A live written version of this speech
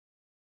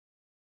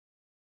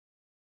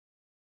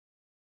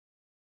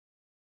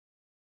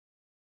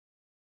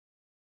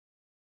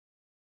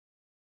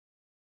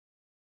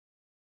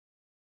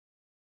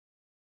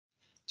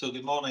So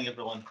good morning,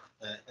 everyone,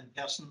 in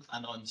person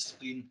and on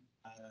screen.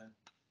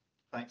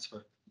 Thanks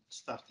for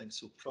starting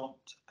so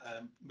prompt.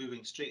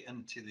 Moving straight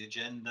into the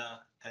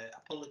agenda,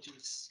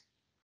 apologies.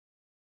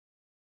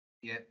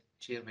 Yeah,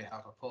 Chair, we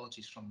have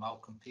apologies from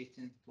Malcolm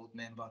Payton, Board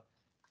Member,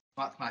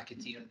 Mark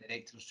McAteer,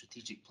 Director of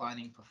Strategic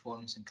Planning,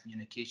 Performance and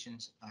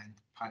Communications, and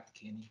Pat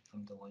Kenny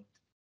from Deloitte.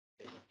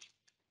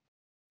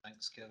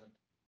 Thanks, Kevin.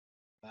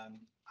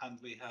 And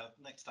we have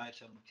next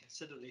item,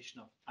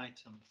 consideration of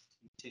items to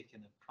be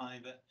taken in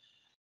private.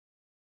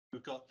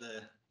 We've got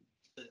the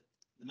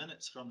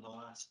minutes from the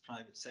last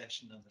private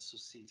session and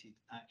associated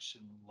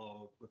action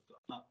log. We've got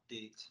an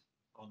update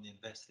on the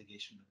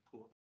investigation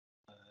report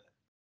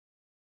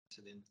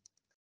to the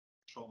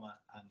trauma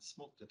and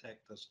smoke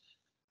detectors,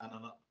 and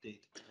an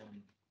update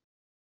on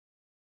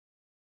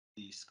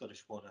the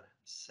Scottish Water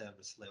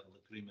Service Level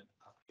Agreement.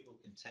 Are people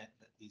content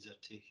that these are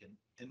taken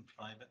in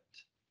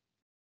private?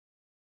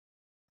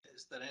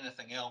 Is there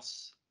anything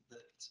else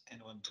that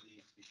anyone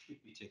believes we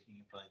should be taking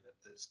in private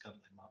that's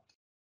currently marked?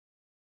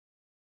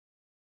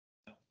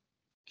 No.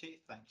 Okay,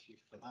 thank you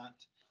for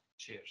that.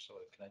 Chair,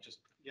 sorry, can I just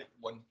get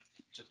one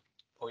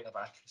point of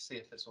accuracy,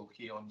 if it's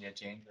okay, on the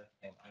agenda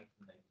and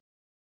the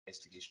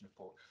investigation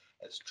report?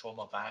 It's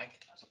trauma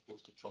bag as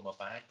opposed to trauma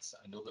bags.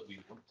 I know that we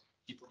won't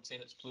keep on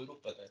saying it's plural,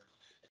 but it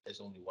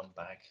is only one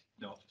bag.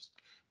 No.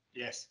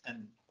 Yes,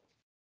 and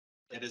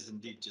it is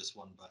indeed just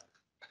one bag,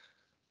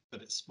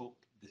 but it's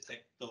smoke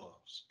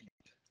detectors.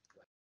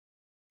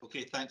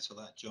 Okay, thanks for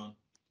that, John.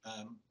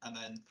 And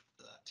then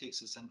that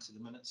takes us into the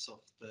minutes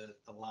of the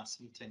last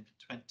meeting,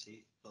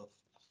 20th of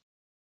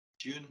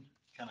June.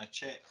 Can I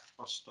check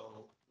first of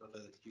all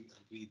whether you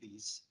agree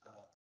these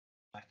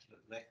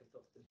accurate record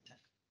of the meeting?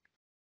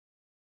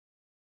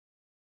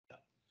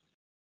 Yeah.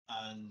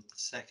 And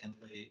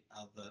secondly,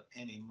 are there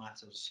any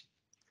matters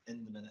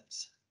in the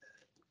minutes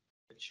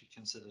which you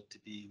consider to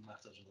be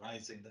matters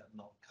arising that are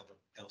not covered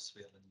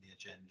elsewhere in the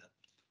agenda?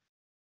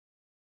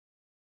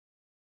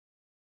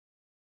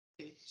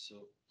 Okay,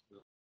 so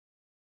we'll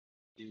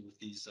deal with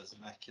these as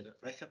an accurate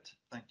record.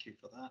 Thank you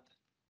for that.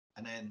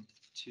 And then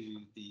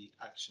to the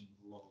action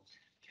log,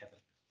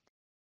 Kevin.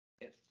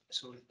 Yep.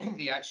 So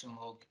the action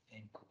log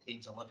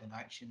contains 11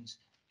 actions.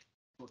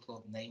 A total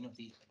of 9 of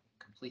these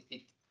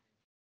completed.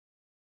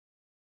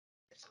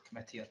 The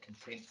committee are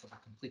content for the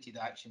completed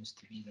actions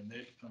to be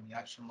removed from the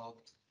action log.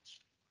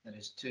 There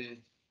is 2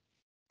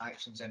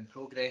 actions in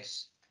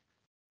progress,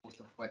 both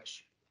of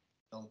which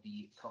will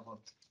be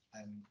covered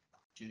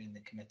during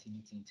the committee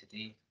meeting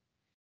today.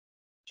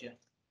 Chair.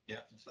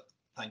 Yeah,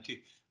 thank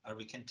you. Are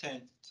we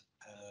content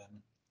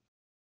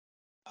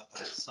at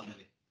that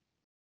summary?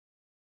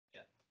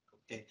 Yeah,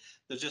 okay.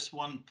 There's just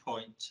one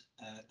point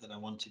that I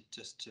wanted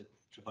just to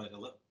provide a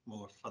little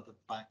more further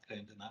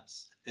background, and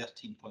that's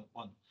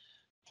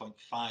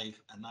 13.1.5,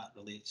 and that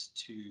relates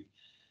to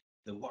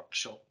the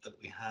workshop that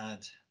we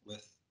had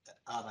with the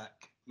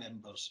ARAC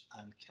members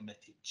and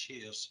committee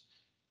chairs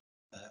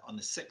on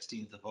the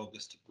 16th of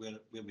August, where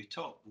we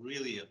talked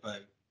really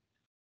about,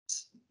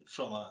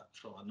 from a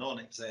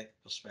non-exec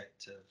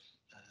perspective,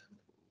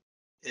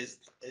 is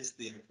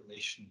the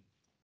information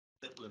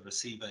that we're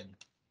receiving,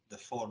 the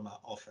format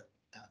of it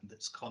and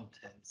its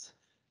contents,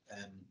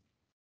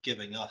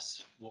 giving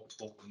us what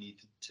we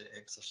needed to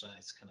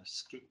exercise kind of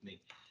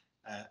scrutiny.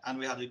 And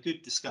we had a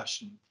good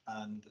discussion,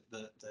 and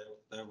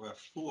there were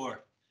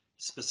 4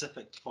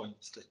 specific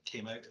points that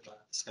came out of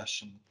that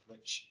discussion,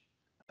 which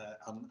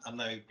are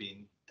now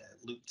being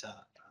looked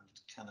at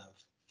and kind of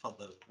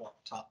further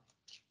worked up.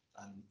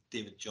 And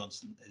David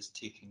Johnson is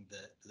taking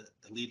the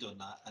lead on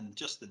that. And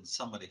just in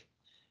summary,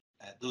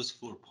 those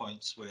 4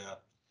 points were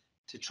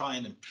to try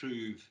and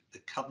improve the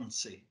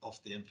currency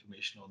of the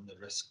information on the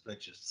risk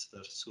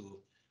register,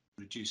 so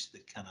reduce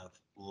the kind of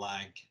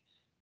lag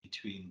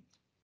between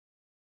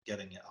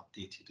getting it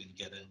updated and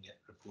getting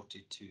it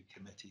reported to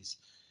committees.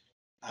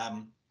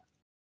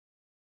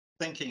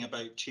 Thinking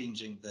about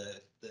changing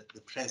the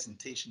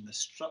presentation, the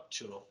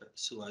structure of it,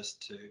 so as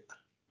to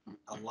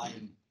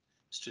align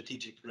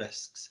strategic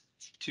risks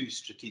to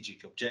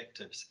strategic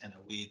objectives in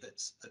a way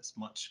that's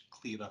much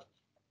clearer.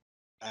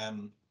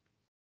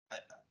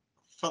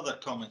 Further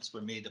comments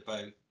were made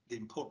about the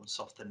importance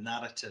of the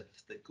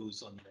narrative that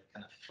goes on the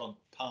kind of front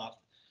part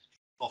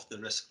of the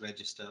risk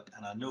register,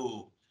 and I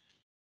know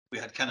we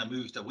had kind of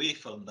moved away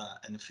from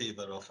that in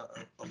favour of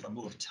a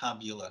more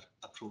tabular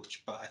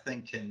approach, but I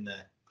think in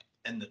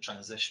the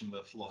transition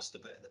we've lost a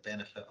bit of the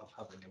benefit of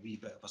having a wee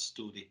bit of a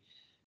story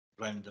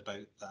round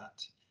about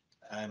that.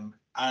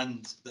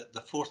 And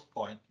the 4th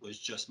point was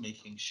just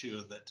making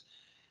sure that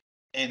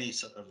any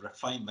sort of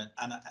refinement,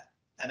 and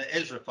it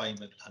is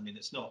refinement, I mean,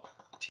 it's not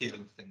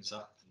tearing things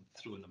up and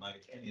throwing them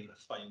out, any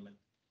refinement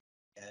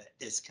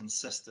is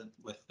consistent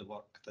with the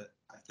work that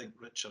I think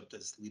Richard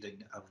is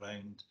leading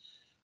around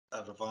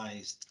a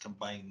revised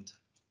combined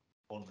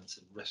performance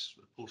and risk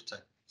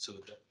reporting, so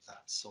that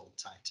that's all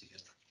tied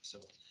together.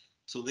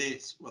 So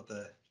these were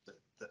the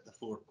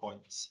 4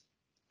 points,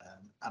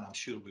 and I'm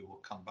sure we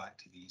will come back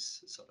to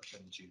these sort of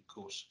in due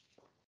course.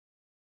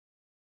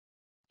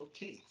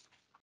 Okay,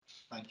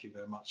 thank you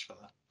very much for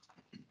that.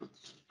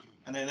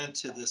 And then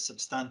into the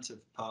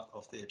substantive part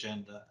of the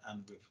agenda,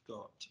 and we've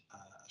got a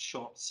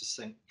short,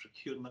 succinct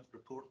procurement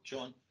report.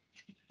 John?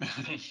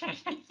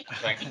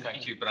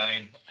 Thank you,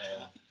 Brian.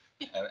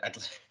 I'd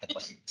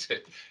like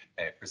to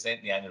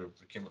present the annual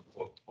procurement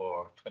report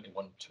for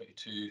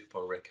 21-22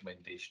 for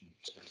recommendation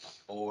to the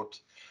board.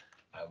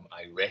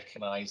 I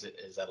recognise it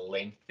is a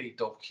lengthy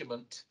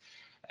document,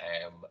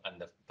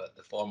 but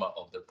the format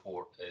of the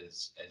report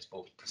is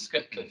both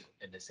prescriptive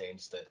in the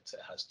sense that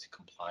it has to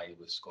comply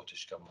with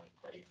Scottish Government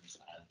guidelines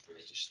and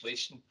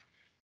legislation.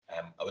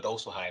 I would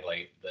also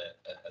highlight that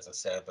as a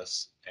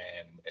service,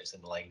 it's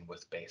in line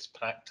with best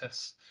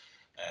practice.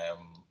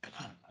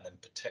 And in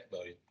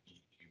particular,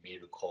 you may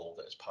recall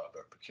that as part of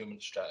our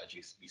procurement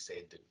strategies, we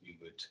said that we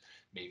would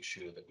make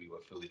sure that we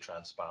were fully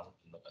transparent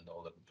in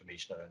all the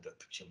information around our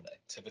procurement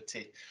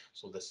activity.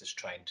 So this is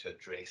trying to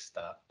address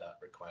that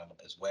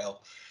requirement as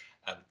well.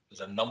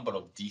 There's a number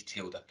of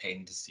detailed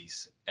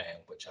appendices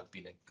which have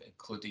been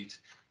included,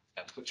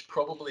 which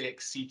probably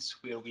exceeds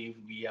where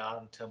we are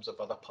in terms of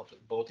other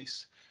public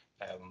bodies.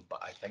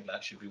 But I think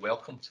that should be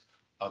welcomed,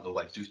 although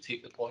I do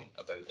take the point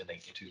about the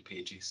 92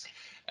 pages.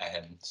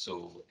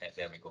 So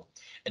there we go.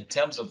 In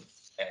terms of,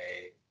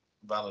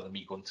 rather than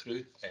me going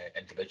through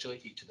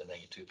individually each of the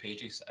 92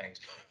 pages, I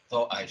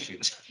thought I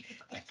should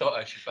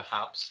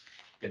perhaps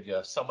give you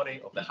a summary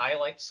of the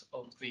highlights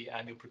of the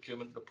annual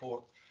procurement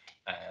report.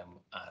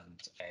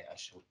 And I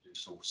shall do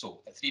so.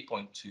 So at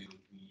 3.2,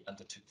 we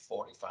undertook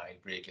 45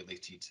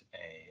 regulated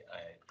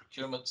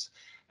procurements,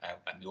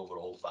 and the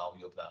overall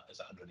value of that is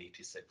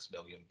 £186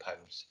 million.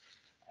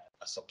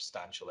 A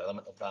substantial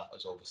element of that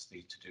is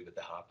obviously to do with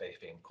the hard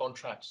FM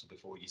contract. So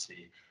before you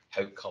say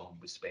how come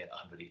we spent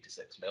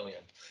 186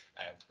 million,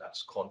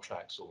 that's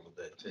contracts over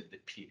the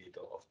period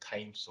of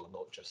time, so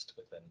not just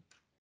within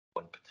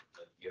one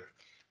particular year.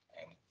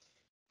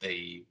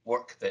 The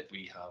work that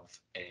we have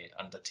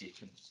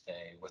undertaken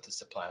with the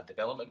supplier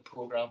development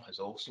programme has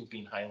also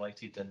been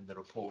highlighted in the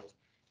report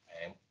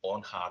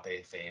on hard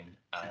FM,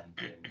 and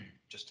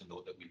just to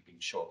note that we've been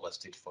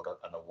shortlisted for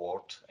an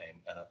award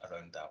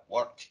around that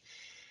work.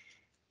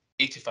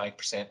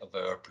 85% of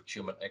our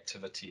procurement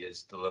activity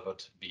is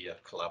delivered via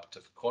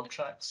collaborative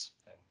contracts,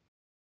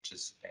 which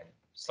is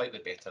slightly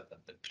better than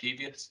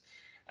previous.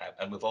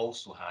 And we've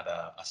also had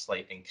a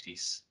slight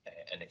increase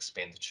in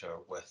expenditure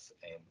with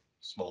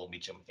small,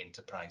 medium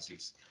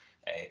enterprises,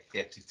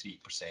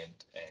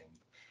 33%.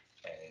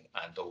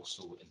 And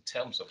also in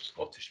terms of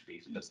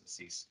Scottish-based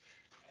businesses,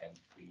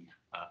 we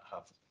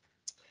have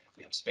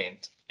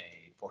spent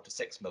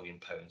 £46 million,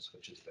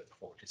 which is about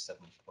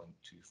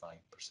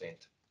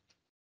 47.25%.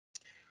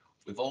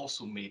 We've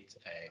also made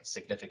a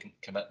significant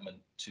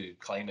commitment to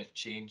climate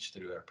change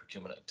through our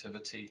procurement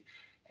activity,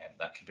 and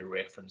that can be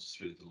referenced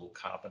through the low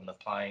carbon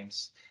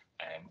appliance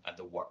and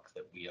the work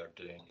that we are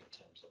doing in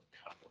terms of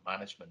carbon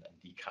management and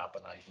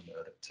decarbonising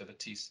our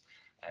activities,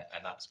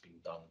 and that's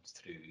been done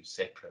through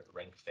separate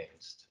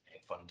ring-fenced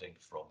funding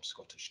from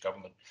Scottish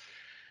Government.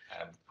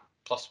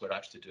 Plus, we're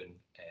actually doing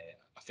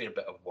a fair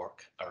bit of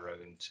work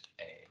around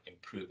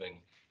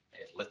improving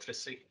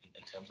literacy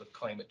in terms of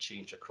climate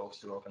change across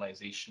the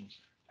organisation.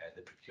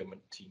 The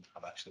procurement team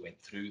have actually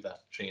went through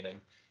that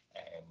training,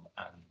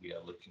 and we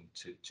are looking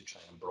to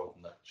try and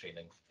broaden that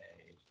training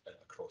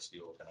across the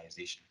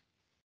organisation.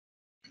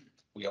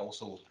 We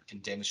also can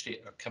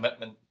demonstrate our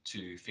commitment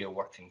to fair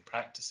working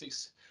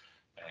practices.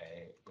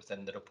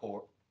 Within the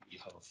report, we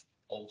have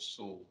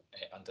also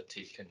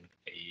undertaken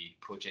a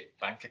project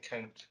bank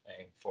account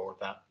for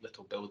that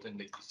little building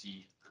that you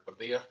see over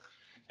there,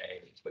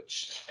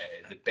 which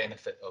the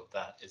benefit of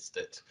that is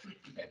that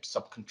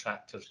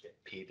subcontractors get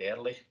paid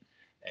early.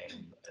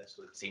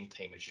 So at the same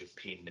time as you're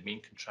paying the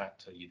main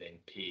contractor, you then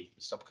pay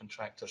the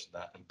subcontractors.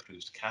 That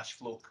improves cash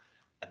flow.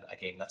 And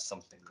again, that's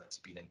something that's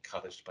been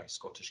encouraged by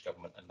Scottish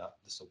Government, and that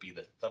this will be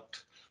the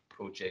third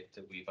project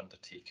that we've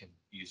undertaken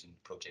using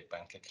project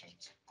bank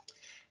accounts.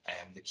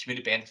 The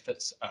community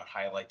benefits are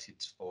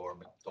highlighted for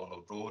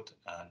McDonald Road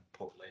and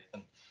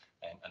Portlethen,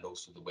 and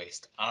also the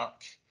West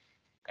Arc.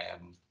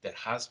 There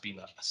has been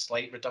a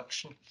slight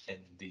reduction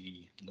in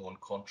the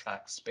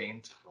non-contract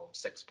spend from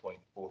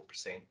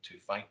 6.4% to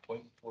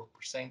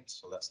 5.4%,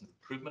 so that's an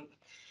improvement.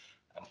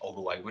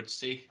 Although I would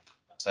say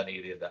that's an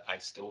area that I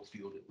still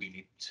feel that we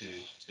need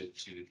to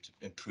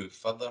improve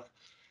further.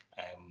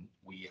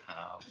 We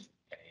have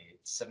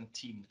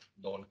 17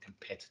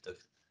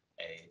 non-competitive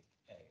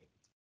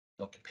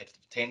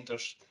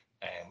tenders,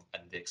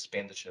 and the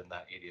expenditure in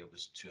that area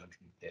was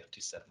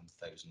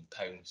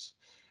 £237,000.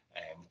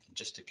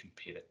 Just to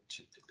compare it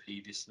to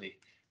previously,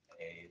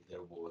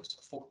 there was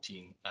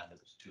 14 and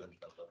it was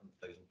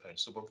 £211,000.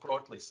 So we're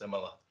broadly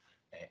similar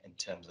in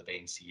terms of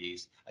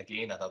NCAs.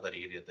 Again, another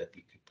area that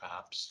we could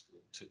perhaps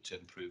to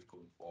improve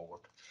going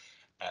forward.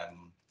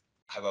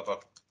 However,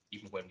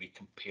 even when we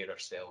compare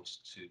ourselves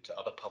to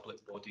other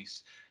public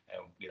bodies,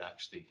 we're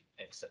actually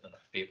sitting in a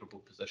favourable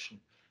position.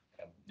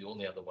 The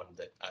only other one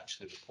that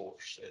actually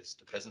reports is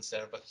the prison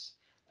service,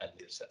 and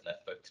they're sitting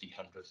at about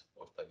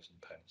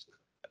 £300,000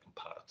 a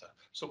comparator.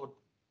 So we're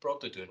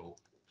broadly doing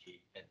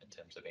okay in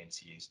terms of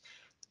NCAs.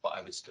 but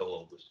I would still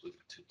always look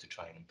to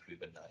try and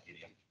improve in that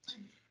area.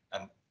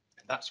 And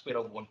that's where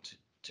I want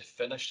to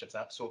finish, if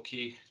that's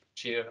okay,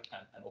 Chair,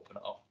 and open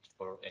it up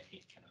for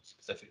any kind of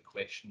specific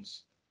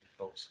questions,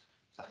 thoughts.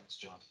 Thanks,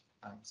 John.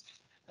 Thanks.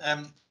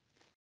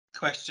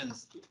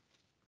 Questions?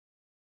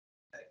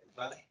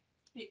 Valley?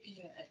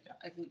 Yeah,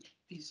 I wouldn't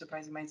be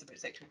surprising mine's about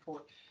section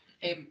 4.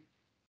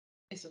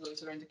 It's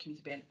around the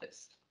community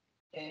benefits.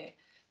 There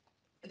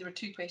were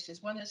two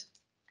questions. One is,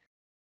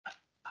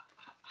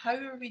 how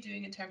are we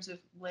doing in terms of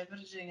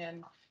leveraging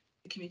in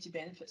the community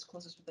benefits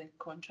clauses within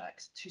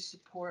contracts to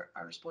support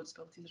our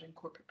responsibilities around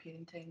corporate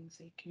parenting,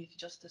 say community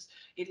justice,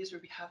 areas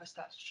where we have a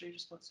statutory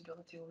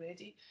responsibility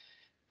already?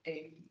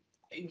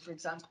 For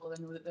example,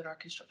 I know that there are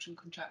construction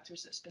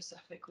contractors that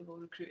specifically will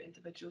recruit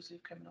individuals who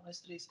have criminal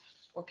histories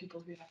or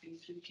people who have been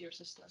through the care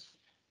system.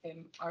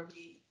 Are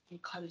we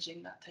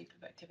encouraging that type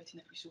of activity?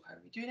 And if we so, how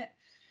are we doing it?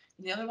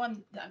 And the other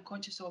one that I'm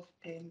conscious of,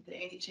 the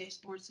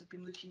NHS boards have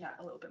been looking at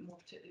a little bit more,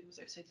 particularly was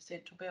outside the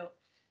central belt.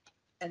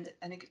 And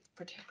I think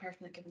particularly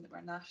given that we're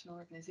a national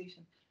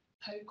organisation,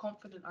 how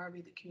confident are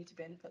we that community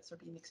benefits are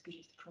being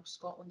experienced across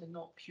Scotland and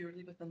not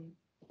purely within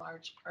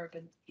large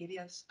urban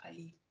areas,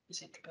 i.e. the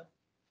central belt?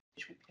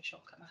 Which won't be a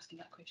shock, I'm asking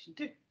that question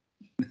too.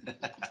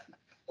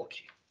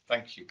 Okay,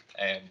 thank you.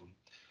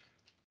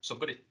 So I'm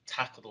going to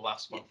tackle the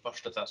last one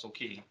first, if that's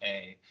okay.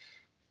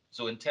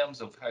 So in terms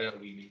of how are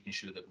we making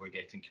sure that we're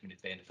getting community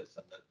benefits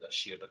and that they're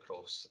shared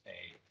across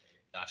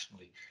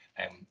nationally,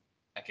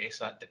 I guess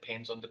that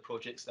depends on the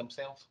projects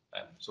themselves.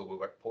 So we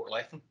work Port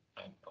Lethen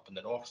up in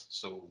the north,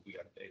 so we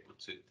are able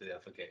to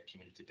therefore get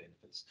community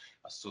benefits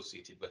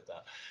associated with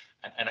that.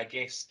 And I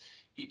guess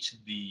each of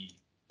the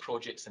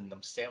projects in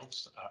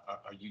themselves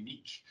are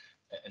unique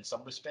in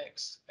some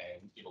respects.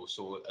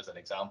 So as an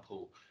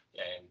example,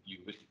 you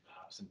would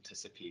perhaps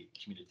anticipate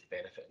community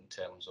benefit in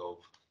terms of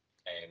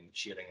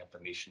sharing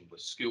information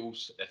with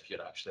schools if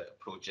you're actually at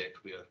a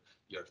project where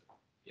you're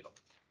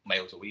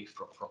miles away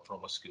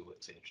from a school,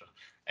 etc.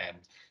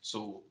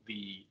 So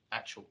the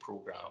actual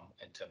programme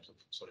in terms of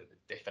sort of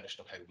the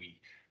definition of how we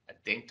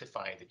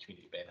identify the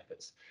community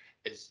benefits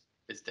is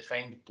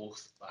defined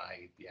both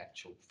by the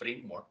actual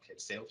framework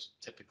itself.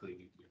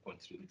 Typically, we're going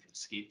through the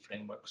SCAPE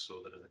framework,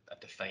 so there is a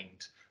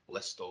defined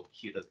list of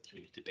here are the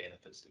community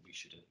benefits that we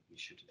should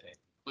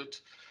include,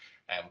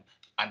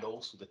 and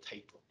also the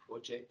type of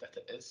project that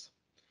it is.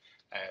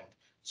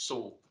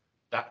 So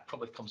that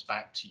probably comes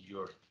back to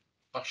your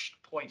first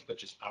point,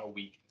 which is, are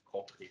we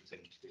incorporating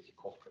the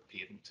corporate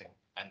parenting?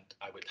 And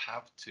I would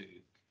have to,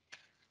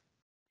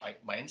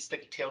 my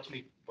instinct tells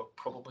me we're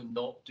probably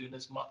not doing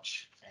as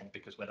much,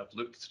 because when I've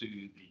looked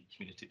through the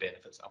community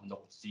benefits, I'm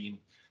not seeing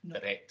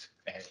direct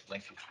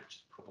linkage, which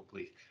is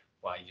probably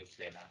why you've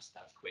then asked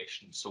that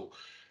question. So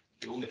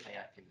the only thing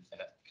I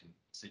can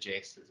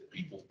suggest is that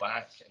we go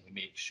back and we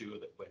make sure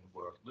that when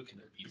we're looking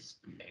at these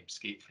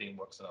SCAPE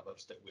frameworks and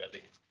others, that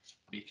we're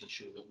making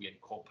sure that we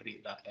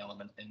incorporate that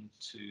element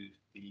into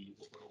the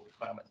overall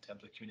requirement in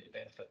terms of community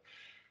benefit.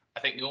 I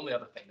think the only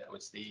other thing that I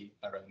would say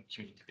around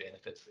community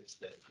benefits is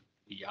that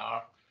we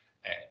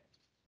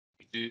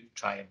do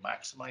try and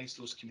maximise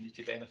those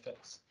community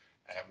benefits.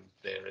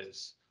 There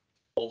is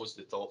always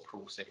the thought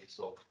process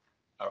of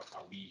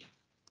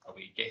are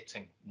we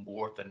getting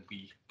more than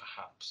we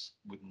perhaps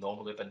would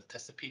normally have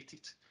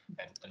anticipated?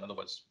 In other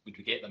words, would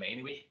we get them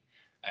anyway?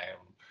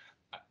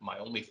 My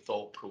only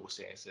thought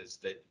process is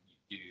that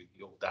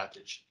the old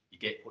adage, you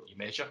get what you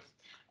measure,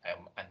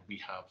 and we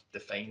have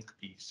defined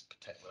these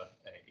particular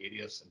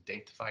areas,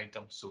 identified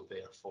them, so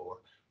therefore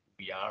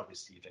we are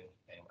receiving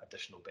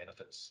additional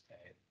benefits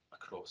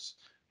across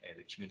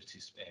the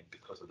communities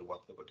because of the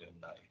work that we're doing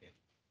in that area.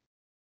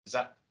 Does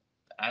that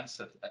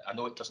answer? I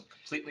know it doesn't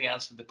completely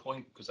answer the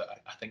point, because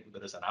I think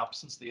there is an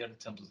absence there in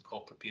terms of the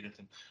corporate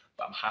parenting,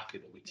 but I'm happy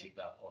that we take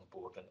that on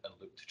board and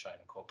look to try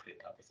and incorporate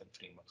that within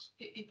frameworks.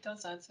 It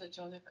does answer,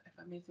 John, if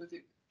I may throw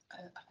it.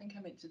 I think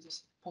I mentioned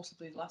this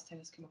possibly the last time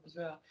this came up as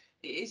well.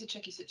 It is a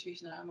tricky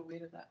situation, and I'm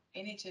aware of that.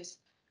 NHS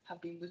have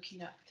been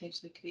looking at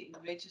potentially creating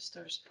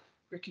registers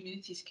where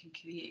communities can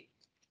create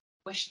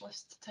wish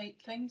list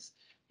type things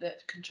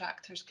that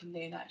contractors can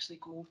then actually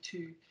go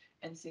to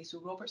and say, so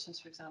Robertson's,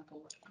 for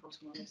example, across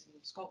North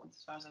Scotland,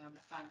 as far as I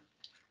understand,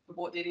 but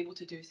what they're able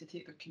to do is to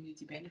take their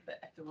community benefit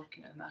if they're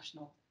working at a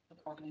national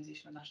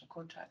organisation or national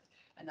contract,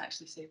 and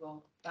actually say,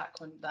 well, that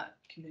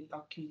community,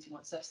 our community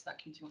wants this, that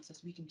community wants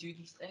this, we can do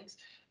these things,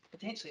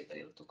 potentially at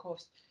very little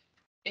cost.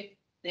 If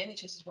the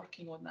NHS is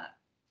working on that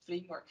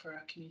framework for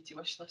a community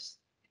wish list,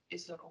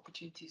 is there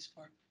opportunities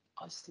for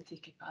us to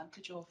take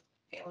advantage of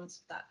elements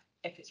of that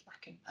if it's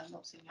working? I'm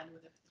not saying I know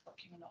if it's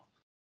working or not.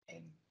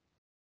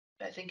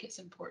 But I think it's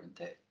important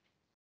that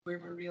where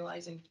we're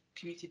realising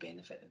community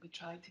benefit, that we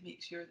try to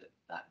make sure that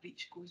that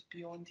reach goes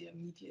beyond the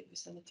immediate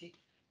vicinity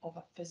of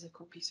a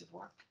physical piece of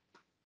work,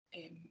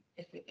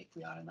 if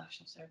we are a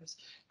national service.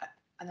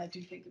 And I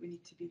do think that we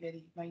need to be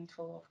very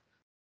mindful of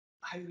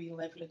how we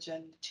leverage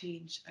and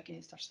change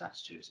against our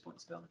statutory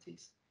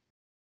responsibilities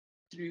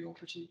through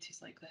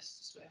opportunities like this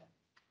as well.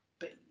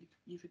 But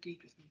you've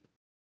agreed with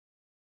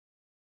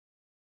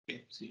me.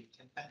 Okay, so you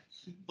can,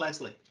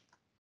 Leslie.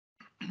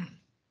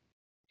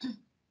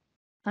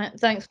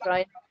 Thanks,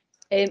 Brian.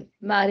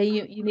 Mary,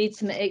 you made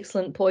some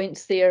excellent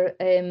points there.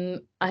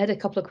 I had a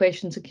couple of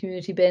questions on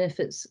community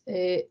benefits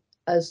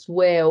as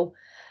well.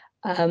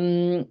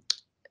 But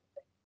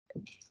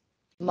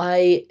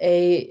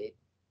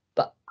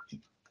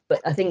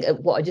I think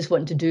what I just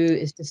want to do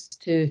is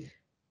just to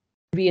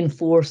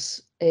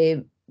reinforce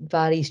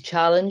Barry's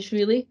challenge,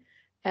 really.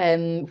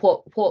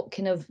 What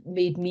kind of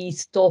made me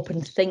stop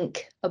and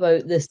think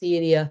about this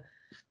area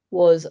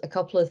was a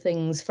couple of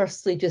things.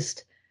 Firstly,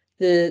 just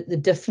the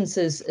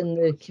differences in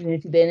the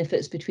community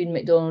benefits between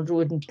MacDonald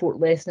Road and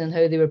Portlesson and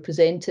how they were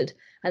presented,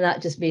 and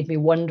that just made me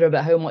wonder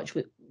about how much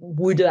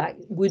would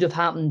have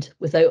happened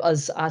without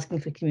us asking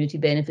for community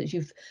benefits.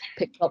 You've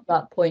picked up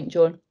that point,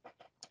 John.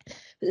 But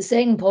the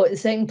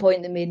second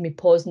point that made me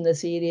pause in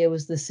this area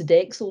was the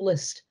Sodexo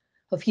list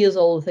of here's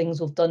all the things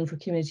we've done for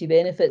community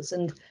benefits,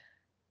 and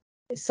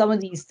some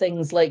of these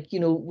things, like, you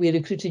know, we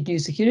recruited new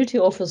security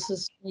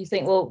officers, you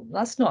think, well,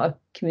 that's not a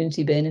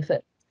community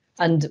benefit.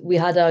 And we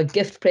had a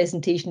gift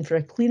presentation for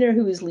a cleaner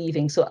who was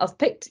leaving. So I've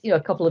picked, you know,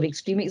 a couple of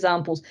extreme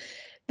examples,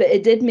 but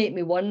it did make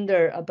me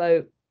wonder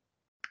about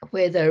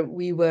whether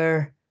we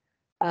were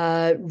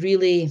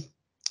really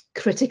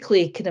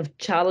critically kind of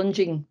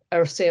challenging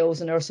ourselves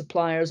and our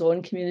suppliers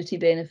on community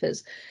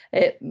benefits.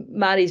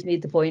 Mary's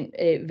made the point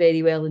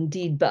very well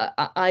indeed, but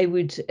I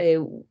would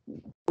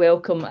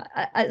welcome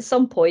at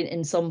some point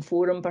in some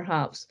forum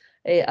perhaps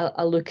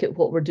a look at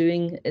what we're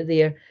doing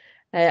there.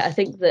 I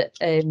think that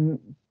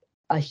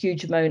a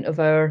huge amount of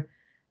our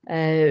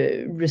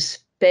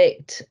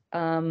respect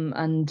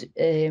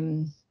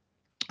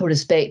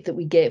respect that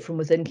we get from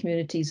within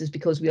communities is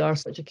because we are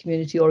such a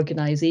community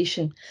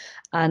organisation,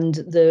 and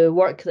the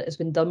work that has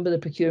been done by the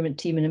procurement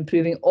team in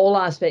improving all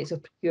aspects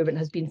of procurement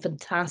has been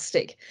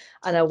fantastic.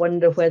 And I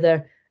wonder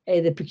whether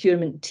the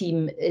procurement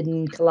team,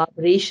 in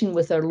collaboration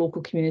with our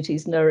local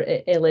communities and our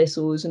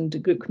LSOs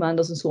and group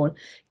commanders and so on,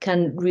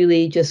 can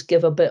really just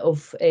give a bit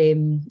of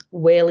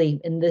welly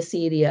in this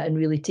area and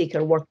really take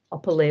our work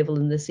up a level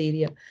in this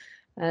area.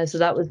 So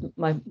that was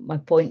my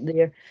point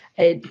there.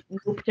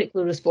 No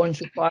particular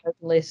response required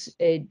unless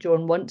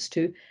John wants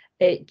to.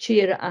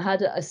 Chair, I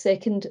had a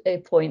second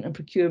point on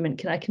procurement.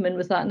 Can I come in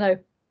with that now?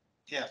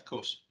 Yeah, of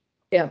course.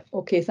 Yeah,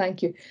 okay,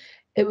 thank you.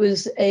 It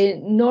was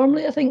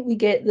normally, I think we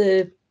get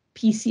the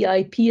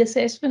PCIP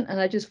assessment, and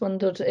I just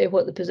wondered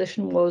what the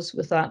position was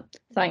with that.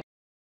 Thanks.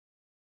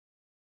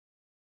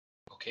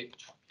 Okay,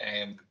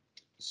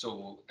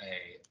 so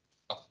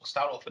I'll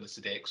start off with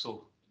the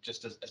Sodexo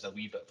just as a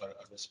wee bit of a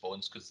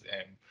response, because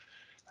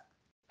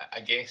I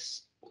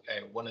guess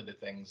one of the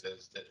things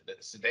is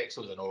that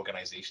Sodexo as an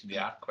organisation, they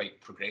are quite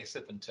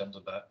progressive in terms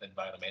of the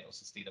environmental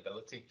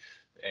sustainability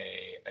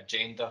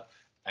agenda,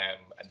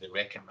 and they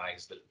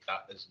recognise that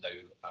that is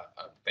now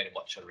very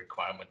much a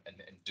requirement in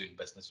doing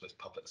business with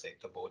public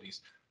sector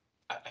bodies.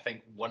 I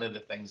think one of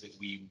the things that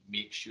we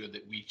make sure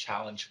that we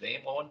challenge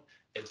them on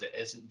is it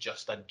isn't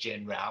just a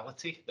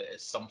generality, that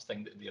it's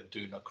something that they're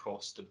doing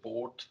across the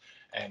board.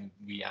 And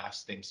we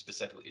ask them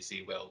specifically to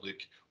say, well, look,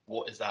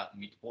 what is that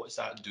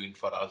doing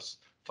for us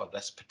for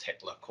this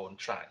particular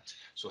contract?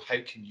 So how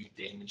can you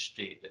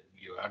demonstrate that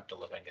you are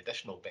delivering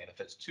additional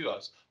benefits to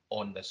us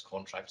on this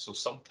contract? So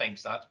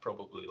sometimes that's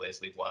probably,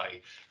 Leslie,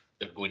 why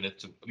they're going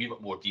into a wee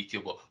bit more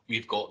detail. Well,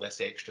 we've got this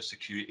extra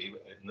security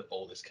and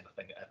all this kind of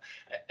thing.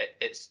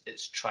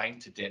 It's trying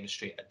to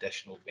demonstrate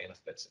additional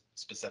benefits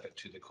specific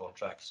to the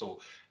contract. So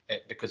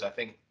because I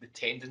think the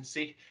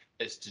tendency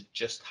is to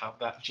just have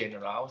that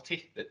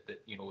generality that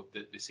you know,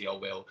 that they say, oh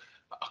well,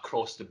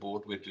 across the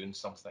board we're doing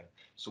something.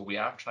 So we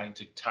are trying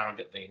to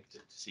target them to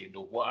say,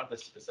 no, what are the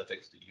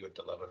specifics that you're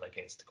delivering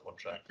against the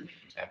contract?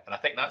 And I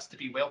think that's to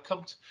be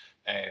welcomed.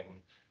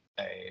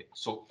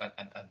 So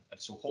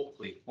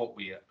hopefully what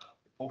we are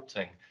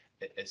reporting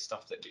is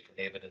stuff that we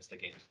can evidence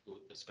against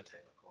this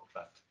particular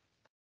contract.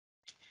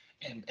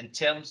 In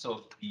terms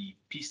of the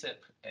PSIP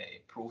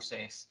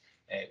process,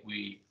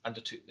 we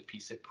undertook the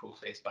PSIP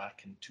process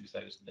back in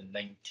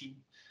 2019.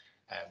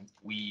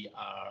 We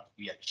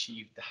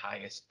achieved the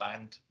highest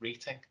band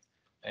rating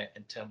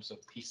in terms of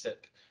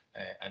PSIP,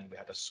 and we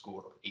had a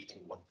score of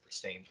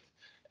 81%.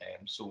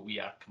 So we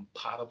are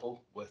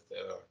comparable with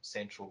our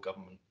central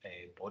government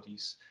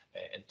bodies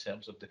in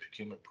terms of the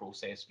procurement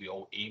process. We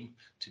all aim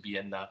to be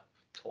in that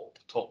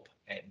top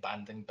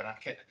banding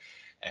bracket,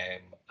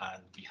 and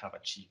we have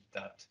achieved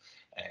that.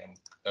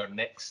 Our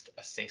next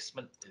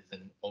assessment is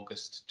in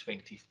August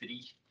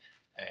 23,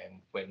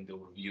 when they'll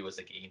review us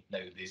again. Now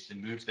they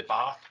move the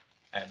bar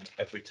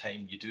every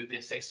time you do the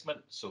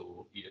assessment,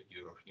 so you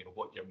know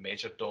what you're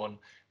measured on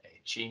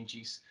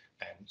changes.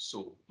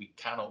 So we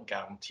cannot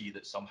guarantee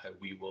that somehow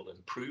we will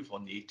improve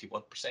on the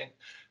 81%,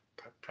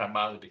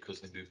 primarily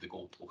because they move the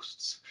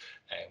goalposts.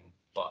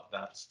 But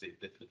that's the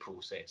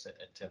process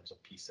in terms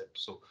of PSIP.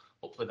 So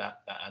hopefully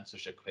that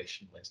answers your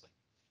question, Leslie.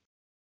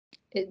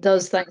 It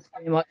does, thanks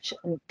very much,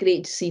 and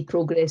great to see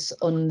progress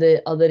on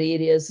the other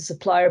areas. The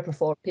supplier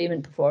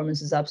payment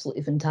performance is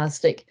absolutely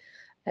fantastic,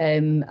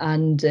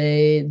 and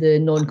the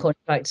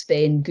non-contract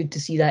spend. Good to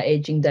see that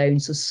edging down.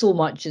 So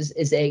much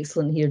is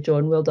excellent here,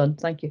 John. Well done.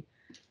 Thank you.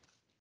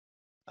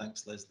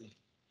 Thanks, Leslie.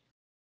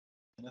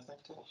 Anything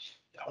to?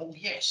 Oh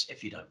yes,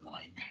 if you don't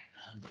mind.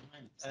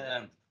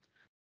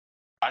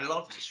 I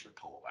love this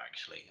report,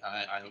 actually.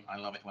 I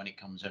love it when it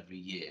comes every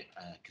year,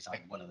 because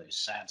I'm one of those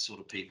sad sort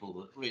of people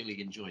that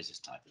really enjoys this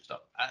type of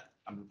stuff.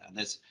 And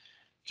there's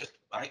just,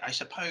 I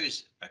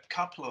suppose, a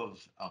couple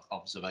of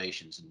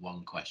observations and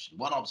one question.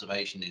 One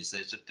observation is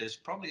there's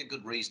probably a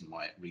good reason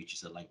why it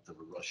reaches the length of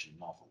a Russian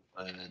novel.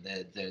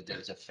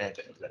 There's a fair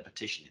bit of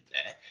repetition in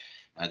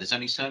there. There's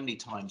only so many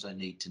times I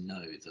need to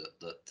know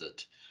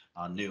that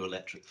our new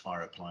electric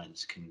fire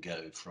appliance can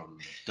go from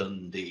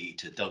Dundee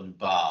to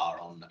Dunbar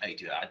on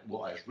 80.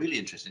 What I was really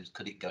interested in is,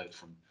 could it go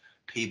from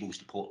Peebles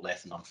to Port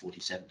Lethen on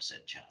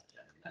 47% charge?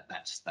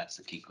 That's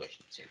the key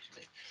question, it seems to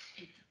me.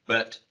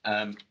 But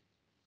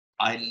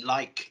I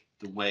like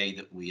the way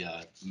that we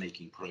are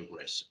making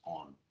progress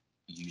on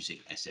using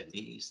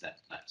SMEs.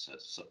 That's a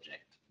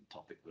subject and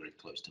topic very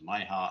close to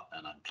my heart,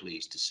 and I'm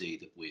pleased to see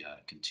that we are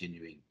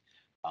continuing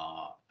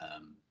our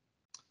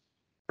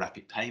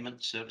rapid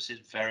payment services,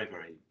 very,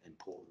 very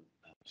important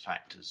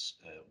factors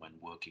when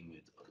working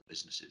with other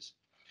businesses.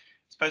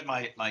 I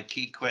suppose my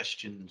key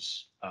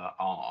questions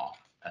are,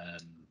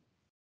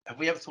 have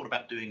we ever thought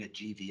about doing a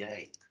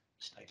GVA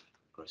statement,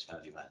 gross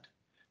value add?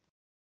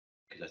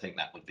 Because I think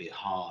that would be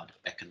hard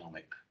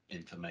economic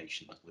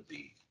information that would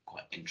be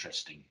quite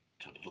interesting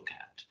to look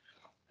at,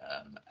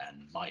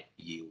 and might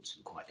yield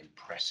some quite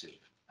impressive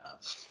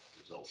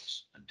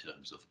results in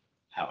terms of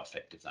how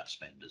effective that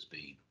spend has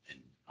been in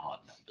hard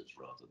numbers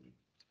rather than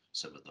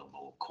some of the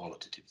more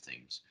qualitative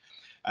things.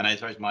 And I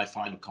suppose my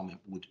final comment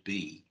would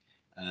be,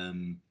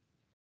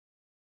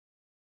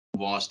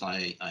 whilst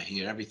I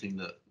hear everything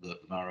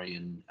that Murray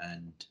and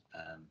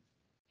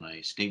my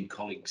esteemed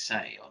colleagues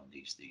say on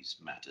these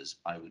matters,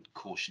 I would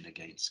caution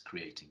against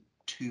creating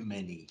too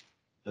many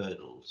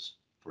hurdles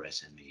for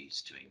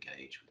SMEs to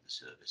engage with the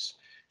service.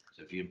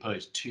 So if you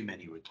impose too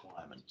many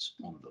requirements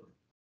on them,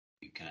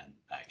 you can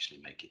actually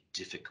make it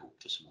difficult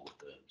for small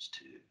firms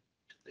to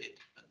bid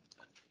and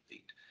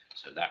compete.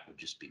 So that would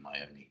just be my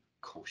only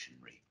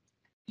cautionary.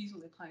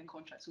 Easily applying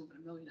contracts over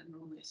 $1 million and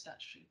normally a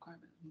statutory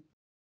requirement.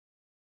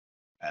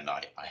 And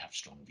I have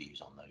strong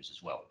views on those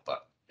as well,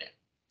 but yeah.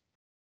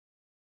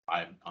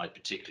 I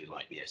particularly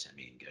like the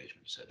SME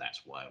engagement, so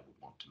that's why I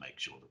would want to make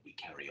sure that we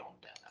carry on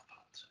down that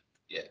path. So.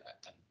 Yeah,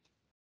 and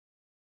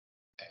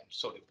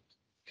sorry,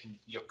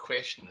 your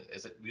question,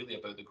 is it really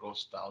about the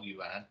gross value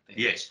add?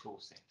 Yes.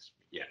 Process.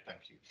 Yeah.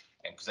 Thank you.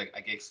 And because I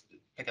guess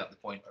picking up the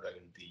point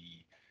around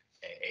the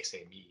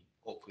SME,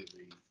 hopefully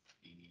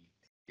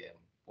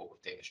what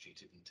we've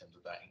demonstrated in terms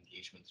of that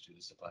engagement through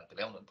the supply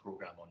development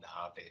program on the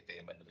hard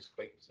FM, and there was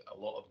quite a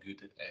lot of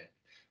good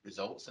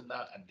results in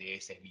that, and the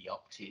SME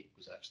uptake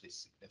was actually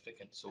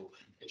significant. So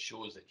it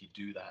shows that if you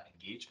do that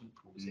engagement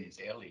process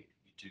early,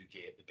 you do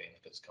get the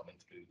benefits coming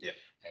through. Yeah.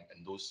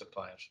 And those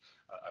suppliers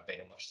are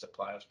very much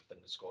suppliers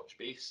within the Scotch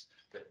base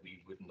that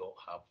we would not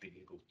have been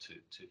able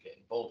to get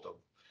involved of.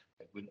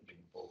 It wouldn't have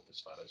been involved as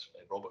far as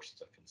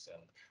Robertsons are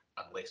concerned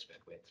unless we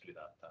had went through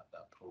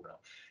that program.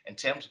 In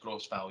terms of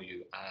gross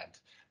value add,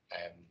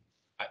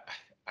 I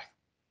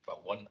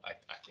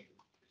think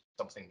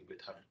something that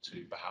we'd have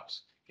to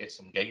perhaps get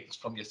some guidance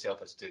from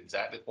yourself as to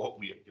exactly what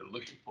you're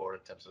looking for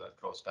in terms of that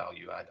gross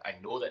value add. I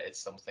know that it's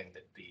something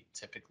that they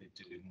typically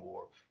do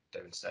more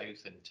down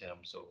south in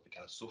terms of the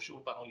kind of social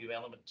value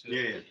element to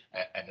it.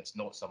 Yeah. And it's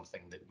not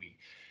something that we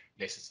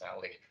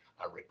necessarily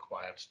are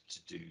required to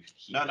do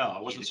here. No,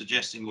 I wasn't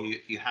suggesting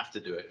you have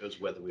to do it. It was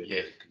whether we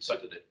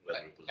considered it.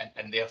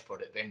 And therefore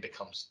it then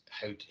becomes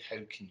how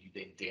can you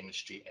then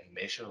demonstrate and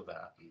measure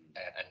that,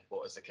 and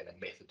what is the kind of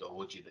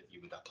methodology that you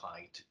would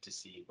apply to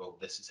see, well,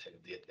 this is how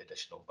the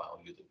additional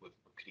value that we've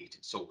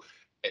created. So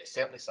it's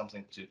certainly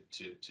something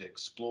to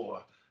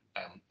explore.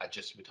 I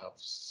just would have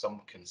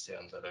some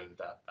concerns around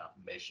that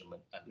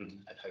measurement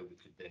and how we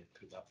could then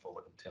put that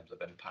forward in terms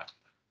of impact.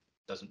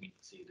 Doesn't mean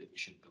to say that we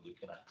shouldn't be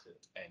looking at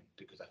it,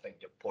 because I think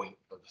your point,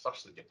 or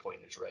firstly, your point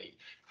is right.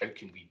 How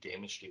can we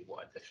demonstrate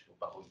what additional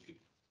value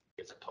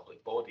as a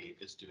public body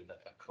is doing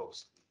that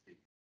across the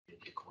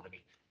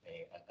economy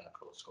and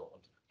across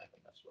Scotland? I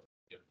think that's what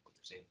you're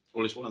saying.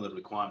 Well, it's one of the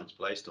requirements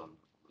placed on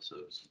the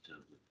service in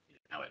terms of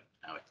how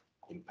it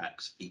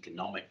impacts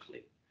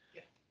economically.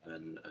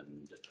 And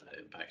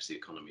impacts the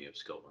economy of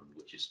Scotland,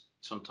 which is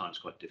sometimes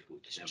quite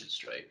difficult to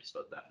demonstrate,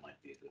 but that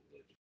might be a good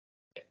way.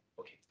 Yeah.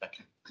 Okay. Thank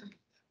you.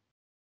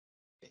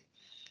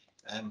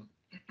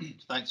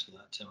 Thanks for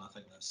that, Tim. I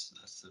think that's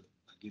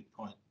a good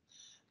point.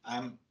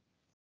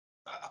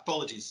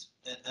 Apologies,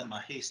 in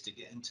my haste to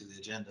get into the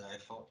agenda, I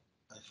thought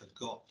I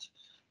forgot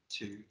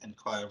to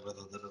inquire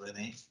whether there are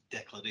any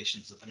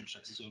declarations of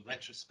interest. So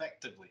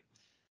retrospectively,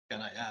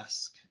 can I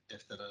ask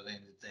if there are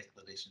any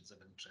declarations of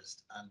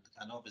interest?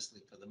 And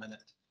obviously for the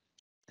minute,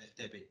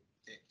 Debbie,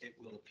 it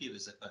will appear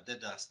as if I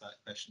did ask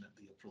that question at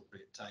the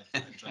appropriate time.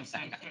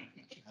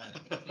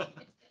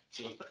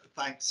 So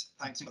thanks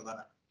for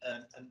that.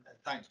 And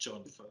thanks,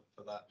 John,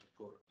 for that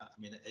report. I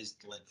mean, it is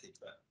lengthy,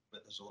 but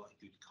there's a lot of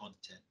good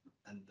content.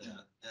 And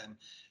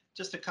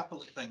just a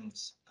couple of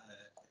things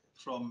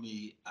from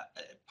me.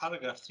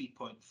 Paragraph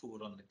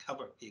 3.4 on the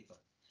cover paper,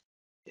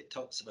 it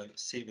talks about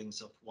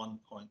savings of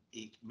 1.8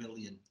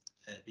 million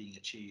being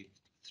achieved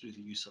through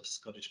the use of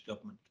Scottish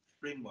Government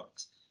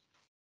frameworks.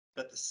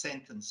 But the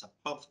sentence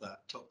above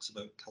that talks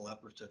about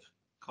collaborative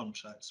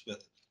contracts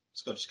with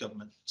Scottish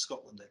Government,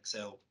 Scotland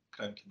Excel,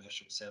 Crown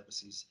Commercial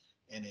Services,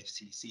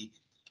 NFCC.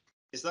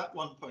 Is that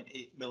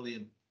 1.8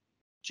 million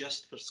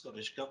just for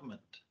Scottish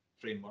Government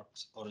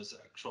frameworks, or is it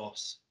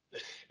across?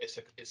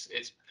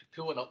 It's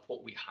pulling up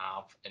what we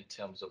have in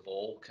terms of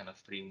all kind of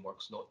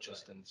frameworks, not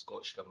just in the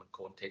Scottish Government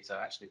context.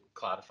 I actually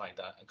clarified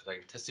that because I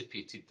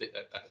anticipated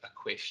a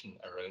question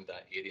around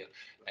that area,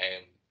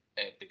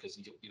 because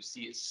you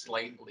see it's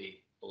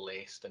slightly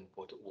less than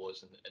what it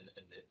was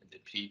in the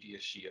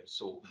previous year.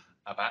 So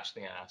I've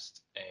actually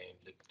asked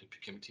the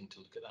procurement team to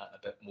look at that in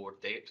a bit more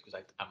depth, because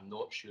I'm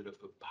not sure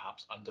if we've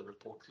perhaps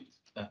underreported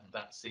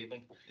that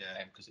saving,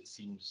 because it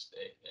seems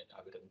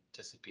I would have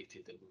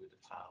anticipated that we would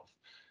have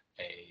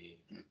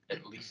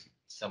at least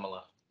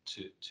similar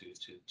to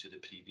the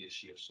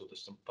previous year. So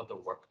there's some further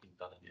work being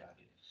done in that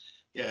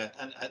area.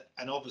 Yeah,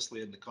 and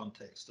obviously in the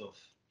context of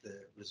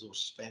the resource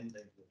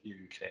spending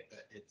review,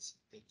 it's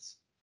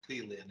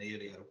clearly an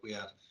area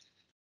where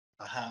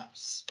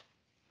perhaps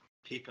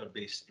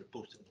paper-based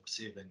reporting of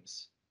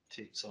savings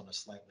takes on a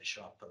slightly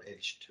sharper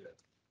edge to it.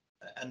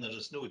 And there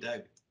is no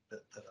doubt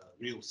that there are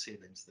real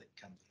savings that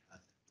can be had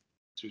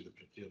through the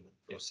procurement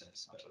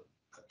process.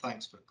 But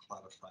thanks for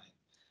clarifying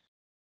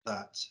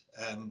that.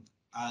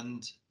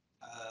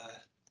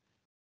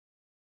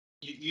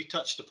 You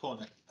touched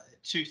upon it.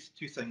 Two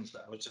things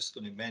that I was just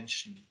going to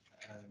mention,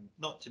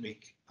 not to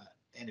make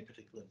any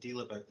particular deal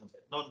about them,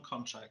 but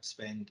non-contract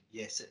spend,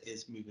 yes, it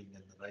is moving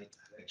in the right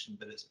direction,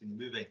 but it's been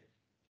moving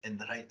in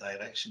the right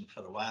direction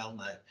for a while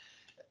now.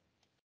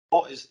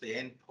 What is the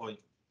end point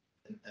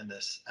in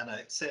this? And I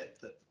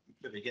accept that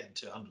maybe getting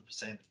to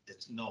 100%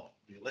 it's not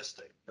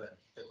realistic, but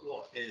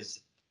what is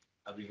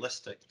a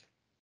realistic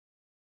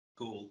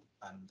goal,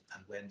 and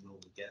when will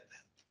we get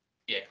there?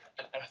 Yeah,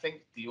 and I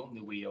think the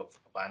only way of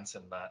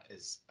answering that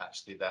is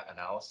actually that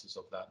analysis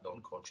of that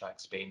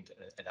non-contract spend,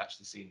 and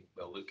actually saying,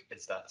 well, look,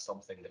 is that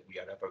something that we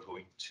are ever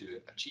going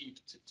to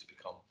achieve to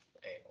become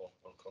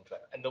on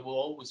contract? And there will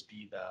always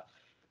be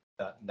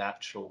that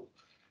natural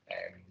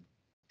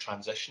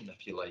transition,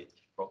 if you like,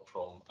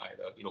 from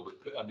either, we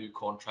put a new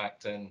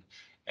contract in,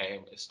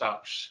 it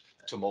starts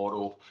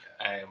tomorrow,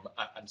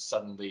 and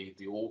suddenly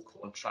the old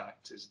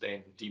contract is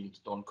then deemed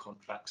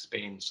non-contract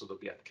spend, so there'll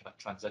be a kind of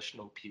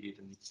transitional period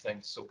in these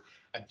things. So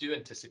I do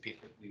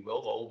anticipate that we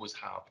will always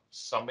have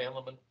some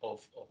element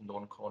of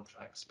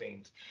non-contract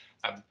spend.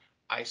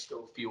 I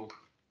still feel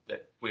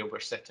that where we're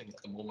sitting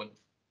at the moment,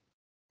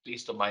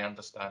 based on my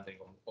understanding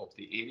of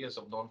the areas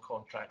of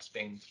non-contract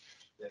spend,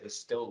 there is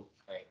still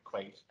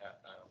quite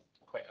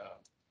a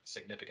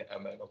significant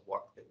amount of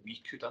work that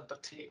we could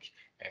undertake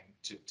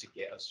to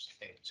get us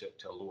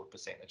to a lower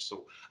percentage.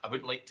 So I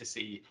wouldn't like to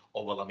say,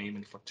 oh, well, I'm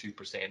aiming for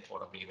 2%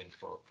 or I'm aiming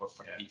for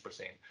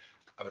 3%.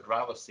 I would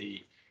rather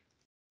say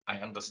I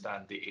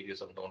understand the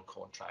areas of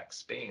non-contract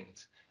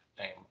spend,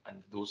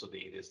 and those are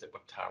the areas that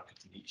we're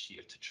targeting each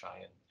year to try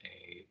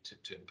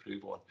and to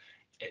improve on.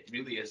 It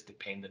really is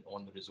dependent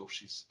on the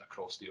resources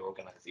across the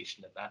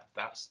organisation, and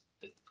that's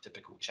the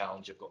typical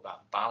challenge. You've got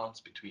that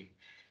balance between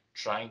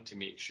trying to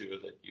make sure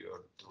that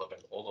you're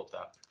delivering all of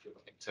that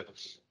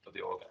activity for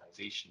the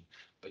organisation,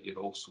 but you're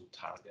also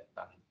targeting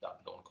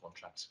that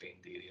non-contract spend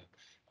area.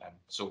 I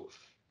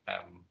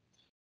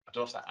don't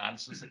know if that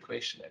answers the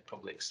question. It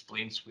probably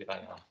explains where I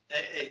am.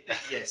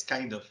 Yes,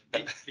 kind of,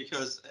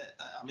 because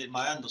I mean,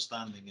 my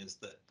understanding is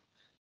that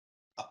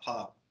a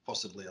part,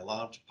 possibly a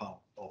large part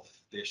of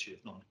the issue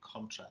of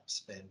non-contract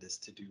spend is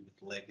to do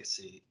with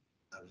legacy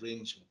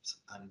arrangements,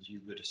 and you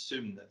would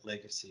assume that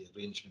legacy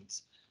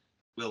arrangements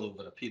will,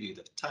 over a period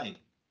of time,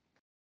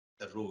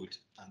 erode,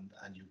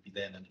 and you'll be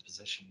then in a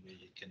position where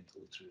you can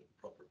go through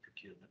a proper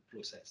procurement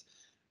process.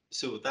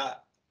 So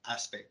that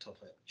aspect of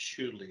it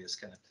surely is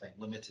kind of time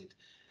limited.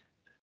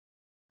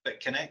 But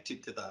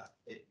connected to that,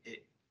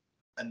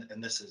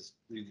 and this is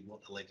really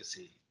what the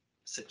legacy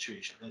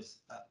situation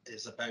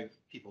is about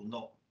people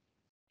not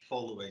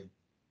following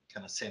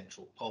kind of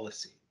central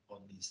policy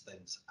on these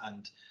things.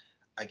 And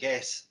I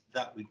guess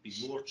that would be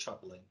more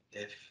troubling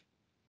if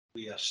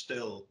we are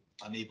still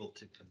unable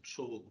to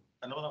control,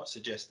 and I'm not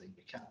suggesting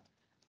we can't,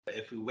 but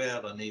if we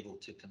were unable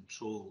to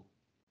control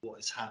what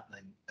is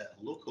happening at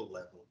a local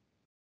level,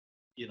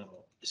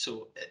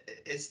 so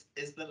is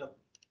there a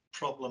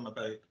problem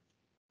about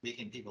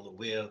making people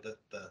aware that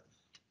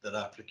there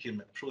are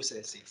procurement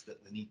processes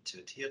that they need to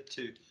adhere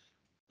to,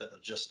 that they're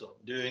just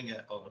not doing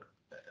it, or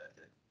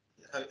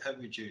how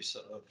would you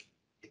sort of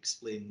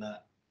explain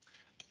that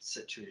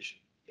situation?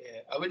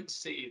 Yeah, I wouldn't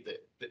say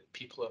that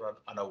people are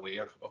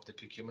unaware of the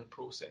procurement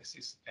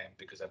processes,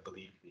 because I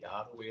believe they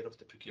are aware of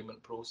the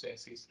procurement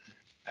processes.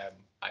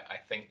 I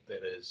think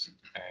there's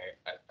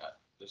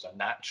a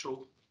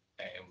natural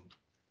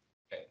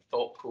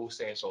thought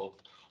process of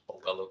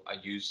well, I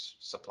use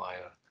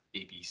supplier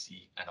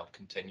ABC and I'll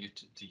continue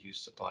to use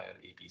supplier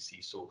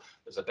ABC. So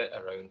there's a bit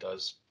around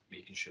us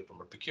making sure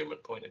from a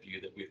procurement point of view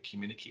that we're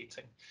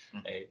communicating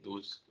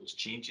those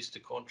changes to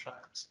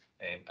contracts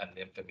and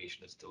the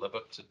information is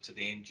delivered to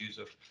the end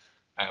user.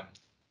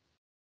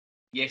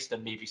 Yes, there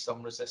may be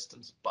some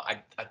resistance, but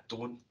I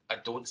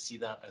don't see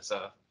that as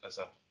a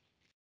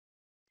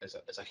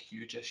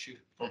huge issue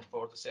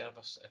for the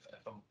service,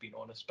 if I'm being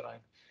honest,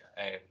 Brian,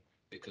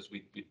 because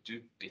we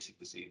do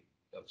basically say,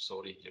 I'm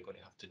sorry, you're going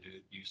to have to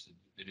use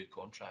the new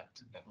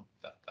contract.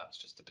 That's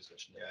just the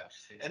position. Yeah.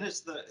 And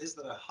is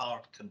there a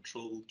hard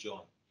control,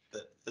 John,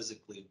 that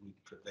physically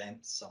would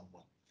prevent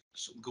someone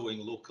going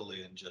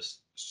locally and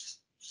just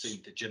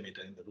saying to Jimmy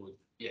down the road?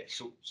 Yeah.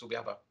 So we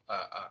have our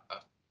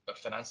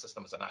finance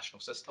system is a national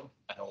system,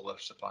 and all our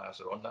suppliers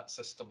are on that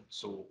system.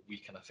 So we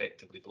can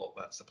effectively block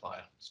that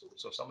supplier. So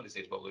if somebody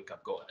says, well, look,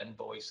 I've got an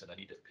invoice and I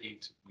need it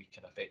paid, we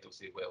can effectively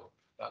say, well,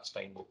 that's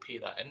fine, we'll pay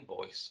that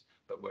invoice,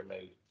 but we're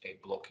now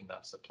blocking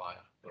that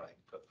supplier. Right.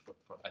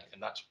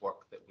 And that's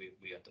work that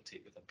we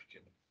undertake within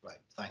procurement.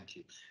 Right, thank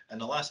you.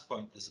 And the last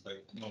point is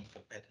about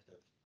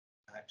non-competitive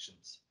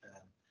actions.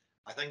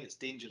 I think it's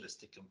dangerous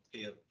to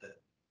compare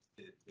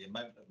the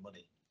amount of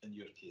money, in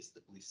your case,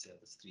 the police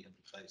service,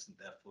 300,000,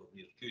 therefore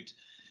we're good.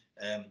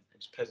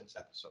 It's prison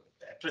service, sorry.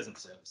 Prison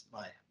service,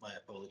 my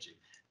apology.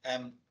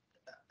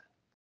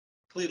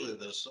 Clearly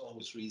there's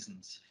always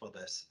reasons for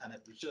this, and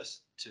it was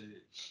just to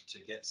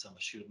get some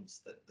assurance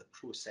that the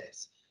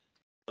process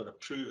for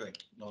approving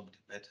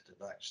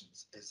non-competitive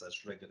actions is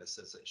as rigorous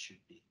as it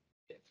should be.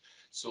 Yeah.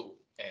 So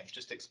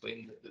just to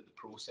explain the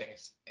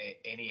process,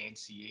 any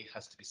NCA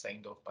has to be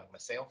signed off by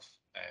myself,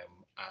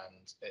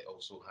 and it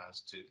also has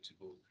to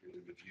go through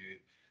a review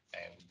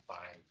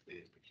by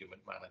the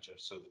procurement manager.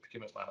 So the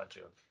procurement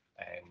manager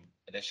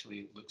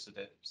initially looks at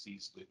it,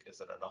 sees, look, is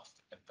there enough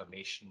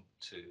information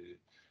to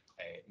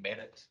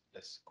merit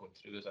this going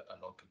through as a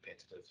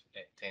non-competitive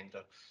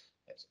tender?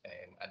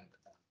 And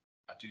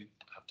I do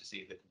have to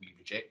say that we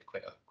reject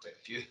quite a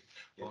few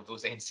of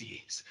those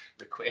NCAs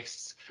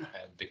requests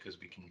because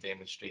we can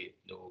demonstrate,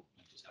 no,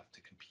 you just have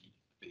to compete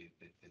the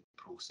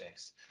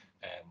process.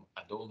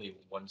 And only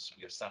once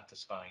we are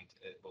satisfied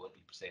will it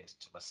be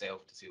presented to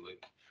myself to say,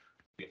 look,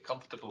 we're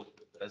comfortable that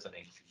there is an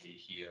NCA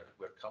here,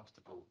 we're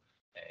comfortable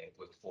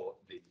with what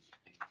the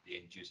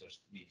end user's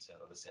needs are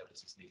or the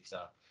services needs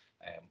are,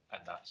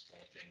 and that's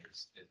what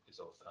is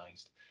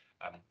authorised.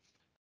 I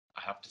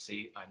have to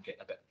say I'm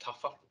getting a bit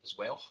tougher as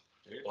well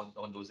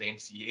on those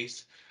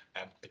NCAs,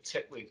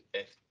 particularly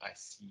if I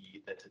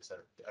see that it's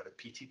a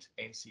repeated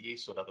NCA,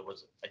 so in other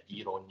words, a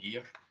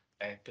year-on-year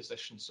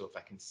position. So if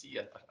I can see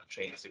a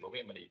trend, say, well,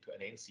 wait a minute, you put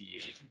an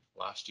NCA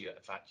last year,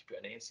 in fact, you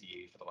put an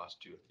NCA for the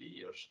last 2 or 3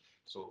 years.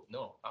 So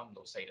no, I'm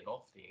not signing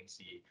off the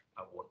NCA.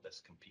 I want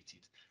this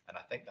competed. And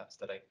I think that's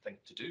the right thing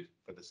to do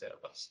for the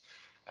service.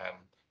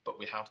 But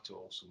we have to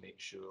also make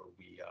sure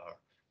we are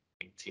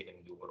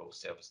maintaining the overall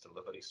service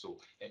delivery. So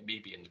it may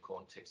be in the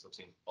context of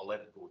saying, I'll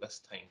let it go this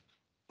time,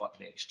 but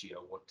next year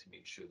I want to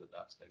make sure that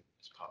that's now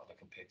as part of a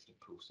competitive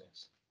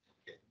process.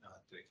 Okay,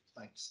 great.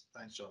 Thanks,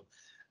 John.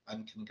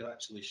 And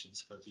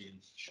congratulations for being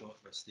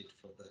shortlisted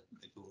for the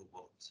Go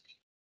Awards.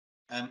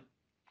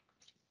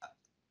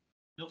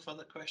 No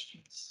further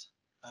questions.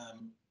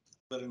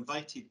 We're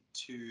invited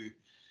to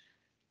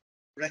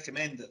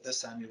recommend that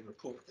this annual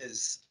report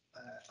is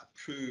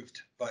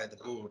approved by the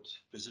board,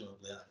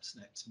 presumably at its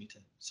next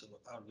meeting. So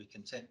are we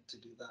content to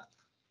do that?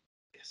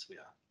 Yes, we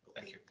are. Okay.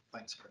 Thank you.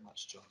 Thanks very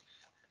much, John.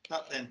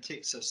 That then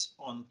takes us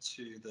on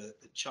to the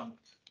chunk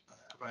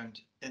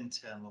around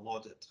internal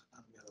audit,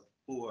 and we have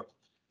 4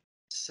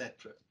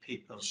 separate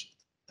papers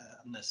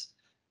on this.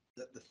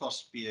 The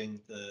first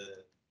being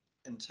the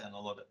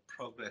internal audit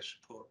progress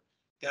report.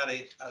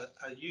 Gary,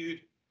 are you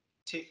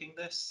taking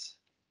this?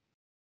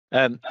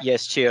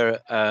 Yes, Chair,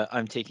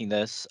 I'm taking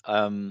this.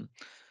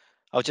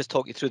 I'll just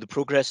talk you through the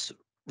progress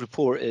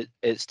report.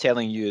 It's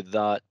telling you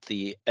that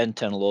the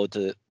internal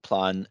audit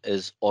plan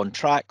is on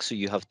track. So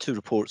you have 2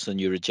 reports on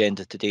your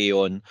agenda today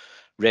on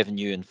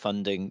revenue and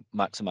funding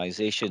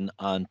maximisation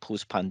and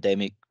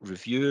post-pandemic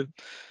review.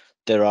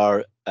 There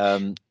are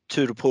 2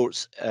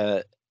 reports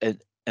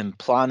in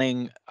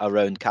planning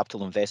around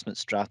capital investment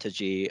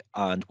strategy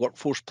and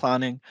workforce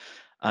planning.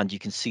 And you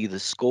can see the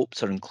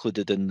scopes are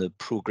included in the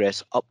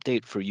progress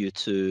update for you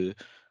to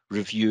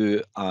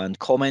review and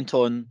comment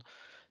on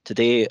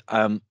today.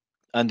 And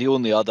the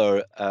only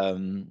other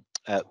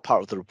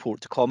part of the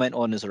report to comment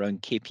on is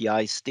around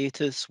KPI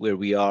status, where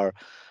we are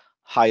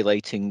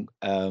highlighting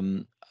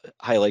one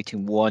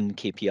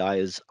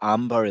KPI as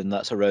amber, and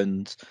that's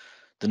around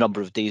the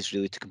number of days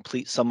really to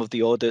complete some of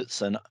the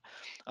audits. And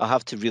I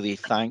have to really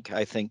thank,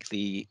 I think,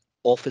 the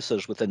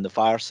officers within the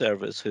fire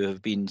service who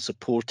have been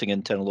supporting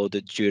internal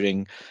audit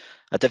during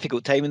a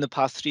difficult time in the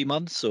past 3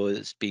 months. So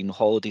it's been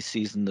holiday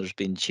season, there's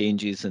been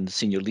changes in the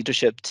senior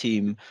leadership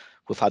team,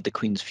 we've had the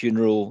Queen's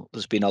funeral,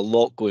 there's been a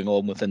lot going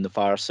on within the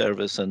fire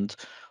service, and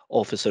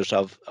officers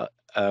have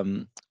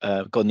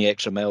gone the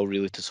extra mile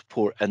really to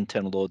support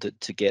internal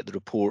audit to get the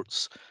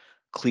reports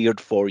cleared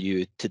for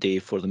you today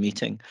for the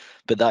meeting,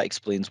 but that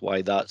explains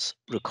why that's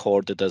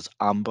recorded as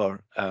amber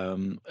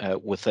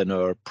within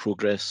our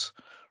progress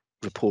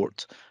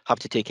report.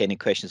 Happy to take any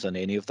questions on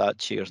any of that,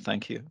 Chair.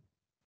 Thank you.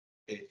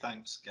 Okay,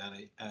 thanks,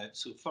 Gary.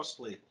 So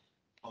firstly,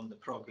 on the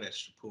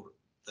progress report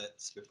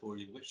that's before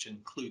you, which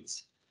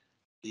includes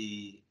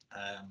the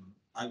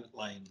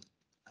outline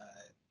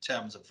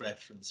terms of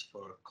reference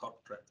for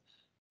corporate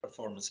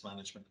performance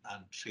management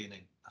and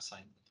training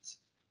assignments.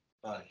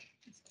 Right.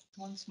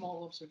 One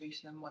small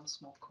observation and one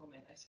small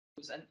comment, I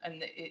suppose,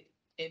 and it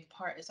in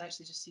part is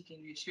actually just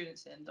seeking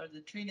reassurance in or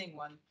the training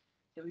one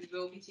that we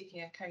will be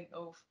taking account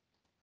of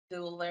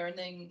the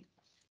learning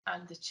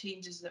and the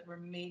changes that were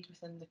made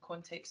within the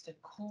context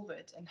of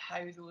COVID and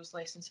how those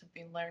lessons have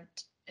been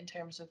learnt in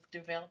terms of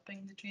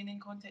developing the training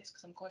context,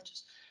 because I'm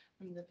conscious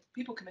from the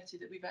People Committee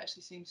that we've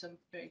actually seen some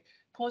very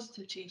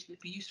positive change. It would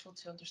be useful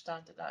to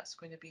understand that that's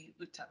going to be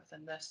looked at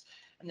within this.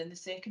 And then the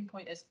second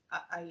point is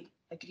I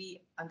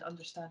agree and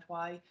understand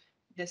why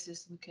this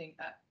is looking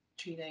at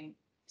training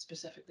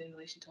specifically in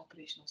relation to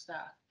operational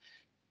staff.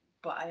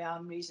 But I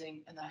am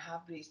raising, and I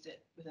have raised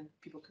it within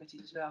People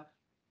Committee as well,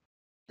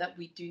 that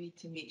we do need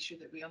to make sure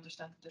that we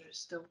understand that there is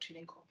still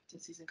training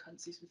competencies and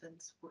currencies within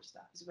support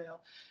staff as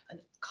well. And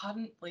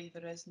currently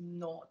there is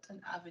not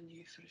an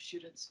avenue for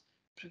assurance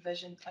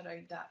provision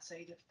around that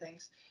side of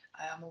things.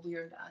 I am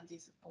aware that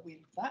Andy's aware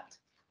of that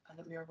and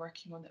that we are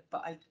working on it,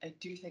 but I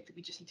do think that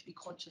we just need to be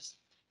conscious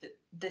that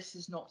this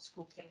is not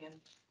scoping in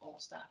all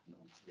staff and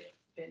all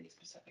very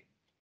specific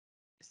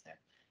is there.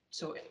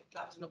 So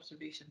that was an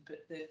observation, but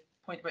the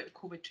point about the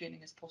COVID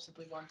training is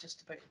possibly one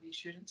just about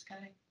reassurance,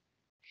 Gary.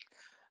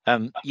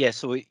 Yeah,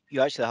 so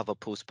you actually have a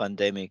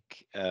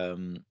post-pandemic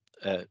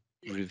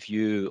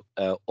review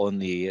on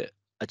the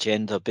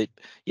agenda, but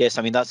yes,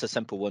 I mean that's a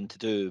simple one to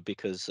do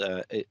because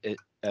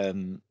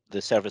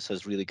the service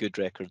has really good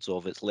records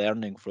of its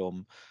learning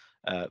from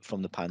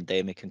the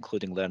pandemic,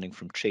 including learning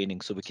from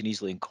training. So we can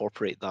easily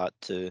incorporate that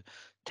to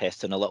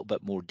test in a little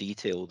bit more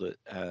detail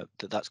that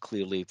that's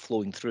clearly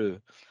flowing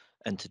through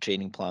into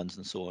training plans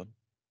and so on.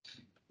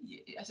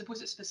 I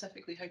suppose it's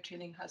specifically how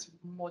training has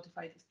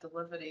modified its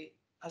delivery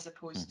as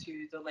opposed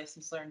to the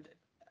lessons learned,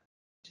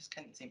 which is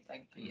kind of the same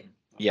thing. But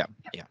yeah.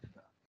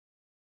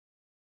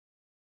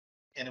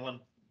 Anyone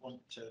want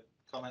to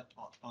comment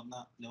on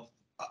that? No.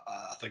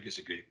 I think it's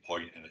a great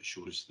point, and it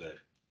shows the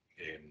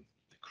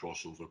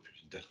crossover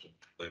between different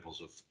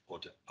levels of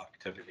audit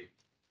activity.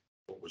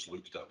 What was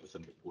looked at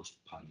within the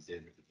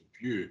post-pandemic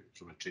review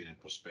from a training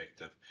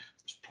perspective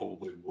was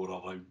probably more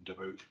around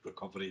about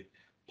recovery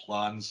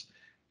plans.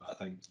 But I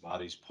think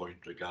Mary's point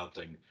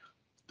regarding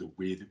the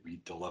way that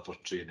we deliver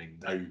training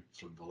now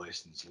from the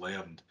lessons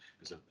learned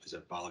is a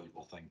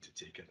valuable thing to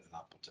take into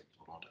that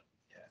particular audit.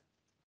 Yeah,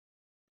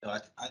 no,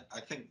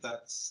 I think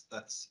that's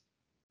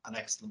an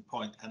excellent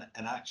point,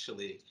 and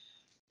actually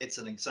it's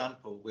an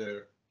example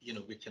where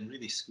we can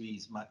really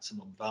squeeze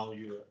maximum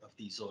value of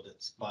these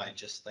audits by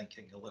just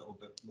thinking a little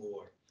bit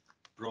more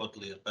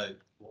broadly about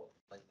what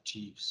we might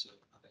achieve. So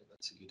I think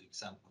that's a good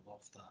example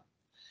of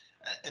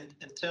that. And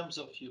in terms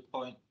of your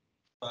point,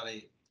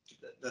 Barry,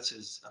 this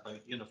is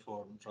about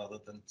uniforms rather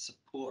than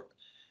support,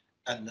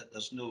 and that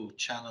there's no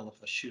channel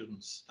of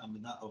assurance. I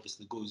mean, that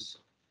obviously goes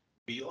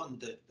beyond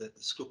the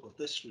scope of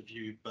this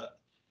review, but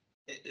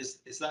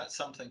is that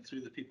something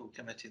through the People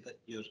Committee that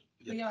you're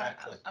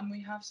tackling? And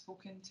we have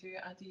spoken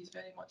to Andy. He's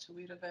very much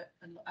aware of it,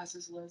 and as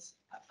is Liz.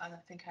 And I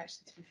think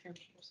actually, to be fair,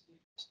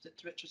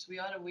 to Richard, so we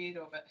are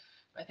aware of it.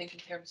 But I think in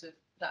terms of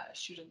that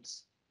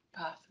assurance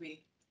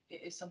pathway,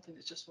 it is something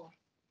that's just worth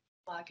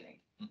flagging.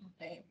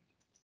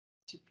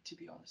 To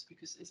be honest,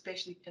 because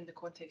especially in the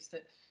context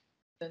that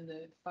in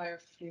the fire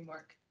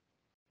framework,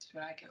 it's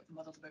where I get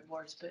muddled about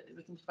words, but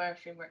within the fire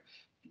framework,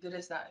 there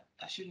is that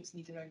assurance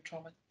need around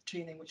trauma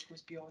training, which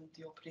goes beyond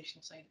the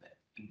operational side of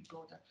it,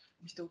 broader.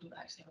 We still don't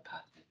actually have a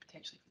pathway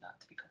potentially for that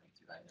to be coming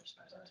through either, as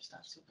far as I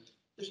understand. So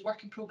there's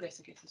work in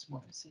progress, I guess, is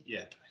what I'm saying.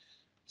 Yeah.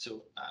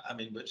 So I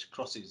mean, which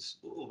crosses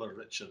over,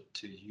 Richard,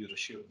 to your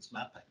assurance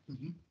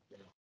mapping.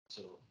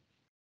 So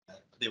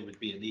there would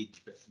be a need,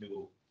 but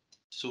no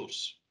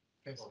source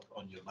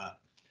on your map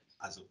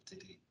as of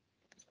today.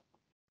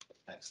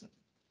 Excellent.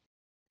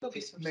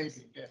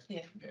 Maybe,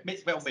 yeah.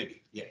 Well,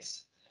 maybe,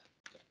 yes.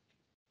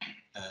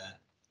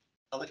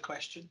 Other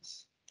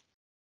questions?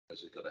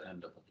 Has it got a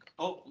hand up?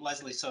 Oh,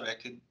 Leslie, sorry, I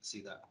couldn't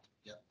see that.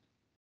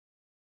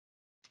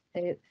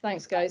 Yeah.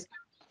 Thanks, guys.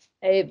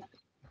 I've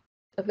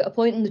got a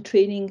point on the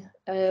training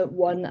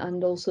one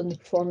and also on the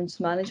performance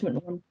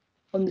management one.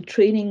 On the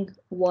training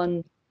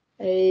one,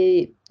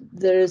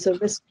 there is a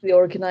risk to the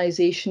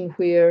organisation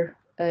where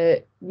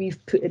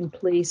we've put in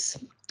place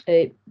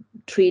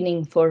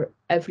training for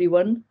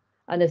everyone,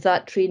 and if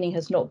that training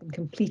has not been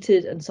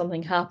completed and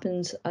something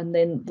happens, and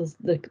then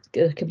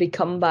there can be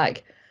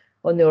comeback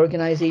on the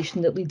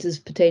organisation that leads us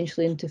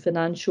potentially into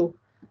financial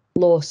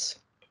loss.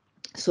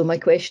 So my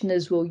question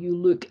is, will you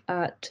look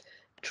at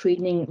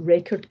training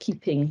record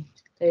keeping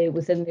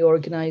within the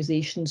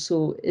organisation?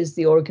 So is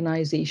the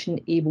organisation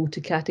able to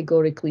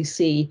categorically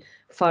say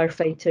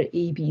firefighter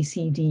A, B,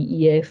 C, D,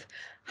 E, F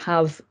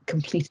have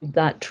completed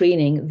that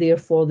training.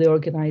 Therefore, the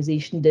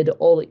organisation did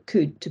all it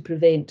could to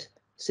prevent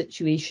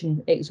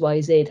situation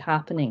XYZ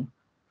happening.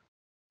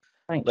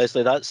 Thanks.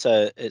 Leslie, that's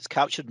it's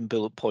captured in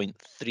bullet point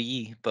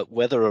 3, but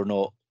whether or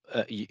not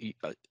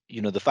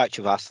you know, the fact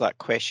you've asked that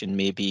question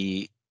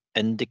maybe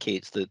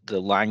indicates that the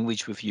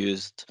language we've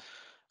used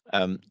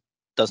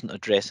doesn't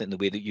address it in the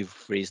way that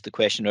you've raised the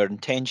question. Our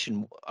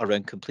intention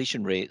around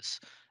completion rates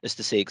is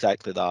to say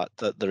exactly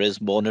that there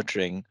is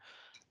monitoring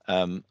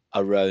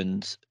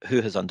around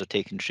who has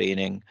undertaken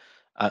training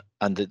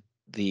and that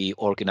the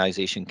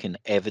organisation can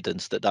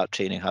evidence that that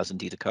training has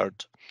indeed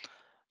occurred,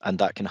 and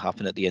that can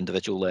happen at the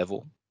individual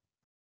level.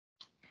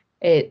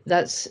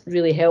 That's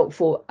really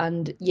helpful,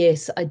 and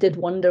yes, I did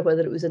wonder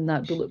whether it was in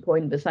that bullet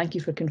point, but thank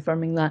you for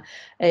confirming that.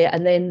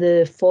 And then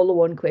the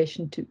follow-on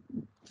question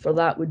for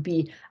that would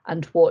be,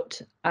 and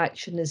what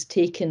action is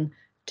taken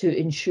to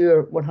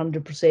ensure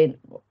 100%,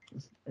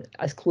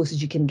 as close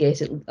as you can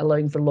get it,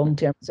 allowing for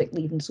long-term sick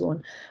leave and so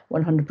on,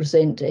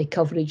 100%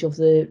 coverage of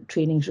the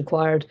trainings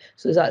required.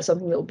 So is that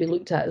something that will be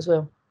looked at as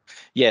well?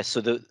 Yes,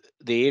 so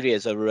the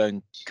areas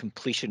around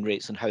completion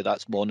rates and how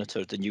that's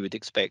monitored, and you would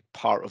expect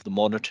part of the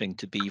monitoring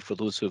to be for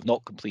those who have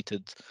not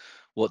completed,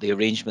 what the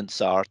arrangements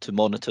are to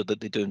monitor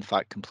that they do in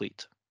fact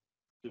complete.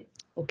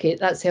 Okay,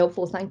 that's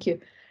helpful, thank you.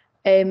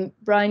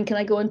 Brian, can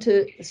I go on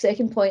to the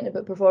second point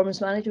about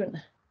performance management?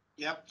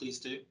 Yeah, please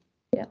do.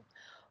 Yeah.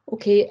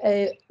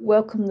 Okay,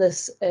 welcome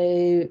this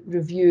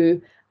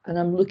review, and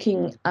I'm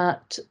looking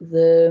at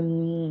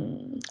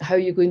the how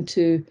you're going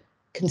to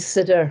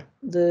consider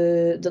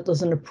that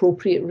there's an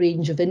appropriate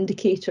range of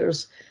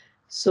indicators.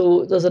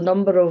 So there's a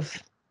number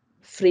of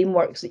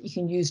frameworks that you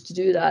can use to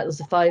do that. There's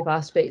the 5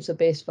 aspects of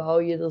best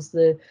value. There's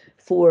the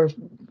 4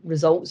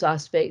 results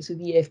aspects of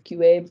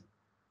EFQM.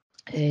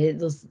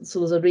 There's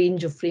a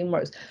range of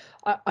frameworks.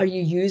 Are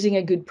you using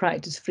a good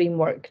practice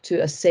framework to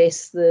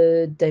assess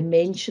the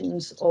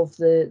dimensions of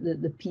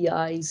the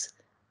PIs?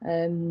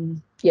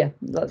 Yeah,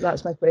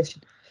 that's my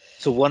question.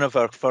 So one of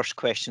our first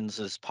questions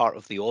as part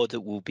of the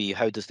audit will be,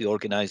 how does the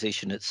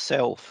organisation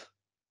itself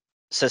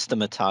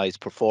systematise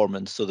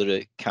performance so that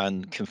it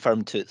can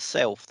confirm to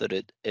itself that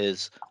it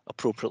is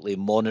appropriately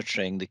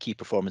monitoring the key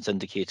performance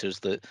indicators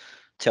that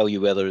tell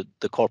you whether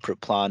the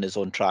corporate plan is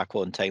on track,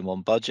 on time,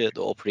 on budget,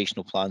 the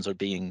operational plans are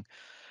being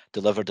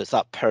delivered. It's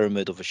that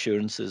pyramid of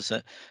assurances.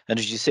 And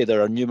as you say,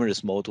 there are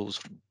numerous models,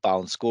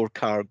 balanced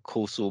scorecard,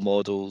 COSO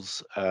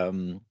models,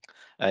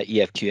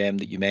 EFQM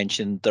that you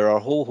mentioned. There are a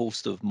whole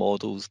host of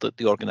models that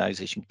the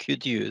organisation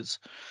could use.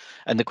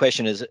 And the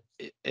question is,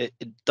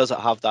 does it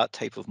have that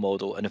type of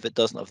model? And if it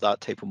doesn't have that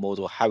type of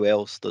model, how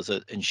else does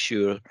it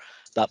ensure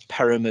that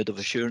pyramid of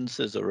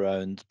assurances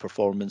around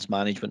performance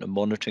management and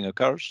monitoring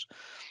occurs?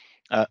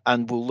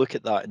 And we'll look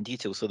at that in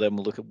detail. So then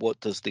we'll look at what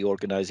does the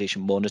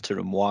organisation monitor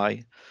and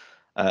why,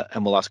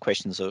 and we'll ask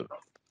questions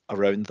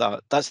around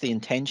that. That's the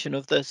intention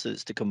of this,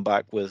 is to come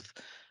back with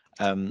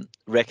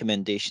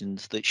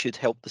recommendations that should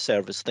help the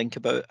service think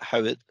about how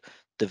it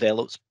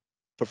develops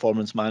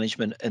performance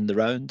management in the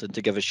round, and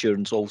to give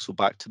assurance also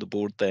back to the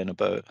board then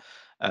about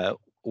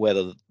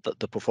whether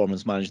the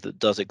performance management that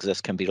does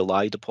exist can be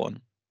relied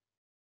upon.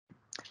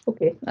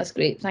 Okay, that's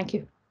great. Thank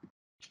you.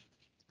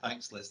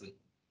 Thanks, Leslie.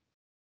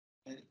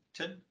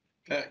 Tim?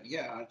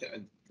 Yeah,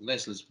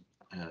 Leslie's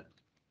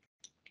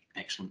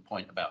excellent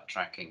point about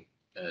tracking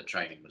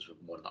training was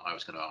one that I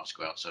was going to ask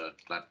about, so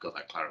glad I've got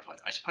that clarified.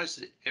 I suppose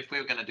that if we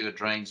were going to do a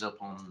drains up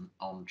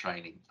on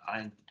training,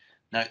 I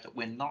note that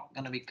we're not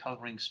going to be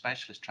covering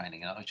specialist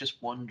training, and I was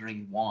just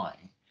wondering why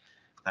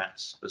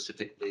that's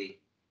specifically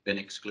been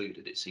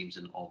excluded. It seems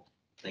an odd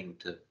thing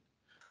to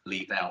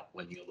leave out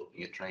when you're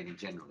looking at training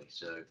generally,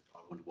 so I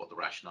wonder what the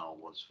rationale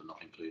was for not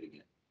including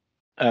it.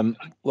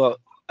 Well,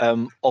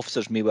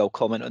 officers may well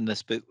comment on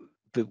this, but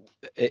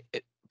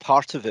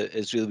part of it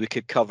is really we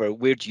could cover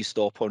where do you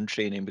stop on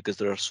training, because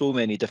there are so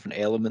many different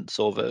elements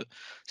of it.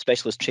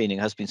 Specialist training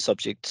has been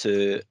subject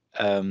to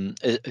an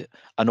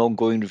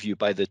ongoing review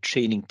by the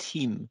training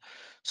team.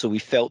 So we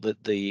felt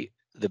that the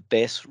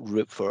best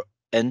route for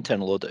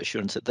internal audit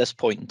assurance at this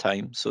point in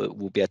time, so it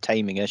will be a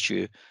timing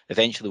issue,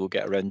 eventually we'll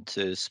get around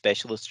to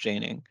specialist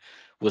training,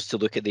 was to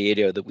look at the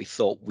area that we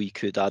thought we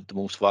could add the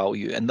most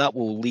value, and that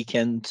will leak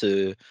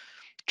into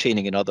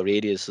training in other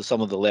areas. So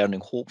some of the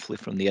learning, hopefully,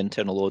 from the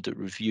internal audit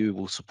review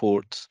will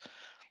support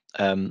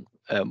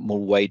more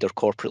wider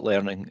corporate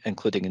learning,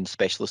 including in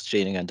specialist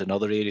training and in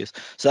other areas.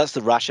 So that's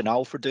the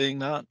rationale for doing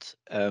that.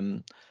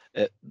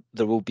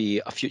 There will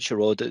be a future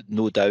audit,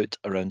 no doubt,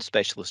 around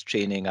specialist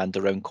training and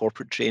around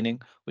corporate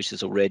training, which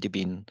has already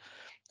been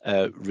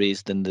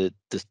raised in the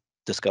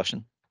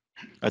discussion.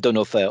 I don't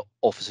know if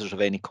officers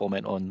have any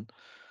comment on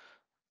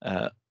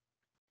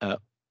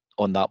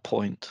that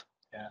point.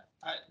 Yeah,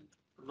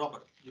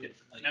 Robert.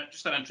 Now,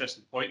 just an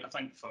interesting point, I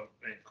think, for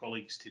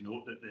colleagues to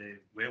note that the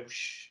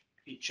Welsh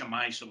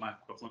HMI, so my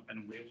equivalent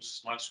in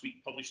Wales, last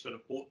week published a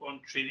report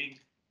on training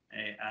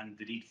and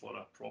the need for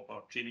a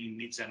proper training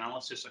needs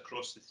analysis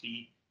across the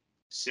 3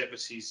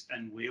 services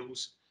in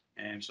Wales.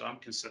 So I'm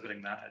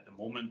considering that at the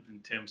moment in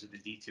terms of the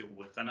detail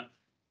within it.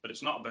 but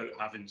it's not about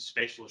having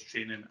specialist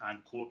training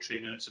and core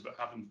training. It's about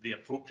having the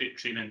appropriate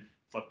training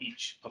for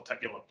each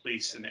particular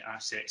place and the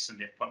assets and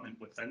the equipment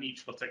within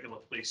each particular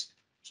place.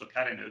 So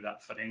carrying out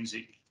that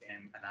forensic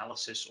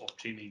analysis of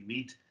training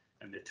need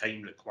and the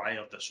time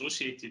required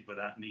associated with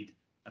that need,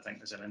 I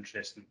think is an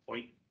interesting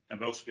point. And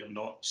whilst we are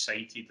not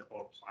cited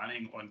or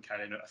planning on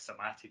carrying out a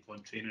thematic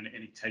on training at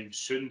any time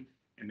soon,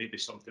 it may be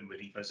something we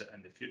revisit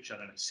in the future,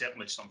 and it's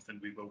certainly something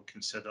we will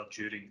consider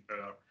during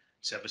our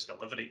service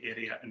delivery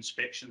area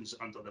inspections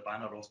under the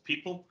banner of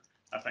people.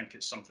 I think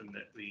it's something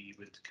that we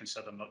would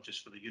consider not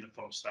just for the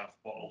uniform staff,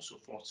 but also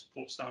for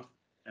support staff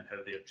and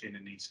how their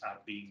training needs are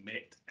being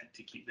met and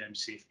to keep them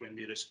safe when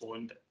they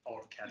respond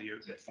or carry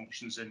out their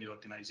functions in the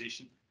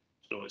organisation.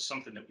 So it's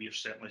something that we're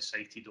certainly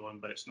cited on,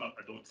 but it's not,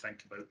 I don't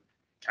think, about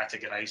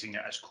categorising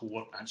it as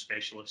core and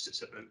specialist.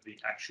 It's about the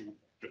actual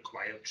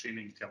required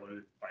training to allow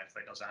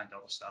firefighters and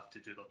other staff to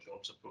do their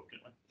jobs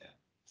appropriately.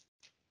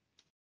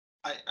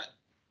 Yeah.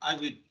 I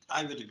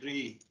would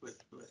agree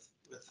with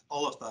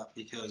all of that,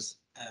 because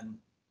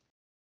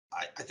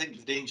I think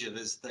the danger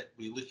is that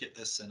we look at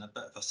this in a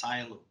bit of a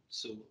silo.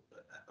 So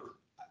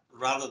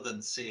rather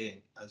than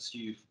saying, as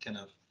you've kind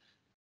of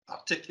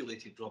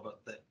articulated, Robert,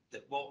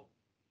 that what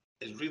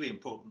is really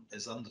important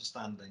is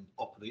understanding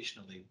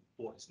operationally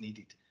what is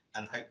needed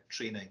and how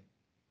training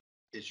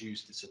is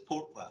used to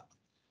support that.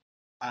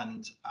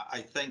 And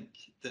I think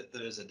that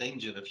there is a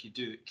danger if you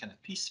do it kind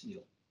of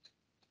piecemeal.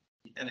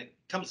 And it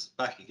comes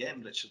back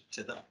again, Richard,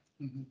 to that.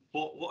 Mm-hmm.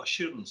 What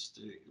assurance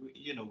do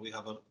you know? We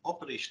have an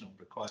operational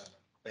requirement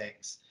of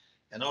X.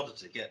 In order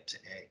to get to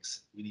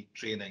X, we need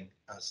training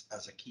as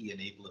a key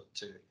enabler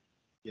to,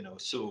 you know.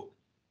 So,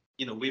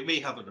 you know, we may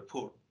have a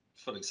report,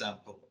 for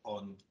example,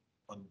 on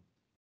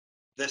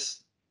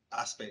this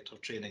aspect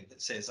of training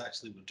that says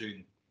actually we're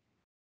doing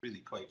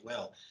really quite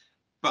well,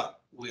 but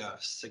we are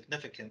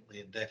significantly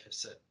in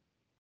deficit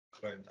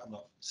around. I'm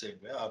not saying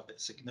we are, but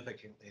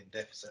significantly in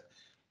deficit.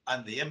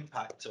 And the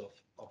impact of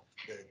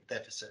the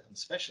deficit in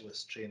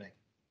specialist training,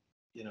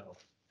 you know,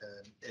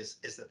 is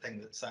the thing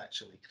that's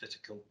actually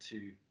critical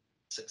to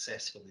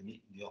successfully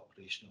meeting the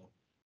operational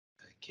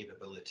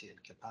capability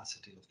and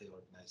capacity of the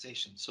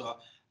organisation. So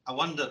I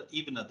wonder,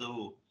 even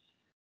though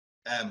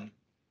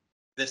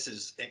this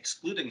is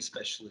excluding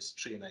specialist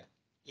training,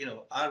 you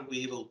know, are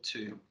we able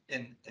to,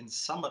 in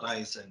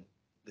summarising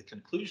the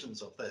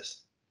conclusions of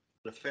this,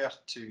 refer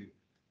to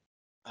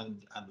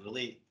and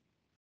relate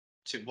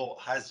to what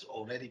has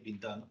already been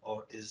done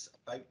or is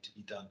about to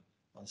be done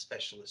on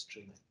specialist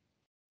training?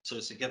 So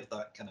to give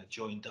that kind of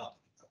joined up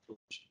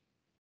approach.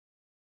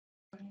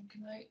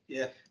 Can I?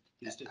 Yeah,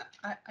 please do.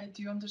 I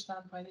do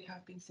understand why they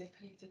have been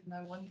separated, and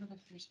I wonder if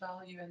there's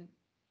value in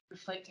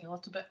reflecting a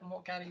little bit on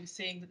what Gary was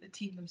saying, that the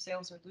team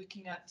themselves are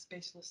looking at the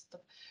specialist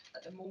stuff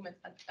at the moment,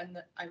 and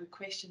that I would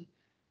question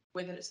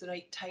whether it's the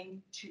right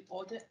time to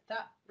audit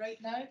that right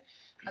now.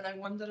 And I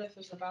wonder if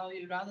there's a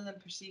value, rather than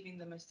perceiving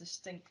them as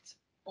distinct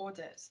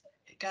audits,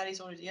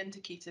 Gary's already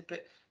indicated,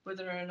 but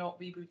whether or not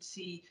we would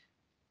see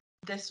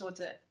this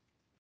audit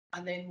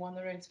and then one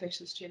around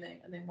specialist training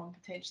and then one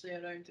potentially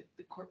around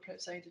the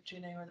corporate side of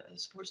training or the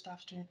support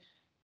staff training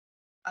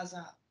as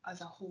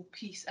a whole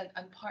piece.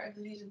 And part of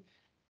the reason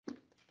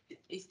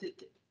is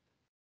that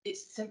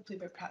it's simply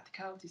about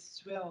practicalities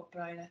as well,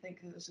 Brian. I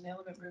think that there's an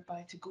element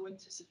whereby to go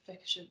into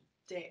sufficient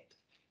depth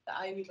that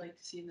I would like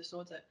to see in this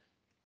audit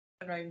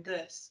around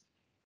this.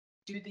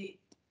 Do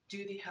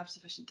they have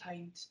sufficient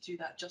time to do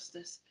that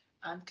justice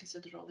and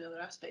consider all the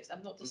other aspects?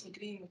 I'm not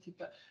disagreeing with you,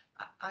 but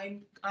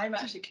I'm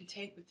actually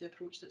content with the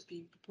approach that's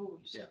being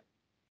proposed.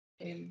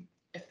 Yeah.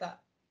 If that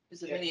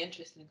is of any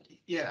interest in anybody.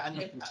 Yeah,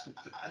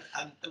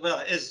 and well,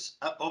 it is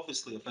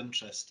obviously of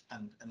interest,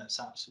 and it's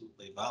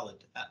absolutely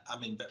valid. I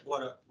mean, but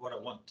what I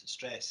want to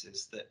stress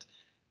is that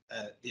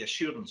the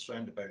assurance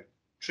round about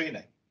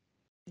training,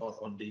 or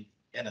indeed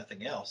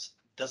anything else,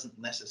 doesn't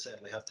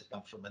necessarily have to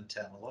come from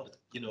internal audit.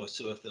 You know,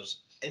 so if there's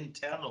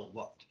internal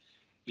work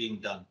being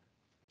done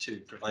to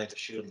provide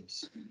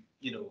assurance,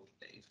 you know,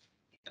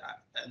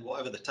 and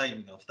whatever the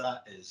timing of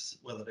that is,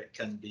 whether it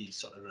can be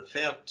sort of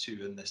referred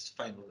to in this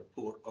final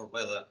report or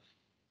whether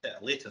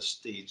at a later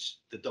stage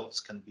the dots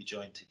can be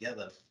joined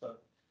together. But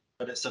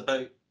it's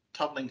about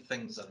turning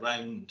things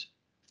around,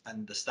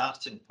 and the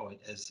starting point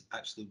is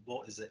actually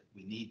what is it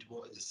we need,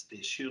 what is the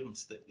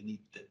assurance that we need,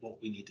 that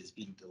what we need is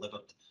being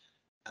delivered,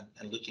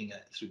 and looking at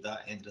it through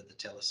that end of the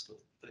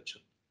telescope.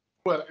 Richard.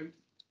 Well,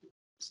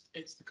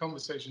 it's the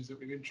conversations that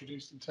we've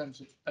introduced in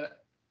terms of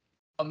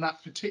on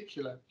that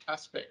particular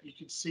aspect. You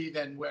could see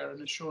then where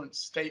an assurance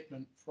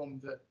statement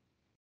from the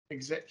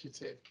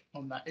executive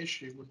on that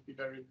issue would be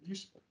very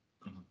useful,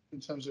 in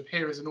terms of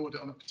here is an audit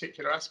on a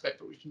particular aspect,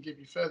 but we can give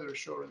you further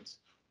assurance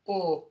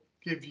or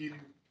give you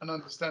an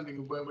understanding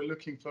of where we're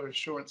looking for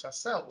assurance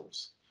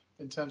ourselves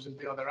in terms of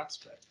the other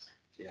aspects.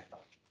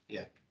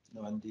 Yeah,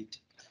 no, indeed.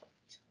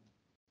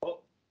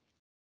 Oh,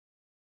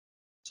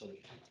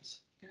 sorry.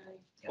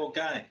 Oh,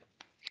 Guy.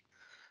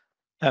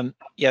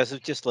 Yeah, so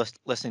just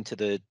listening to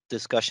the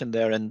discussion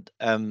there, and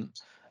I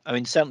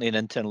mean, certainly in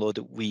internal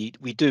audit, we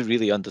do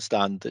really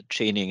understand that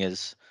training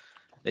is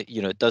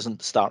it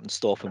doesn't start and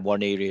stop in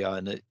one area,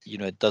 and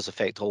it does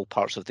affect all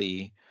parts of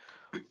the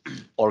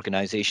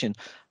organisation.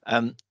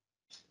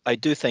 I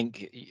do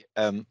think,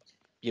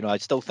 I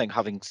still think,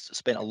 having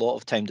spent a lot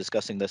of time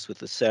discussing this with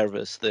the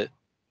service, that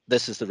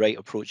this is the right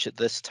approach at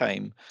this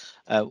time.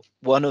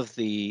 One of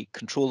the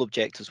control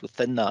objectives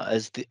within that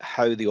is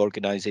how the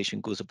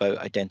organisation goes about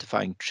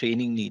identifying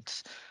training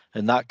needs,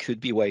 and that could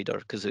be wider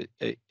because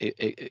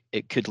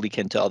it could leak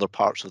into other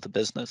parts of the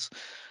business.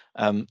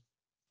 And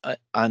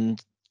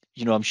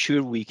I'm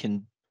sure we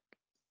can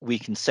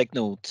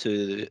signal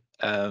to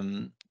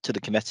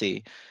the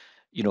committee,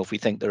 if we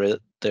think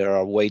there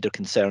are wider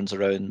concerns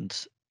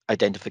around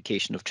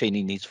identification of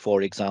training needs,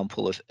 for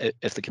example,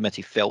 if the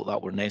committee felt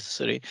that were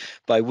necessary.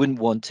 But I wouldn't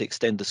want to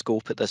extend the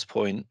scope at this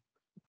point,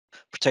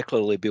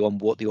 particularly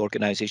beyond what the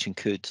organisation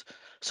could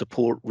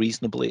support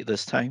reasonably at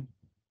this time.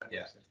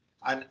 Yeah,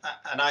 and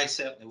I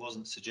certainly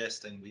wasn't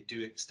suggesting we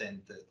do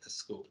extend the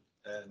scope.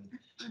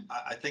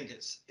 I think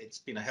it's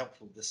been a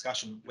helpful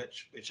discussion,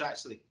 which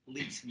actually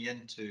leads me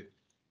into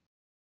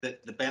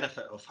the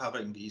benefit of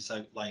having these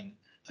outline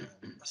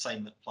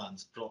assignment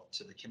plans brought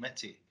to the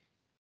committee.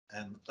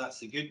 That's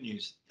the good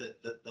news.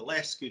 The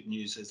less good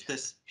news is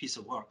this piece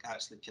of work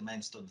actually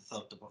commenced on the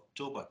 3rd of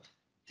October,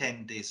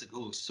 10 days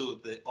ago. So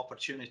the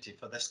opportunity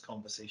for this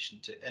conversation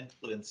to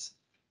influence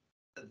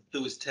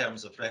those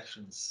terms of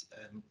reference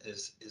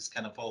is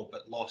kind of all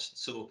but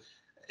lost. So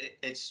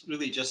it's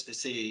really just to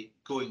say,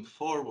 going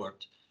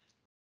forward,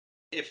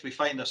 if we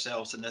find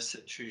ourselves in this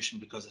situation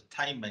because of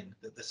timing,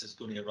 that this is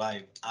going to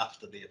arrive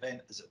after the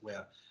event, as it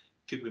were,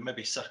 could we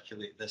maybe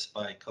circulate this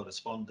by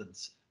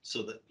correspondence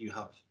so that you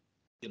have,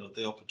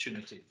 the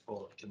opportunity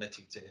for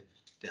committee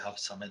to have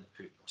some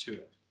input to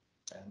it?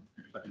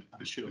 But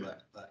I'm sure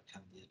that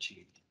can be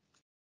achieved.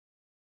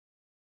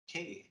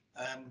 Okay,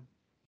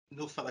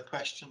 no further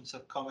questions or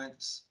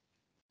comments.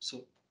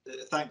 So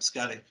thanks,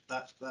 Gary.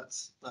 That's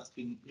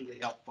been really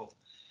helpful.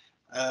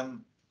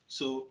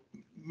 So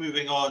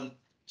moving on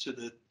to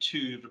the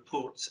 2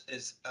 reports,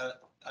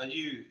 are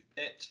you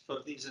it for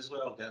these as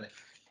well, Gary?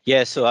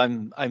 Yeah, so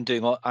I'm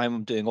doing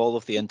all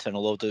of the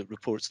internal audit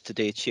reports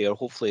today, Chair.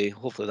 Hopefully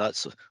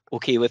that's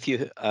okay with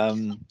you.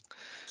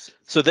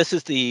 So this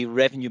is the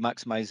revenue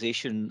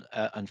maximisation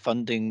and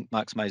funding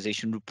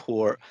maximisation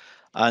report,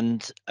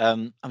 and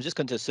I'm just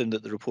going to assume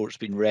that the report's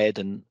been read,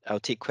 and I'll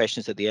take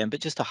questions at the end.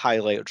 But just to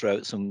highlight or draw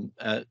out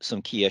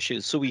some key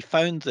issues. So we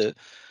found that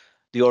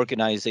the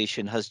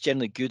organisation has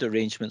generally good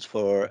arrangements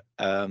for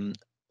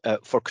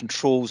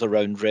controls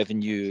around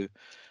revenue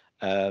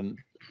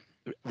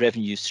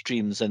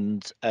streams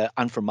and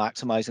for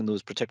maximising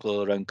those,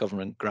 particularly around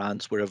government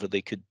grants wherever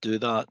they could do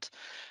that.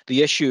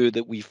 The issue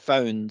that we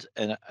found,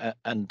 and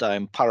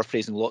I'm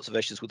paraphrasing lots of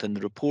issues within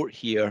the report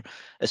here,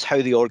 is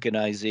how the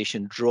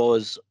organisation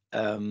draws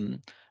the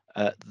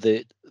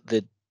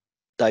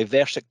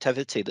diverse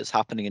activity that's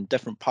happening in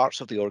different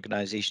parts of the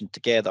organisation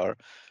together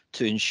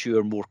to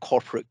ensure more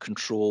corporate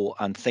control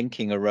and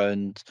thinking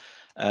around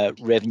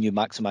revenue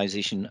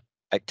maximisation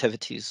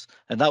activities.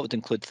 And that would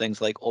include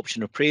things like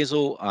option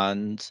appraisal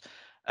and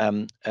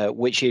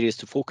which areas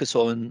to focus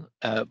on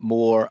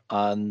more,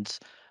 and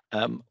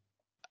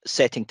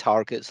setting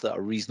targets that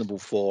are reasonable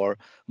for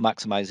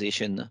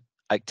maximisation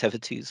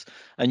activities.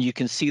 And you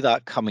can see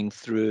that coming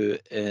through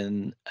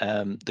in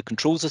the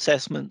controls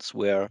assessments,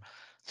 where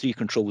 3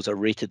 controls are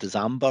rated as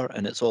amber,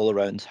 and it's all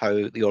around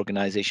how the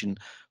organisation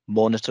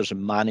monitors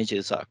and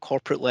manages at a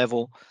corporate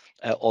level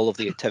all of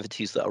the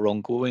activities that are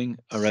ongoing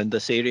around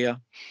this area,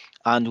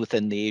 and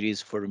within the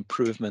areas for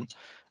improvement,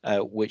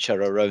 which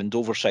are around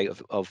oversight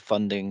of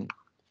funding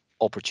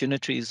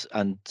opportunities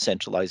and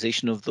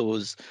centralisation of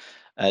those.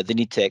 They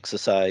need to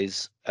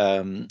exercise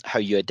how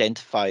you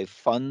identify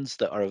funds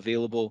that are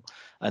available,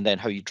 and then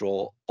how you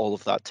draw all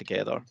of that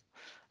together.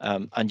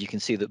 And you can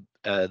see that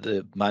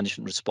the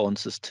management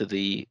responses to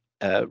the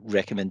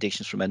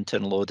recommendations from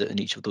internal audit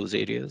in each of those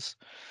areas.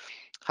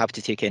 Happy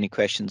to take any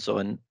questions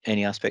on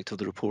any aspect of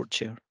the report,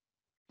 Chair.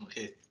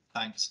 Okay,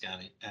 thanks,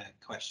 Gary.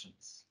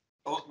 Questions?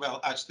 Oh, well,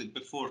 actually,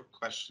 before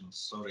questions,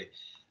 sorry.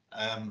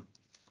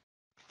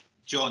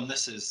 John,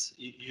 this is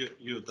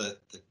you're the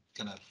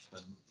kind of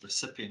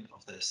recipient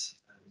of this.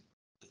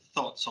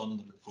 Thoughts on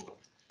the report?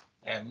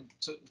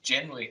 So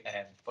generally,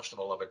 first of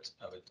all, I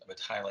would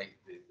highlight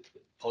the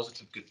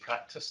positive good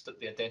practice that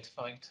they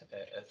identified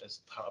as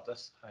part of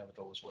this. I would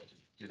always want to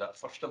do that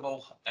first of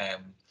all.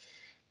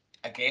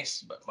 I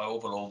guess my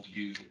overall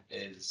view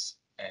is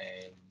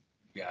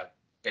we are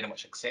very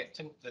much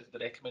accepting the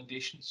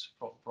recommendations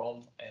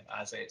from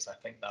assets. I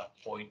think that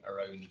point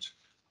around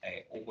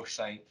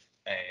oversight,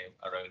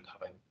 around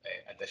having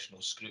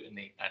additional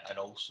scrutiny, and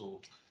also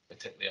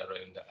particularly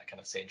around a kind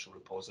of central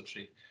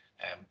repository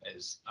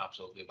is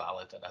absolutely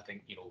valid. And I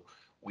think,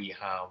 we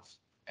have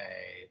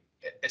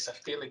it's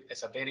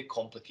a very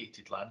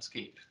complicated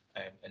landscape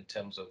in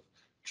terms of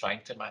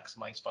trying to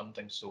maximise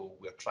funding. So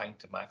we're trying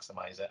to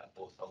maximise it at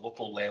both a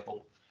local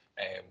level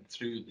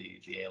through the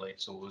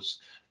LSOs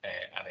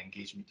and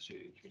engagement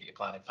through community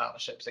planning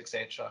partnerships,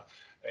 etc.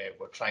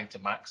 we're trying to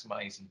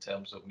maximise in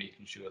terms of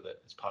making sure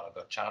that as part of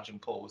our charging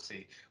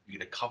policy, we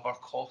recover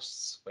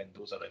costs when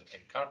those are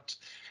incurred.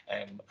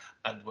 And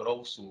we're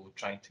also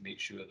trying to make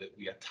sure that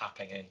we are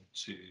tapping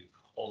into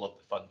all of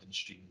the funding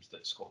streams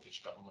that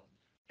Scottish Government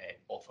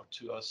offer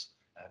to us.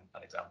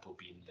 An example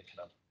being the kind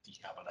of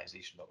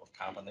decarbonisation of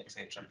carbon,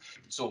 etc.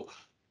 So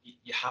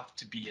you have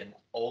to be in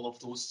all of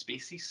those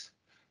spaces.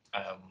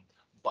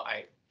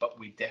 But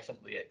we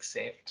definitely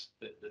accept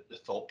the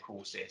thought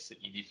process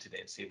that you need to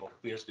then say, well,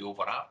 where's the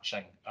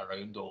overarching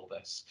around all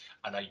this?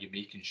 And are you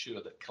making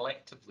sure that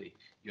collectively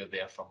you're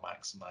there for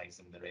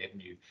maximising the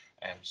revenue?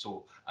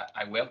 So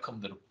I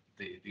welcome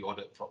the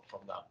audit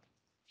from that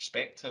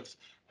perspective,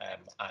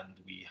 and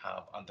we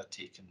have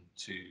undertaken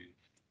to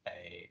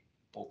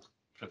both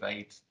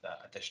provide that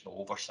additional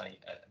oversight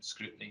and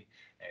scrutiny,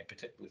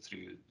 particularly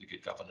through the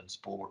Good Governance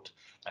Board,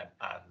 and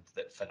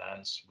that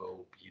finance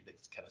will be the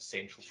kind of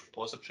central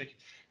repository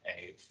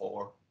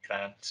for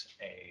grant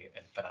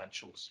and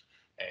financials,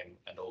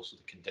 and also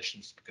the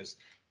conditions, because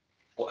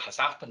what has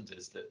happened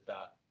is that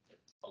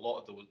a lot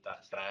of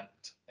that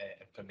grant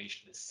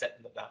information is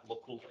sitting at that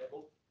local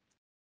level.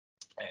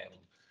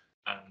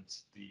 And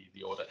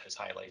the audit has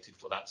highlighted,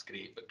 well, that's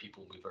great, but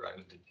people move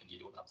around and you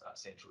don't have that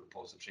central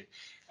repository.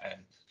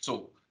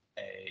 So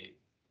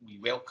we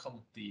welcome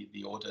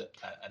the audit,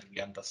 and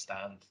we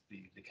understand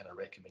the kind of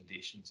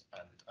recommendations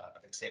and are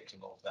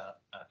accepting of that,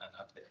 and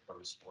have therefore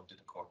responded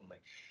accordingly.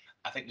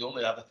 I think the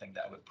only other thing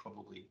that I would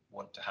probably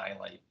want to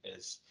highlight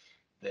is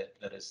that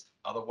there is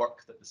other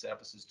work that the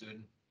service is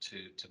doing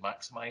to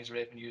maximise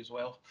revenue as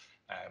well.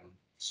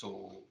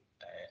 So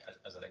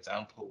as an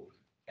example,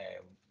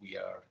 we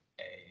are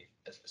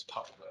as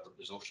part of our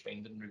resource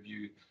spending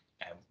review,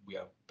 we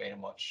are very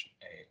much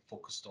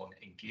focused on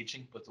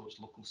engaging with those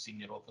local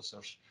senior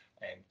officers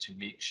to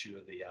make sure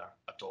they are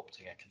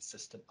adopting a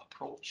consistent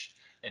approach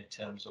in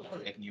terms of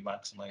revenue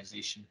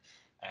maximisation,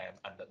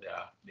 and that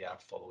they are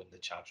following the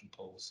charging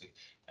policy.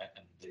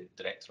 And the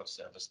Director of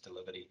Service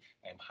Delivery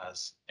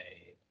has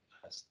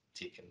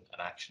taken an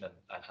action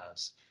and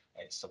has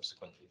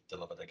subsequently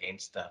delivered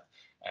against that.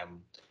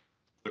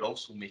 We're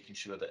also making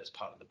sure that as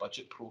part of the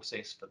budget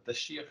process for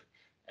this year,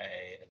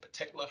 in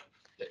particular,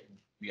 that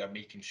we are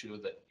making sure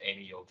that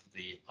any of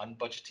the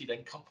unbudgeted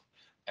income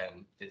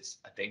is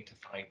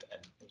identified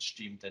and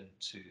streamed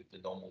into the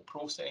normal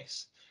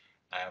process.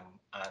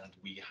 And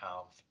we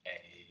have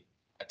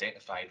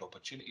identified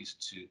opportunities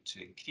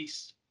to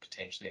increase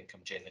potentially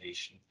income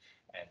generation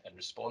in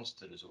response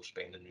to the resource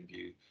spending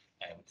review,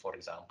 for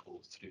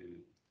example, through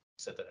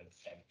considering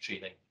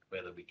training,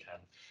 whether we can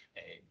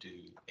do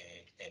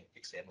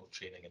external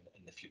training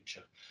in the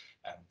future.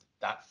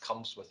 That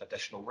comes with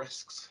additional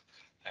risks,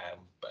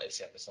 but it's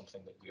certainly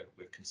something that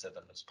we're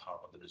considering as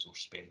part of the resource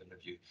spending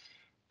review.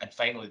 And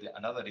finally,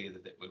 another area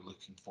that we're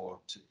looking for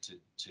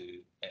to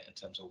in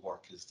terms of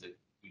work is that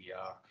we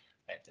are,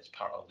 as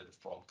part of the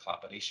Reform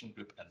Collaboration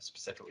Group, and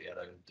specifically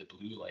around the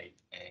Blue Light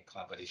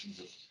Collaboration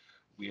Group,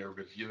 we are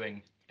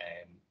reviewing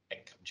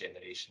income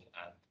generation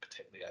and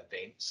particularly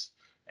events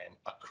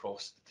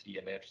across the 3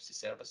 emergency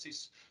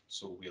services.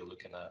 So we're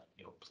looking at,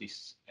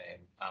 police,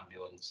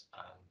 ambulance,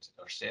 and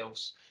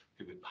ourselves,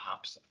 who would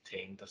perhaps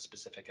attend a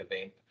specific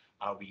event.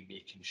 Are we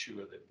making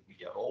sure that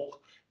we are all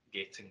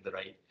getting the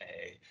right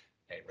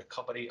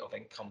recovery of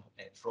income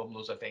from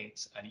those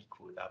events? And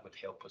equally, that would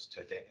help us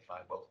to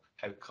identify, well,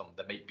 how come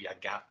there might be a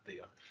gap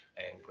there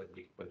when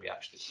we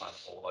actually plan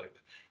it all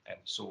out.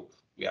 So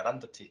we are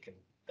undertaking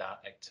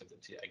that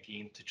activity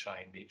again to try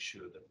and make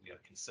sure that we are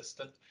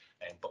consistent,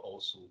 but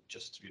also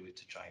just really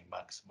to try and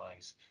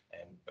maximise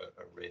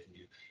our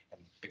revenue,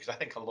 because I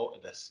think a lot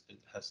of this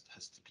has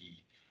to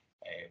be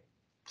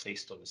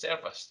placed on the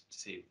service to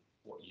say,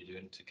 what are you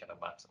doing to kind of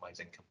maximise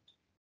income?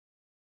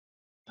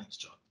 Thanks,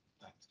 John.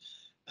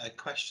 Thanks.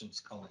 Questions,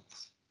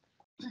 comments?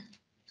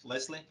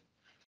 Leslie?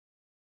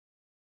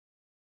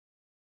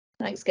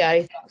 Thanks,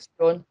 Gary. Thanks,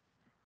 John.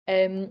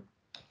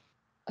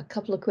 A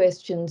couple of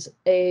questions.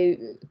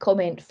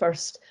 Comment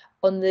first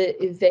on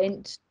the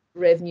event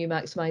revenue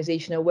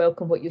maximisation. I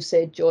welcome what you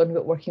said, John,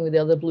 about working with the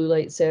other blue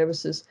light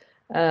services.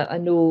 I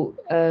know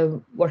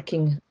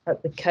working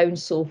at the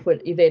council where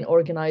event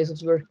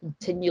organisers were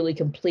continually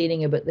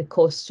complaining about the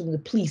costs from the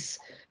police,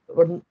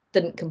 or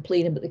didn't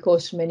complain about the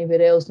costs from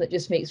anywhere else, and it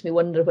just makes me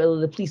wonder whether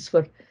the police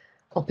were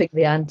upping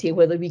the ante,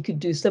 whether we could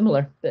do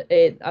similar. But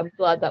I'm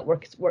glad that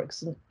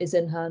works is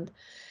in hand.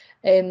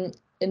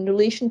 In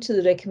relation to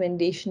the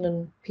recommendation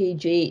on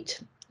page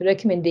 8, the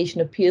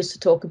recommendation appears to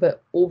talk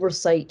about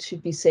oversight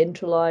should be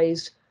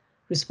centralised,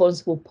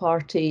 responsible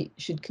party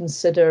should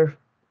consider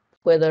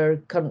whether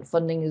current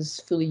funding is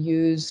fully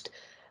used,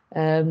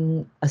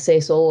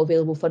 assess all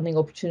available funding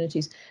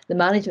opportunities. The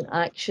management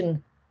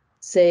action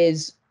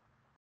says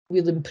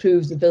we'll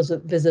improve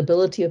the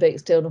visibility of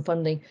external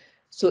funding.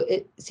 So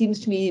it seems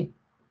to me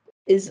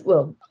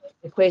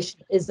the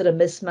question, is there a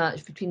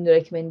mismatch between the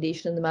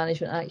recommendation and the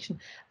management action?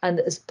 And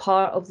as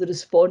part of the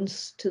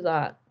response to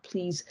that,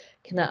 please,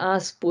 can I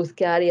ask both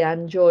Gary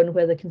and John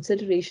whether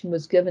consideration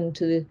was given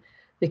to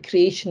the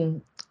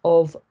creation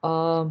of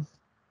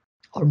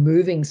or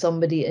moving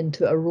somebody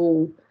into a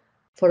role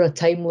for a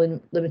time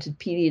limited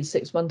period,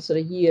 6 months or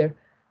a year,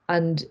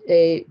 and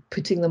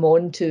putting them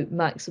on to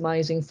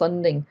maximising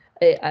funding.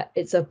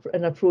 It's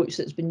an approach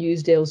that's been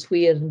used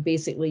elsewhere, and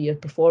basically your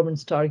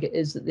performance target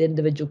is that the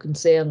individual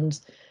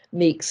concerns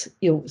makes,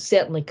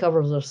 certainly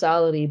covers their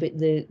salary, but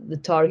the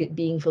target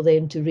being for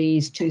them to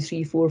raise 2,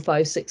 3, 4,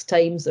 5, 6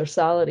 times their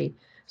salary.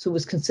 So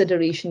was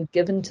consideration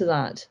given to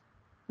that?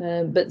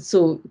 But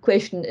so the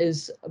question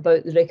is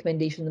about the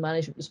recommendation, the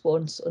management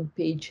response on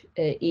page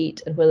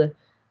 8, and whether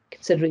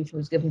consideration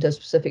was given to a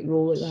specific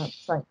role like that.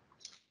 Thanks.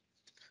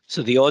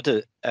 So the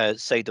audit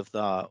side of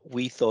that,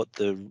 we thought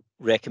the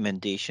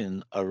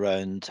recommendation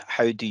around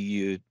how do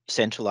you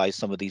centralise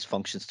some of these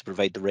functions to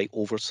provide the right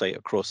oversight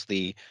across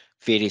the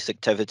various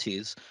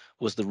activities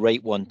was the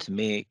right one to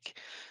make.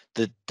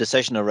 The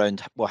decision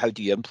around, well, how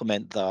do you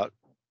implement that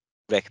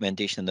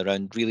recommendation in the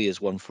round really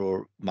is one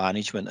for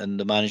management, and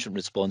the management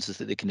response is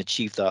that they can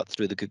achieve that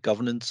through the good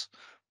governance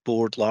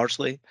board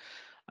largely.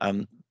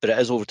 But it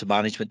is over to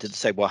management to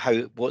decide, well,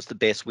 what's the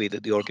best way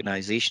that the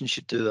organisation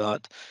should do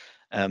that?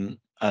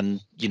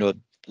 And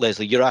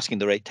Leslie, you're asking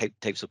the right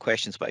types of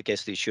questions, but I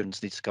guess the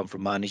assurance needs to come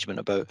from management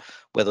about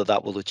whether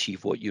that will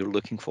achieve what you're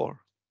looking for.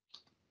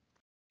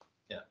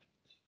 Yeah,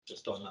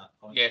 just on that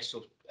point. Yeah,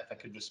 so if I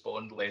could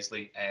respond,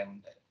 Leslie,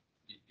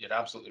 you're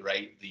absolutely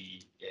right.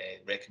 The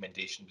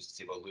recommendation was to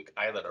say, well, look,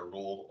 either a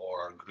role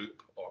or a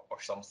group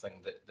or something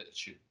that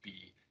should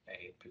be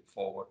put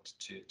forward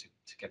to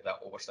give that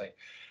oversight.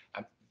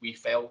 And we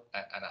felt,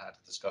 and I had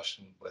a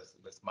discussion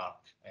with Mark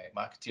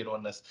McAteer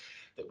on this,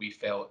 that we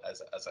felt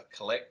as a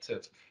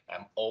collective,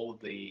 all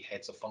the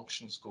heads of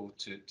functions go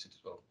to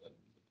well, the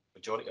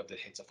majority of the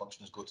heads of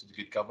functions go to the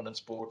Good Governance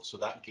Board. So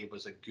that gave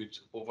us a good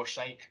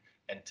oversight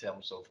in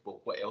terms of, well,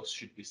 what else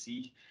should we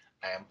see?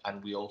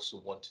 And we also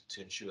wanted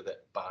to ensure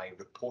that by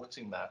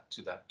reporting that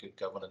to that Good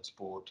Governance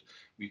Board,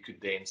 we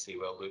could then say,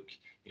 well, look,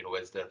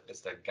 is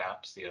there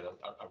gaps there?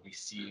 Are we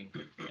seeing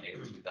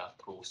through that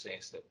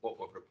process that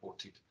what we've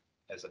reported,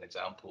 as an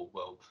example,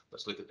 well,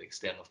 let's look at the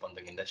external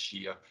funding in this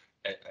year.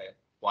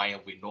 Why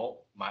have we not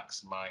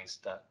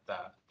maximised that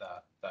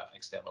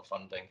external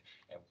funding,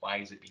 and why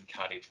is it being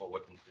carried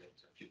forward into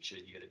a future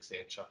year,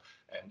 etc.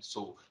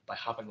 So by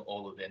having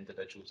all of the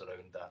individuals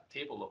around that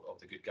table of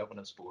the Good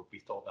Governance Board, we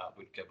thought that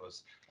would give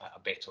us a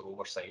better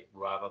oversight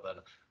rather than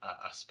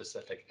a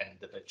specific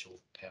individual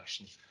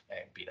person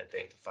being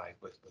identified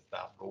with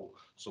that role.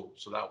 So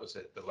that was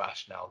the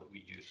rationale that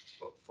we used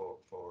for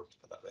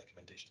that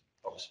recommendation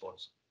or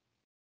response.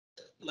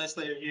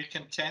 Leslie, are you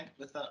content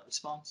with that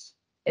response?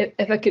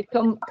 If I could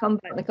come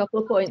back on a couple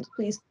of points,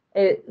 please.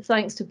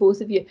 Thanks to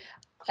both of you.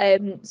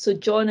 So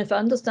John, if I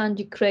understand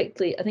you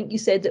correctly, I think you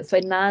said that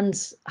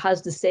finance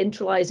has the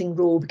centralising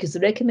role because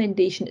the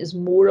recommendation is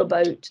more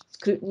about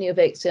scrutiny of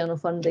external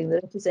funding.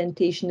 The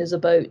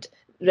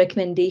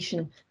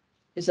recommendation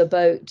is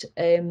about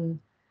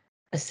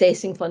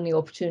assessing funding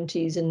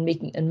opportunities and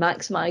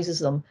maximises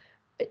them.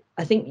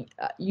 I think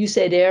you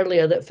said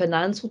earlier that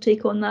finance will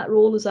take on that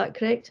role. Is that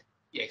correct?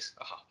 Yes.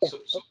 Yeah.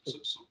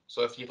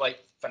 So if you like,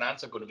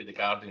 finance are going to be the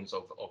guardians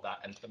of that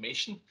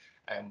information,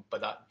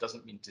 but that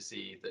doesn't mean to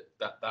say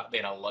that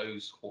then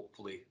allows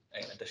hopefully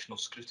additional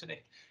scrutiny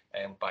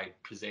by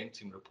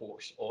presenting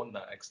reports on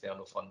that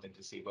external funding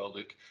to say, well,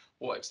 look,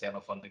 what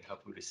external funding have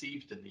we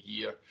received in the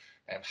year,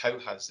 and how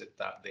has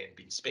that then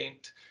been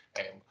spent,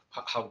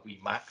 have we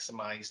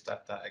maximised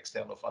that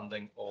external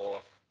funding, or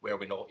were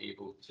we not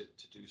able to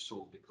do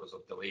so because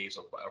of delays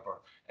or whatever,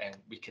 and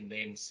we can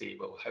then say,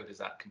 well, how does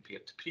that compare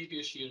to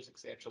previous years,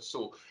 etc.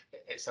 So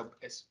it's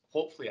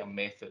hopefully a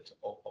method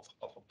of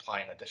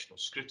applying additional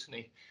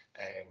scrutiny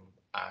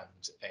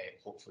and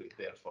hopefully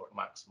therefore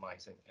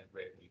maximising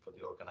revenue for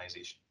the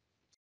organisation.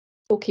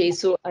 Okay,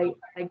 so I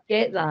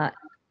get that.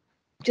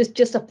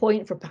 Just a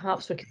point for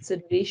perhaps for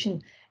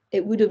consideration.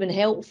 It would have been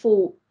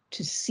helpful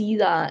to see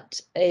that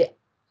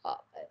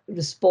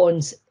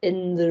response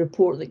in the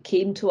report that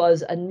came to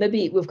us, and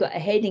maybe we've got a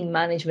heading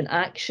management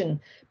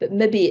action, but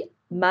maybe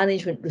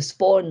management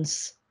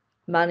response,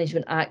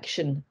 management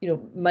action,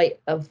 might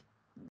have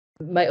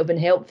been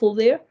helpful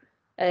there.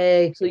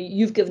 So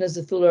you've given us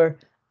a fuller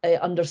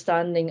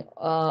understanding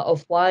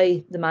of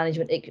why the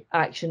management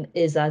action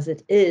is as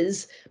it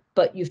is,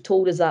 but you've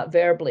told us that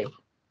verbally.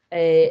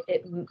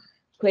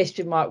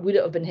 Question mark, would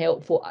it have been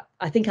helpful?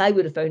 I think I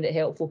would have found it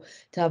helpful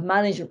to have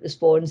management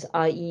response,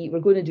 i.e. we're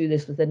going to do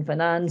this within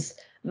finance,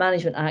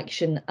 management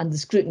action, and the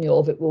scrutiny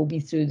of it will be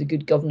through the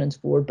Good Governance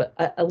Board. But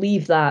I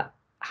leave that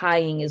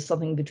hanging as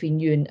something between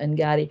you and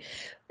Gary.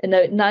 And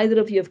now neither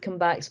of you have come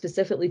back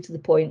specifically to the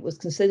point, was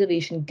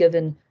consideration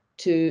given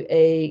to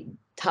a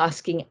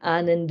tasking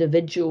an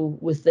individual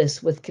with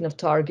this, with kind of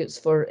targets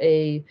for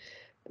a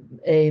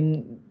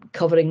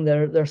covering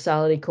their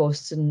salary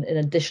costs and an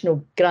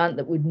additional grant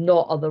that would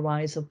not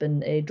otherwise have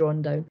been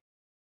drawn down?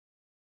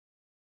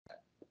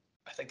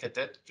 I think I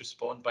did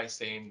respond by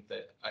saying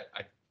that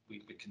we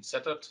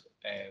considered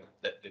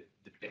that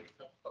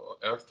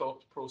our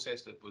thought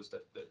process that was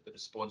that the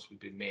response would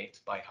be met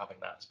by having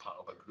that as part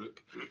of a group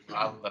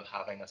rather than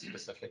having a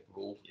specific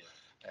role.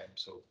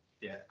 So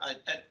Yeah,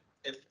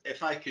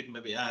 if I could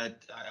maybe add,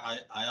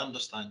 I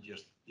understand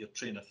your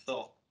train of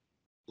thought,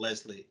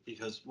 Leslie,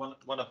 because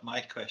one of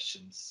my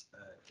questions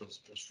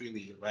was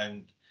really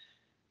around,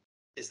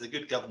 is the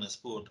Good Governance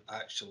Board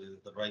actually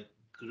the right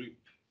group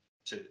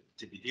to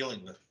be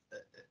dealing with?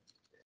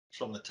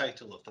 From the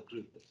title of the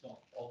group, it's not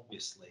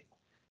obviously,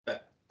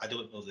 but I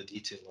don't know the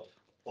detail of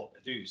what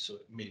they do, so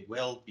it may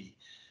well be.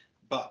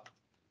 But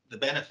the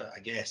benefit,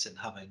 I guess, in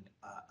having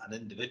an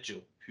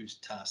individual who's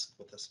tasked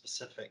with a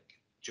specific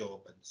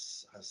job and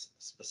has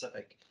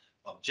specific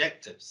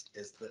objectives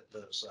is that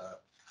there's a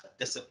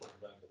discipline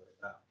around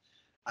about that.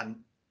 And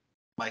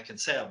my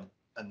concern,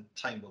 and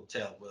time will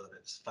tell whether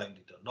it's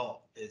founded or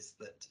not, is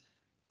that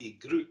a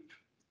group,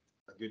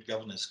 a good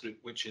governance group,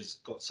 which has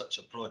got such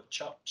a broad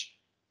church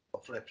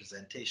of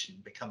representation,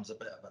 becomes a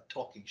bit of a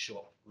talking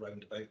shop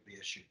round about the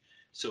issue.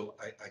 So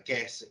I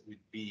guess it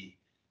would be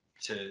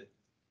to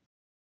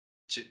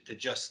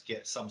just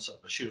get some sort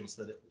of assurance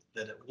that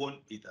it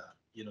won't be that,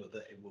 you know,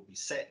 that it will be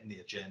set in the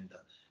agenda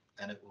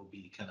and it will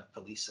be kind of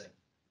policing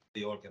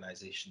the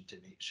organisation to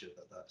make sure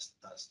that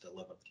that's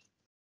delivered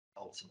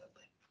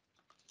ultimately.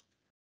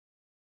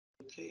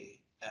 Okay,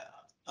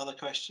 other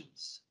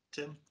questions,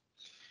 Tim?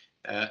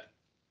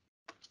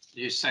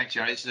 Yes, thanks,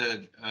 Jerry. It's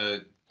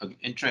an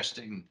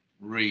interesting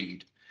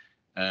read,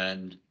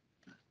 and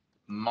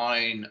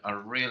mine are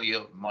really,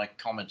 my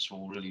comments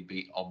will really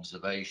be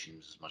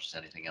observations as much as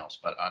anything else.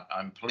 But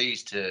I'm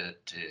pleased to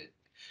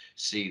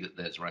see that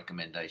there's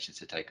recommendations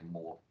to take a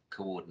more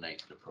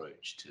coordinated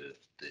approach to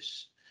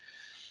this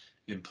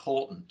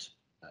important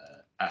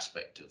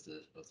aspect of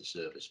the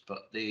service.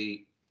 But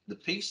the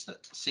piece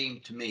that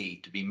seemed to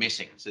me to be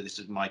missing, so this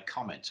is my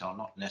comment, so I'm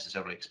not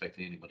necessarily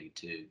expecting anybody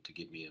to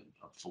give me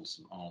a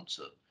fulsome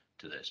answer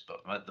to this,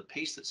 but the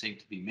piece that seemed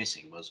to be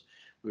missing was,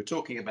 we were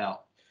talking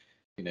about,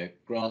 you know,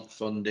 grant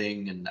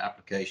funding and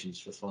applications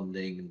for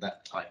funding and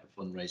that type of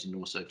fundraising, and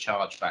also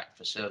chargeback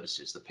for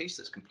services. The piece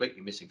that's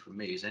completely missing from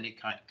me is any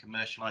kind of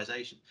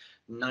commercialization.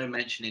 No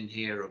mention in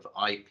here of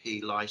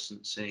IP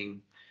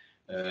licensing,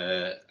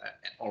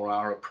 or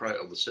our approach,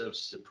 or the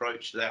services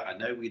approach to that. I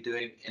know we're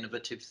doing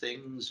innovative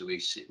things. We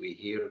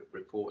hear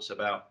reports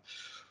about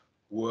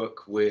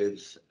work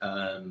with,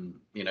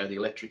 you know, the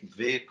electric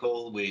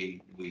vehicle.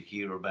 We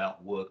hear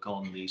about work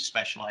on the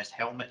specialised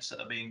helmets that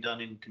are being done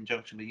in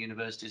conjunction with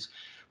universities.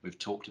 We've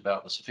talked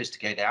about the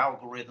sophisticated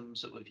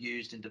algorithms that we've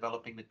used in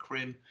developing the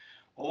CRIM.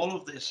 All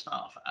of this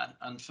stuff,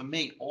 and for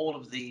me, all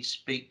of these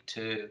speak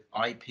to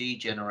IP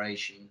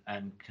generation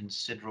and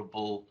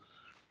considerable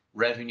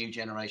revenue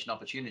generation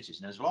opportunities.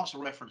 And there's lots of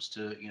reference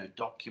to, you know,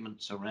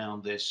 documents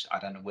around this. I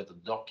don't know whether the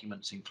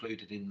documents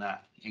included in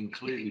that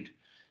include,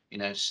 you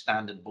know,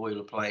 standard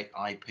boilerplate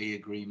IP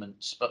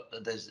agreements, but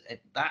there's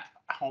that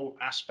whole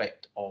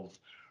aspect of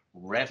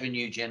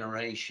revenue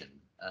generation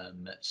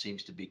that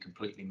seems to be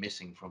completely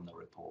missing from the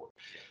report.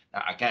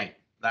 Now, again,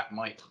 that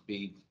might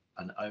be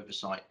an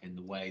oversight in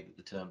the way that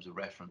the terms of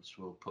reference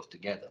were put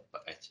together,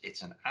 but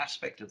it's an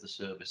aspect of the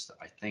service that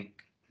I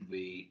think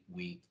we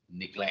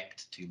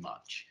neglect too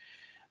much.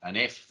 And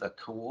if the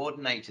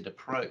coordinated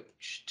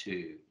approach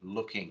to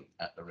looking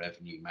at the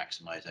revenue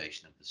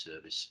maximisation of the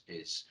service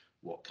is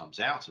what comes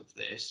out of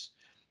this,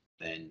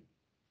 then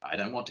I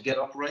don't want to get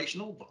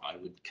operational, but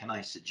can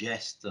I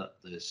suggest that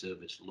the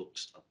service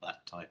looks at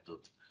that type of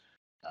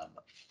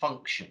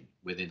function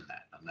within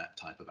that, and that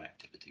type of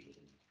activity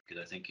within it,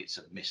 because I think it's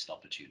a missed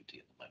opportunity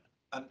at the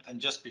moment.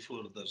 And just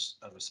before there's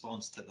a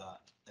response to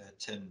that,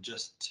 Tim,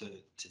 just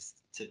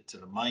to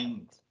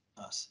remind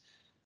us,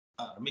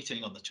 at our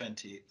meeting on the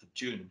 28th of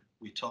June,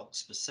 we talked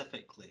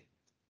specifically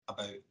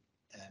about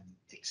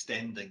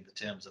extending the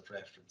terms of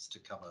reference to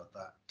cover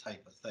that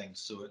type of thing.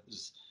 So it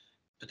was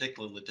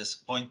particularly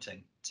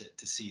disappointing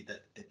to see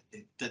that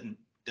it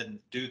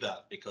didn't do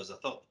that, because I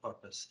thought the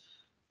purpose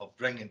of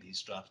bringing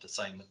these draft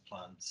assignment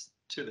plans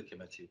to the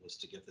committee was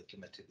to give the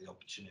committee the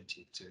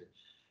opportunity to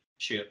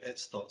share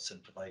its thoughts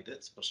and provide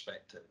its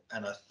perspective.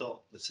 And I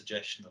thought the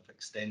suggestion of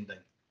extending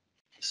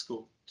the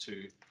scope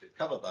to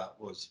cover that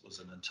was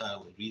an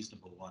entirely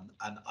reasonable one,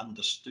 and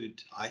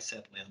I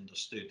certainly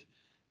understood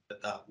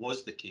that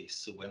was the case.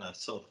 So when I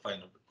saw the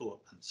final report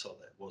and saw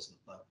that it wasn't,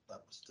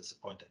 that was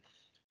disappointing.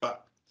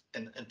 But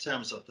in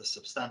terms of the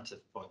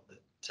substantive point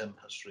that Tim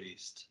has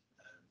raised,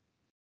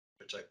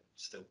 which I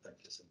still think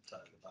is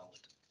entirely valid,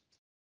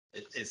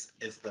 is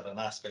there an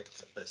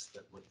aspect of this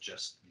that we're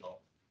just not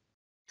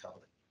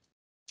covering?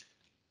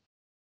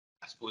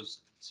 I suppose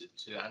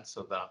to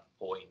answer that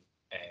point,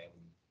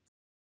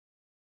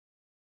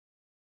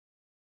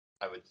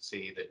 I would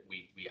say that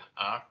we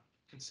are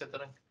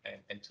considering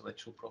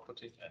intellectual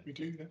property, and we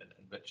do, yeah.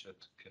 And Richard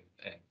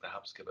can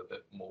perhaps give a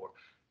bit more.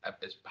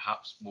 It's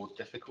perhaps more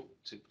difficult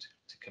to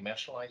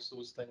commercialise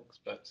those things,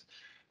 but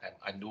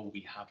I know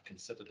we have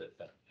considered it.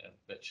 But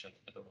Richard,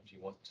 I don't know if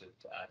you want to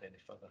add any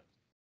further.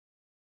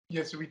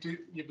 Yeah, so we do.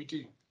 Yeah, we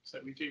do. So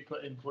we do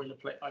put in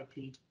boilerplate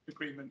IP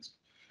agreements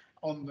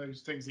on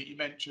those things that you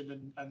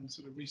mentioned, and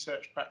sort of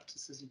research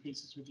practices and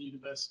pieces with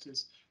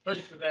universities,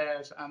 both for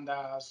theirs and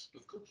ours.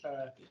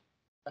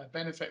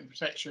 Benefit and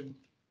protection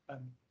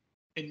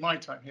In my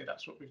time here,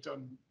 that's what we've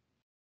done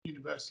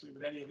universally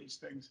with any of these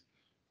things.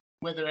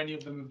 Whether any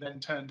of them have then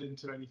turned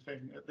into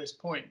anything at this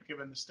point,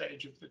 given the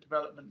stage of the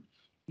development,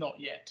 not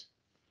yet.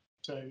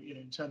 So,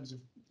 in terms of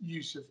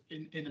use of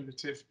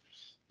innovative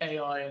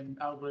AI and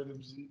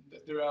algorithms, and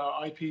there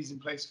are IPs in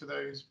place for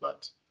those,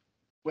 but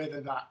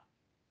whether that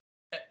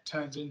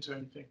turns into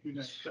anything, who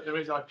knows? But there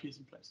is IPs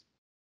in place.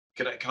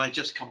 Can I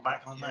just come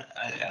back on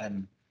that?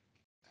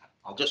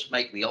 I'll just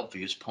make the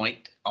obvious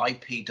point.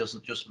 IP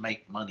doesn't just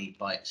make money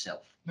by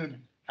itself. No.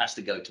 Has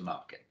to go to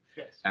market.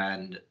 Yes.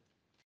 And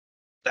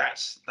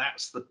that's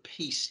the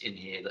piece in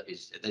here that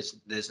is,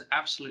 there's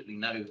absolutely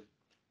no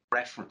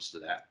reference to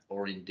that,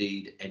 or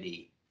indeed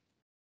any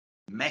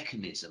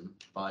mechanism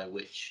by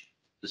which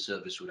the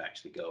service would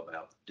actually go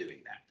about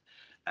doing that.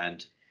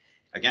 And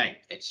again,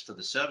 it's for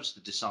the service to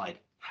decide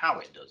how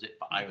it does it,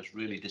 but I was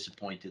really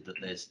disappointed that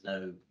there's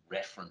no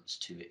reference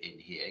to it in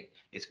here.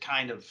 It's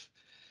kind of,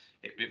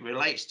 it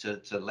relates to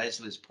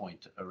Leslie's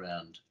point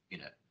around,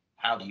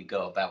 how do you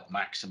go about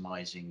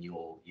maximizing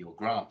your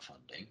grant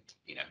funding?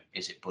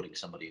 Is it putting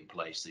somebody in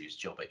place whose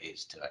job it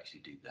is to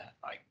actually do that?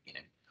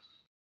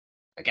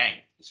 Again,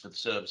 it's for the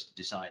service to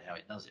decide how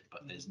it does it,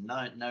 but there's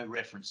no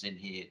reference in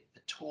here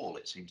at all,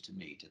 it seems to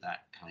me, to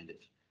that kind of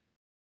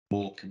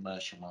more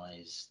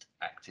commercialized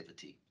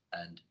activity,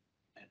 and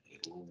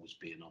it will always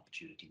be an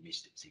opportunity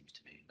missed, it seems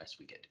to me, unless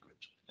we get to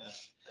grips with it.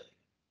 Yeah.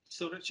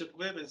 So Richard,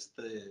 where is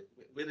the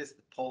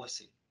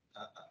policy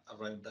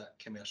around that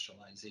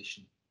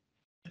commercialisation?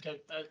 I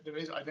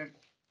don't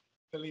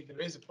believe there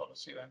is a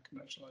policy around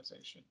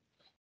commercialisation.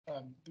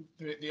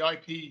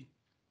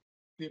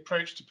 The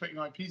approach to putting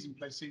IPs in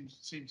place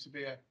seems to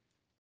be a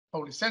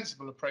wholly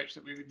sensible approach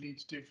that we would need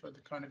to do for the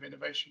kind of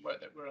innovation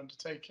work that we're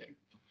undertaking.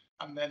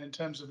 And then in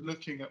terms of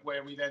looking at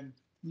where we then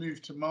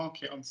move to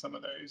market on some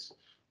of those,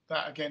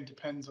 that again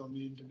depends on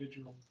the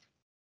individual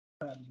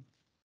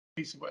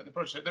piece of work in the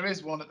project. There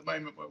is one at the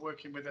moment we're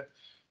working with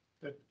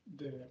the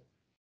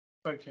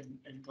folk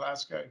in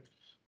Glasgow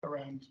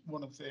around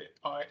one of the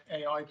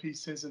AI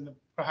pieces, and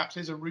perhaps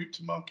is a route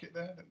to market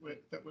there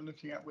that we're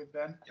looking at with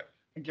them. Yep.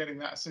 And getting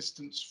that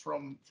assistance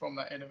from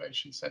that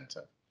innovation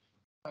centre.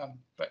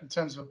 But in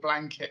terms of a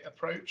blanket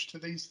approach to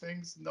these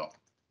things, no.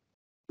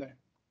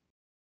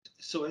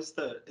 So is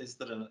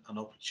there an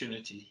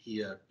opportunity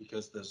here,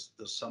 because there's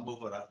some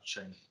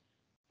overarching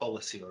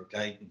policy or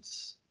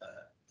guidance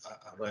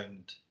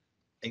around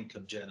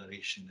income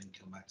generation,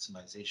 income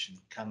maximisation?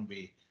 Can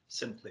we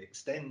simply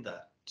extend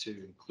that to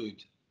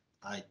include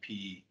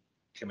IP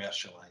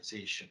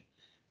commercialisation?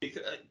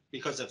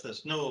 Because if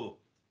there's no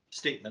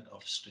statement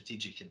of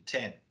strategic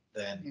intent,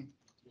 then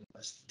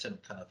as Tim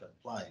kind of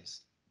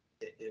implies,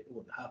 it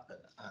won't happen.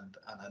 And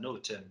I know,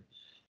 Tim,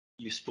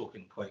 you've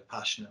spoken quite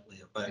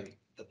passionately about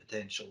the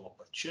potential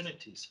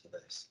opportunities for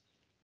this,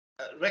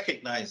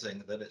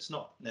 recognising that it's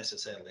not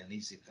necessarily an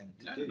easy thing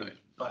to do.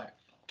 But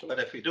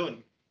if we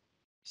don't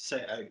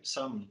set out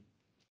some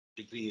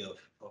degree of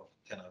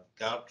kind of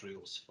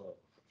guardrails for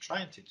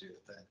trying to do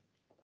it,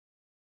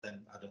 then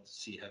I don't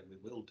see how we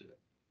will do it.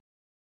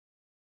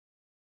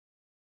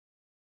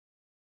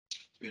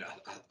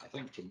 I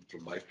think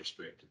from my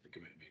perspective, the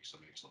committee makes some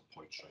excellent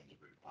points around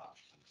about that.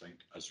 I think,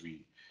 as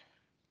we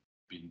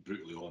been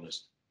brutally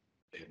honest,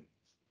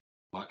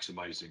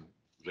 maximising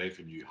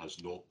revenue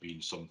has not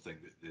been something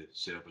that the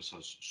service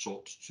has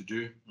sought to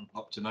do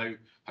up to now.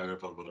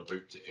 However, we're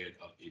about to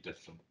enter a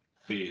different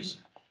phase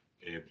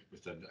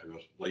within our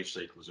life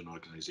cycle as an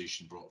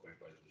organisation, brought about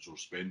by the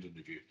resource spending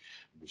review.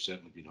 And we've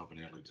certainly been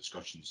having early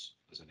discussions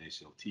as an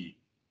SLT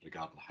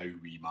regarding how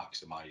we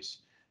maximise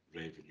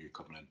revenue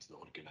coming into the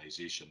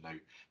organisation. Now,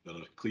 there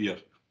are clear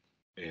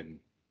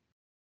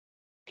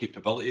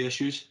capability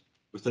issues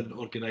within the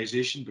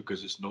organisation,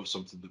 because it's not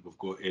something that we've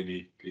got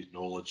any great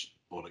knowledge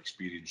or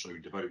experience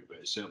round about, but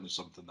it's certainly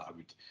something that I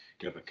would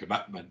give a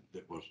commitment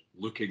that we're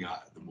looking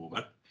at the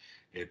moment,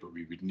 but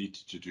we would need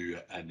to do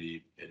it in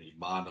a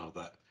manner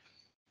that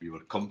we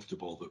were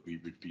comfortable that we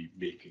would be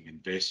making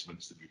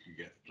investments that we could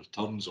get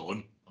returns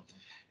on.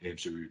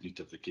 So we would need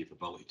to have the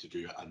capability to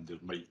do it, and there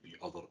might be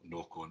other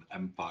knock-on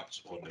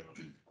impacts on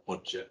our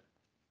budget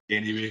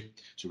anyway.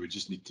 So we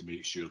just need to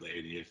make sure that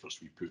any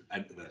efforts we put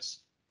into this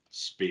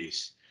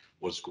space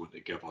was going to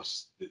give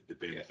us the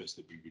benefits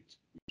that we would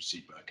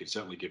see. But I can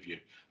certainly give you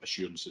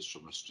assurances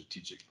from a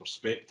strategic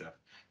perspective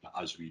that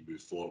as we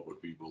move forward,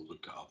 we will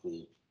look at a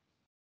whole,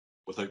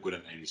 without going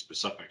into any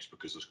specifics,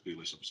 because there's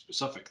clearly some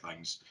specific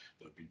things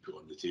that have been put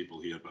on the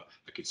table here, but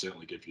I can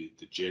certainly give you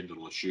the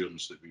general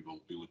assurance that we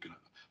will be looking at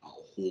a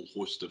whole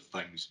host of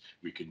things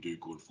we can do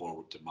going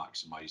forward to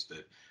maximise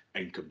the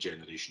income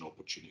generation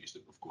opportunities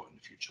that we've got in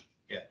the future.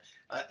 Yeah,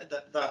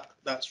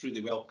 that's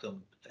really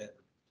welcome,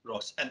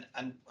 Ross. And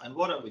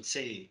what I would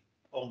say,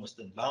 almost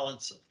in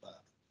balance of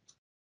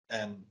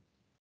that,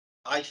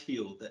 I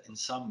feel that in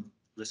some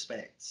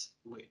respects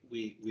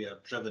we are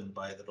driven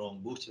by the wrong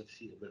motive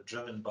here. We're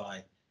driven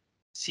by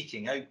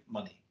seeking out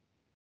money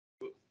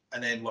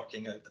and then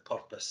working out the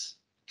purpose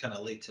kind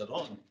of later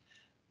on.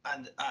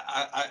 And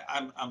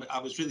I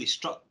was really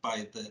struck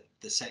by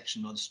the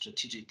section on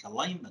strategic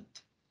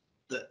alignment,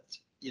 that,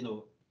 you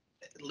know,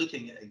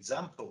 looking at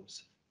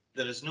examples,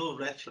 there is no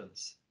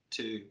reference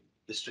to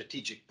the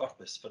strategic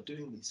purpose for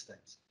doing these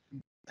things.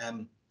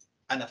 And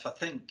if I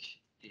think,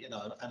 you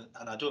know,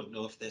 and I don't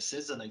know if this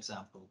is an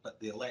example, but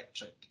the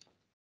electric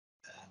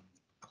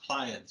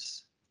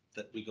appliance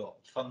that we got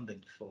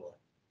funding for,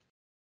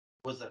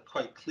 was there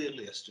quite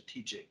clearly a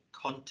strategic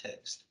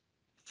context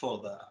for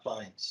the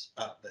appliance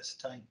at this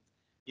time?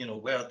 You know,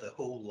 where the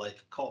whole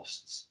life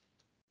costs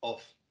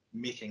of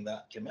making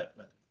that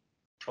commitment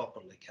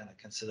properly kind of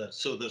considered.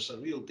 So there's a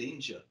real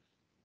danger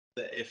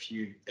that if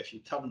you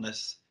turn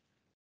this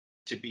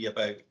to be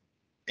about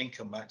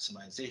income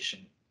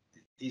maximization,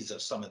 these are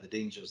some of the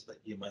dangers that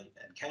you might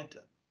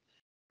encounter.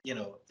 You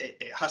know,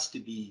 it has to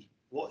be,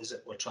 what is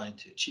it we're trying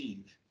to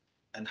achieve,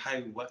 and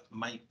what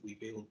might we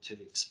be able to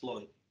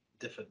exploit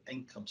different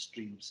income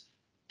streams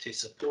to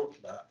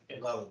support that,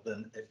 rather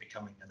than it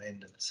becoming an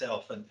end in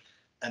itself.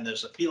 And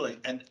there's a feeling,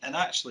 and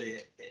actually,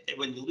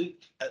 when you look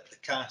at the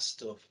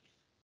cast of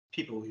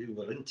people who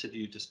were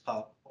interviewed as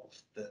part of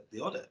the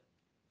audit,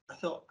 I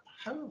thought,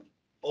 how have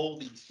all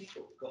these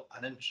people got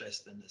an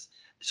interest in this?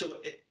 So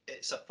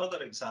it's a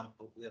further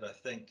example where I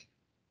think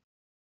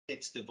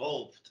it's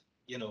devolved,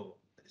 you know,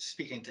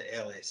 speaking to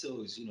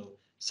LSOs, you know,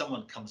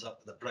 someone comes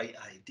up with a bright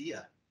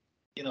idea,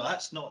 you know,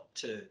 that's not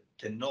to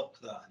knock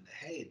that on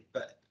the head,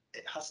 but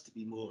it has to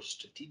be more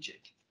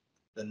strategic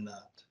than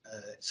that.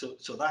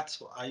 So that's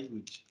what I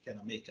would kind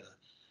of make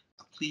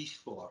a plea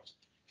for.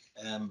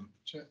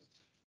 Sure.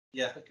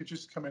 Yeah, I could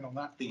just come in on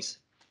that, please.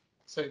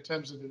 So in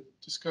terms of the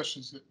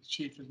discussions that the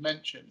Chief has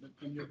mentioned,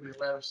 and you'll be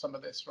aware of some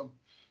of this from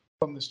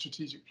the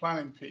strategic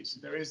planning piece,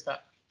 there is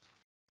that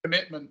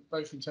commitment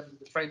both in terms of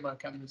the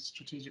framework and the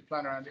strategic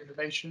plan around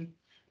innovation,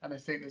 and I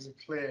think there's a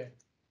clear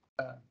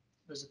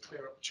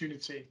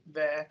opportunity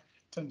there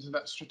in terms of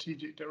that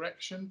strategic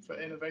direction for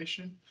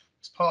innovation.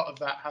 As part of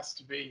that has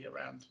to be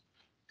around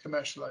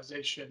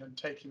commercialization and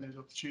taking those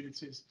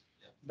opportunities.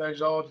 Yeah.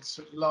 Those are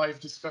sort of live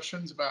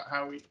discussions about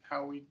how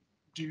we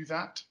do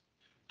that,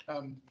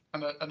 and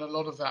a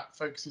lot of that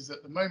focuses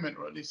at the moment,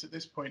 or at least at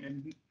this point,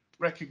 in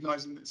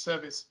recognizing that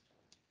service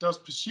does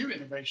pursue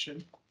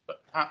innovation,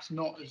 but perhaps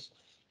not as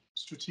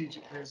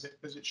strategically as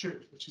it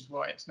should, which is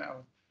why it's now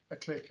a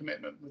clear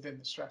commitment within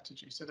the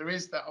strategy. So there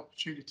is that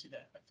opportunity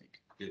there, I think.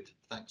 Good,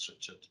 thanks,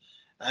 Richard.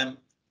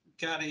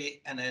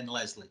 Gary, and then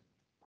Leslie.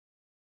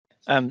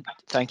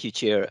 Thank you,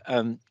 Chair.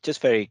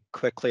 Just very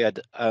quickly,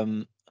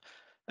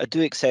 I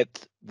do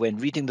accept, when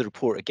reading the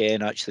report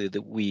again, actually,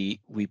 that we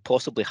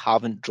possibly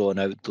haven't drawn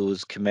out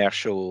those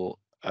commercial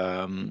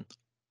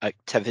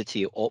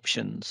activity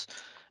options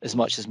as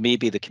much as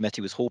maybe the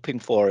committee was hoping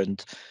for.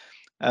 And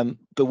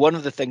but one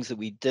of the things that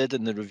we did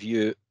in the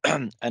review,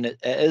 and it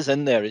is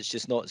in there, it's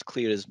just not as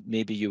clear as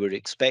maybe you were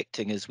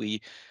expecting, is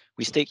we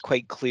state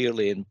quite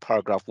clearly in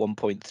paragraph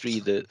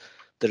 1.3 that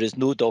there is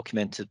no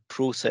documented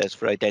process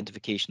for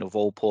identification of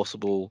all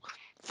possible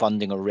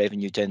funding or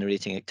revenue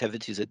generating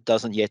activities. It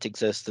doesn't yet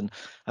exist, and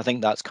I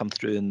think that's come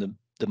through in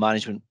the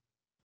management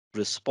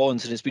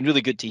response, and it's been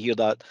really good to hear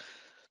that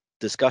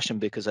discussion,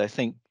 because I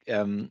think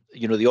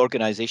you know, the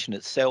organisation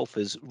itself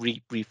is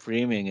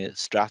reframing its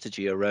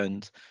strategy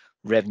around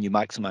revenue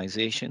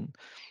maximisation,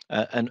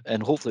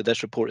 and hopefully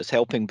this report is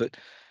helping. But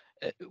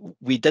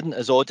we didn't,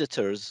 as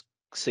auditors,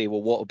 say,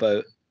 well, what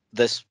about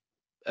this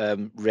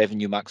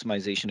revenue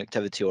maximisation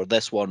activity, or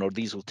this one, or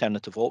these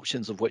alternative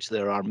options, of which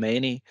there are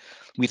many.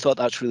 We thought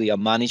that's really a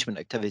management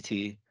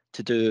activity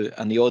to do,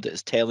 and the audit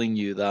is telling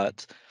you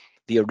that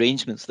the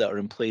arrangements that are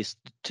in place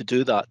to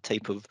do that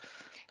type of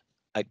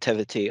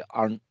activity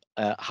aren't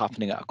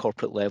happening at a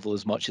corporate level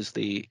as much as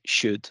they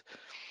should.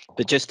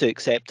 But just to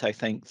accept, I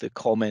think, the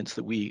comments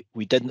that we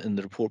didn't in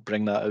the report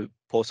bring that out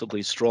possibly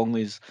as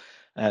strongly as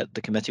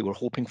the committee were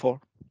hoping for.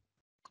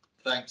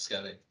 Thanks,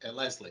 Gary.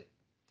 Leslie.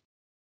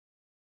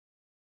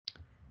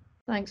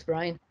 Thanks,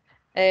 Brian.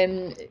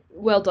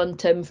 Well done,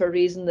 Tim, for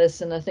raising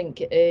this, and I think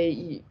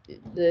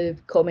the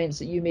comments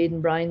that you made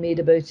and Brian made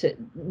about it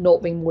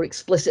not being more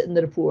explicit in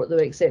the report, though,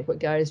 except what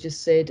Gary's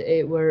just said,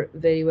 were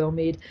very well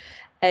made.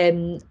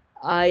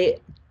 I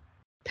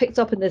picked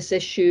up on this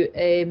issue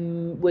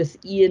with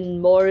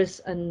Ian Morris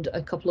and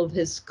a couple of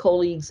his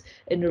colleagues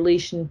in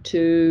relation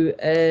to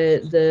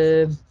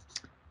the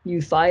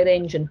new fire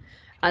engine.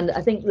 And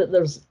I think that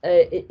there's,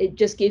 it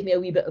just gave me a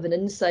wee bit of an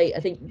insight, I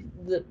think,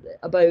 that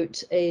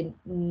about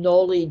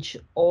knowledge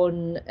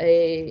on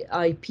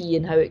IP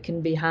and how it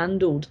can be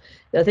handled.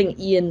 I think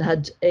Ian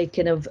had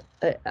kind of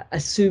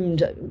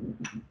assumed,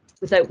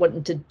 without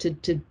wanting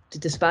to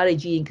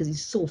disparage Ian, because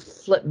he's so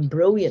flippin'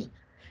 brilliant,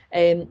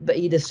 but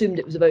he'd assumed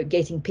it was about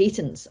getting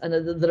patents, and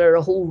there are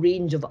a whole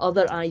range of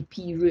other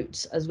IP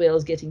routes as well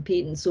as getting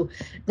patents. So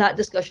that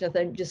discussion I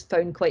think just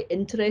found quite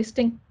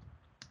interesting.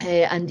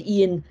 And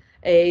Ian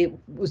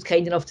was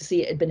kind enough to say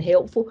it had been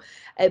helpful.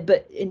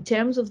 But in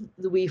terms of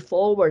the way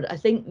forward, I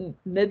think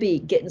maybe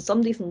getting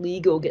somebody from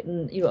legal,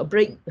 getting, you know, a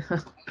bright,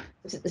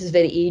 this is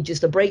very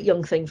ageist, a bright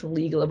young thing from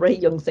legal, a bright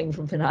young thing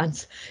from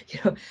finance, you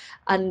know,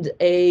 and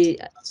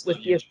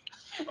with your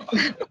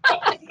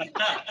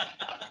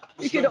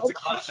you could all,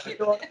 you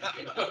know,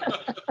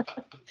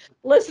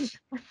 listen,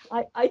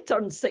 I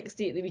turned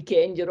 60 at the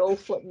weekend. You're all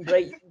flipping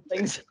bright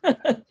things.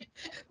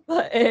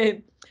 But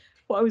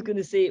what I was going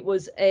to say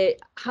was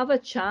have a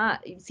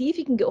chat, see if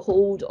you can get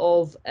hold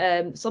of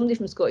somebody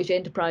from Scottish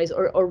Enterprise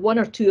or one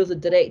or two of the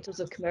directors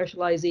of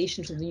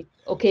commercialisation from the.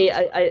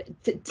 Okay,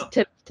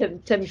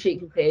 Tim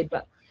shakes his head,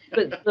 but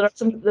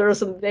there are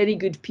some very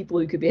good people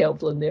who could be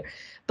helpful in there,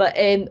 but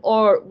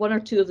or one or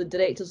two of the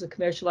directors of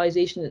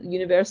commercialisation at the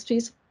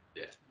universities.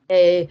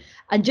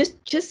 And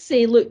just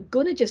say, look,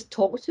 gonna just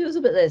talk to us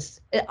about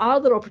this. Are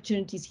there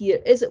opportunities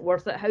here? Is it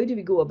worth it? How do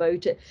we go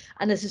about it?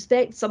 And I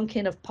suspect some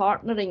kind of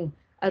partnering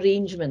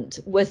arrangement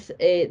with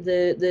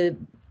to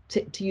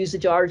use the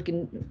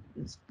jargon,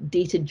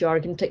 dated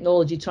jargon,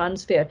 technology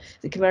transfer,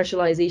 the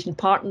commercialisation,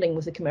 partnering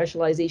with the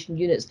commercialisation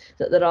units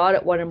that there are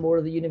at one or more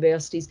of the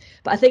universities.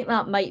 But I think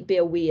that might be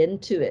a way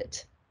into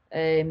it.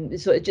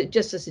 So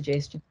just a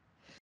suggestion.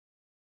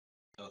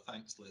 Oh,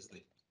 thanks,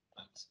 Leslie.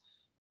 Thanks.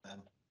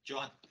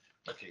 John.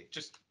 Okay,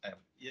 just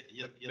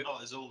you're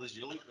not as old as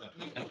you look.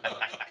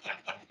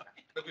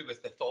 Maybe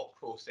with the thought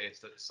process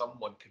that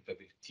someone could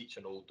maybe teach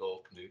an old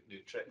dog new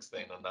tricks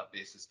then on that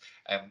basis.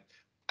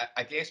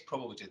 I guess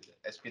probably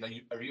it's been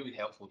a really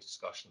helpful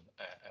discussion,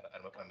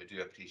 and we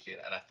do appreciate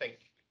it. And I think,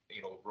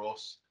 you know,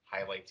 Ross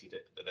highlighted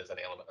it, there is an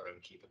element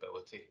around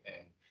capability,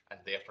 and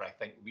therefore I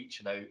think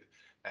reaching out,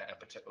 and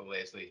particularly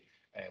Leslie,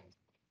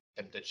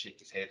 Tim did shake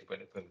his head when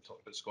we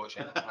talked about Scottish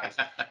Enterprise,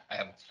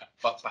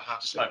 but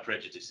perhaps just my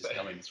prejudice is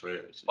coming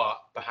through. But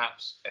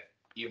perhaps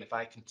even if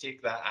I can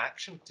take that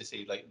action to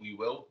say, like, we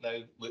will now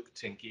look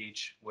to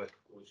engage with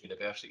those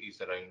universities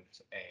around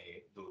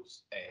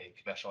those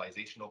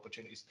commercialisation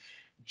opportunities,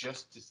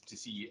 just to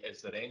see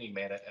is there any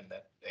merit in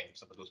that,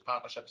 some of those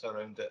partnerships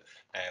around it,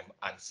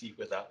 and see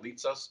where that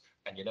leads us.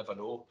 And you never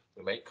know,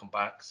 we might come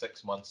back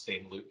 6 months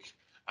saying, look,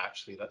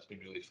 actually that's been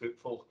really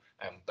fruitful.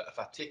 But if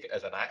I take it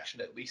as an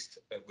action, at least,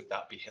 would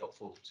that be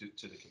helpful to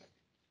the community?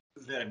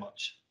 Very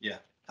much, yeah.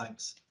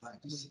 Thanks.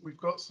 We've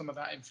got some of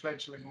that in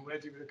fledgling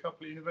already with a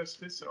couple of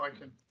universities, so I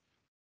can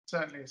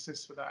certainly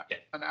assist with that. Yeah.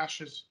 And Ash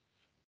has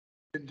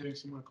been doing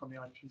some work on the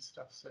IP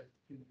stuff, so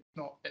you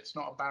know, it's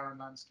not a barren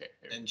landscape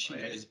here. And she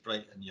is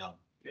bright and young.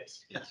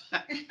 Yes. Yes.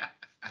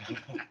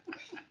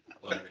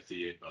 Learn with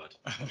you, bud.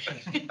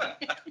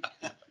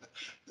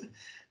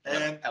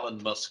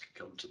 Elon Musk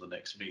come to the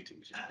next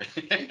meeting.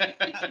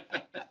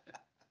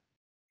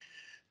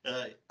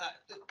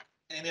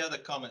 Any other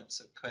comments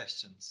or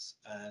questions?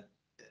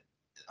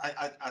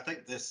 I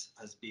think this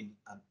has been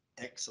an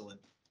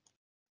excellent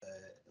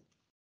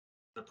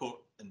report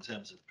in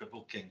terms of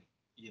provoking,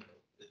 you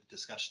know,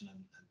 discussion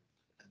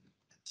and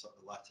sort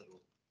of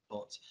lateral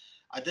thoughts.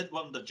 I did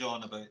wonder,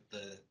 John, about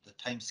the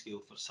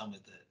timescale for some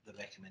of the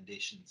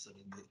recommendations. I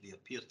mean, they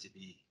appear to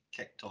be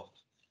kicked off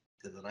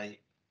to the right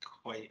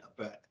quite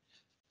a bit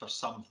for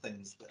some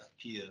things that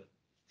appear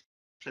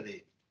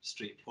pretty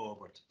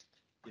straightforward.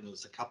 You know,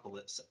 there's a couple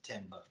at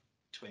September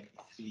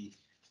 23,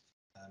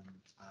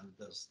 and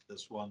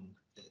there's one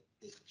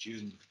at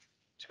June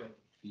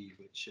 23,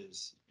 which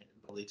is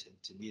relating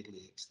to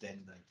merely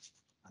extending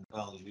an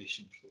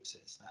evaluation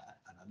process.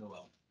 And I know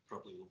I'm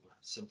probably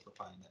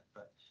oversimplifying it,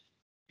 but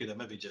could I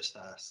maybe just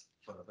ask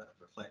for a bit of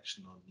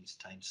reflection on these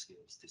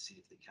timescales to see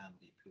if they can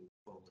be pulled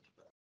forward a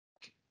bit?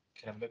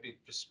 Can I maybe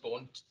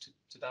respond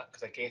to that?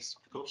 Because I guess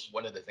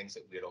one of the things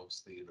that we're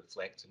obviously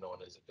reflecting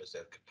on is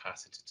our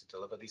capacity to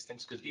deliver these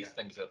things, because these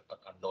things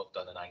are not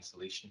done in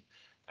isolation.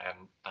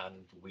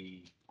 And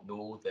we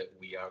know that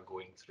we are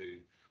going through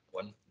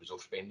one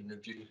resource spending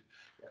review.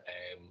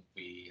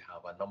 We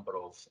have a number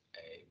of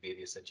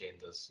various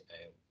agendas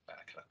at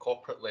a kind of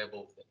corporate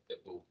level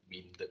that will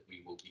mean that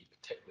we will be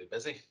particularly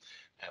busy.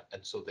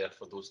 And so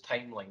therefore those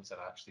timelines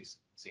are actually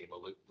saying,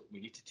 well, look, we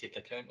need to take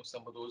account of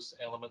some of those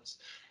elements,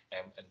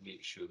 and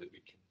make sure that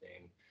we can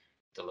then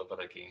deliver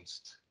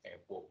against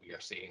what we are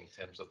saying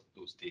in terms of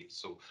those dates.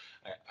 So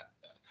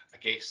I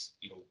guess,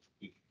 you know,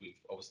 we've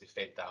obviously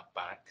fed that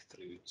back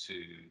through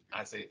to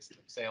ASICS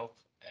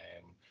themselves.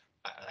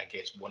 And I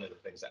guess one of the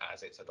things that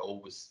ASICS had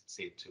always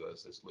said to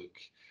us is, look,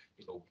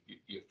 you know,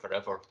 you're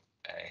forever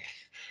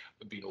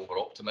being over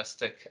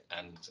optimistic,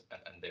 and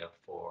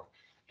therefore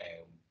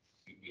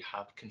we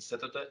have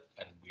considered it,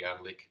 and we are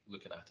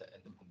looking at it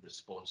in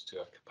response to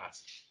our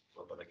capacity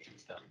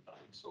against that.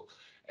 So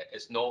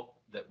it's not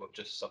that we're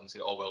just suddenly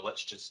saying, oh well,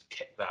 let's just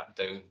kick that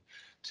down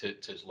to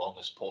as long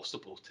as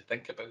possible to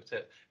think about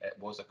it. It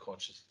was a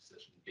conscious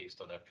decision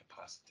based on our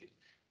capacity,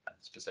 and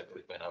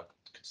specifically when I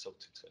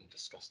consulted and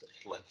discussed it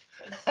with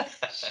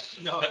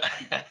Lynn. No.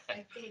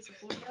 I fully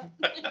support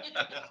that.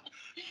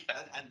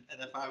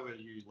 And if I were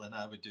you, Lynn,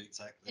 I would do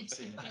exactly the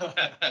same.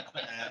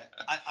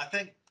 I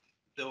think,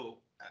 though,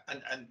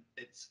 and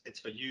it's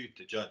for you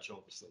to judge.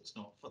 Obviously, it's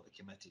not for the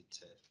committee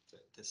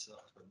to sort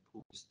of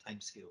impose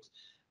timescales.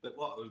 But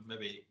what I would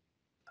maybe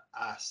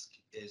ask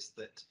is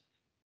that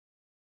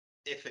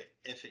if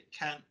it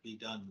can't be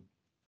done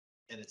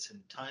in its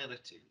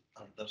entirety,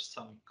 are there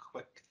some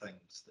quick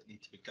things that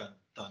need to be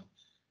done?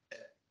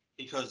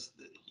 Because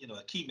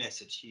a key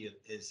message here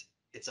is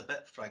it's a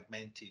bit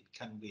fragmented.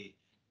 Can we,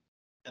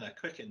 in a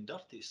quick and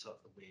dirty sort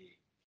of way,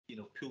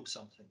 pull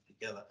something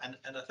together?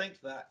 And I think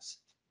that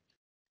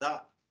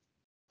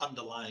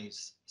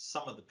underlies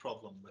some of the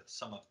problem with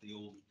some of the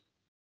old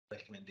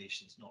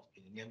recommendations not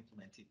being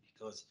implemented,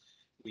 because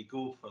we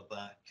go for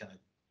that kind of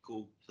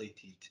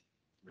gold-plated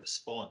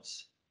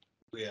response,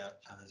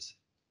 whereas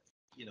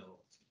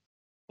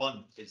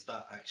one, is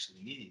that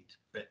actually needed?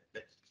 But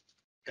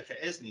if it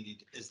is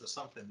needed, is there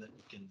something that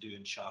we can do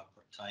in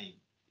sharper time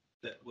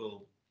that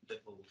will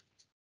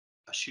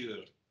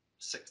assure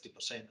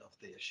 60% of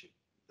the issue?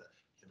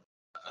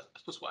 I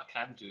suppose what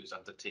I can do is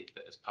undertake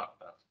that as part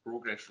of that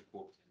progress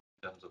report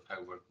in terms of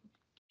how we're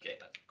getting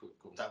it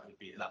going. That would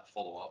be that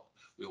follow up.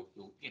 We'll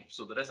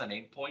so there is an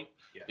end point,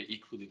 yeah. But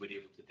equally we're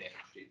able to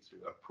demonstrate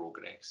through our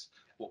progress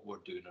what we're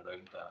doing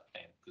around that.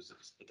 Because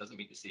it doesn't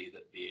mean to say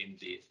that the end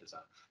date is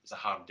a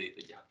hard date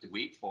that you have to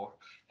wait for,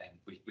 and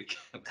we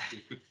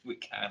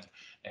can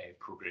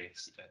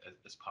progress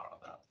as part of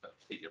that. But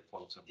take your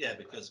points on. Yeah,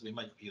 because we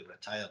might be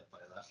retired by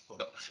that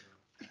point.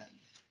 No.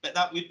 But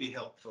that would be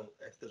helpful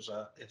if there's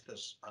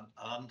an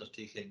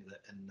undertaking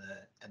that in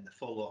the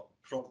follow-up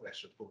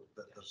progress report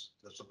that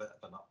there's a bit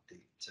of an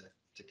update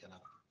to kind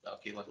of.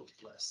 Okay,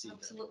 let's see.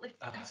 Absolutely,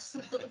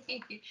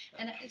 absolutely.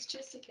 And it's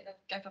just to kind of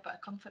give a bit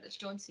of comfort, as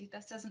John said,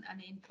 this isn't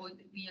an end point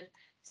that we are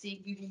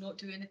saying we will not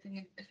do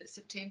anything. If it's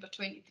September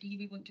 23,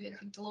 we won't do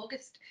anything till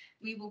August.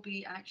 We will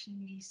be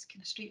actioning these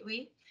kind of straight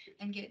away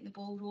and getting the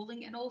ball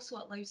rolling, and also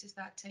it allows us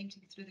that time to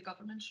go through the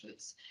governance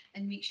routes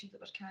and make sure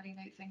that we're carrying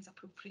out things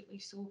appropriately.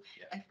 So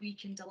if we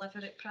can deliver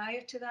it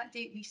prior to that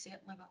date, we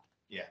certainly will.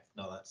 Yeah,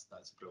 no, that's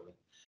brilliant.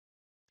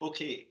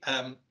 Okay,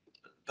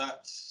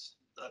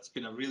 that's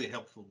been a really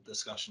helpful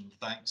discussion.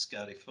 Thanks,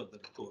 Gary, for the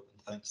report,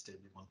 and thanks to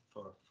everyone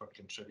for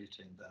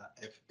contributing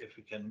that. If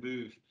we can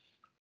move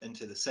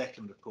into the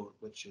second report,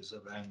 which is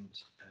around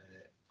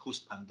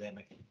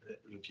post-pandemic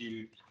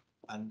review,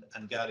 and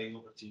Gary,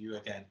 over to you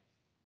again.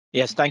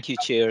 Yes, thank you,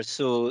 Chair.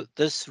 So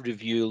this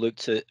review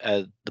looked at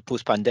the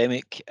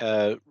post-pandemic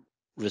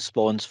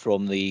response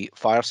from the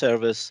fire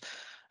service,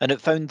 and it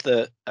found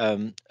that,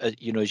 as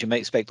you might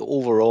expect,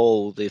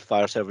 overall the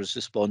fire service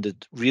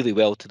responded really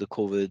well to the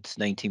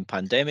COVID-19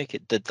 pandemic.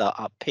 It did that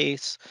at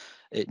pace.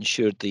 It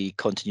ensured the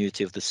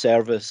continuity of the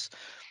service.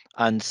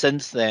 And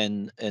since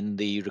then, in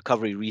the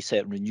Recovery,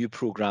 Reset and Renew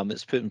programme,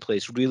 it's put in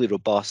place really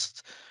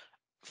robust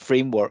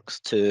frameworks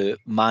to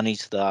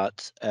manage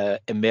that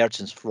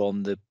emergence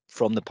from the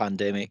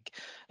pandemic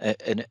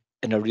in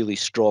a really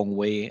strong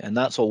way, and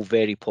that's all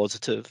very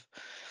positive.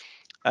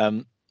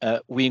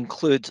 We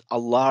include a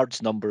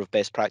large number of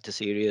best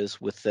practice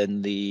areas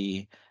within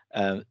the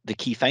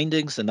key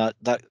findings, and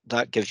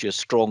that gives you a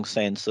strong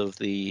sense of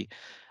the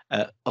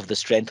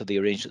strength of the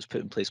arrangements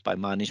put in place by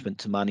management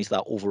to manage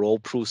that overall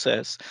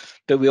process.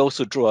 But we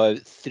also draw out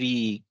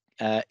three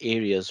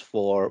areas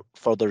for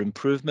further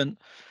improvement,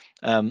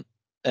 and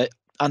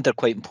they're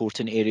quite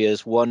important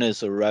areas. One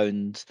is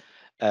around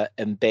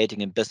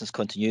embedding in business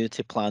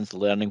continuity plans the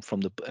learning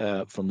from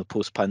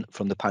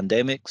the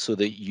pandemic, so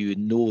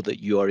that that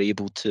you are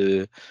able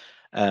to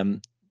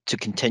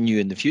continue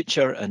in the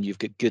future, and you've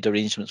got good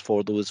arrangements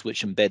for those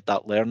which embed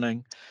that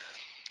learning.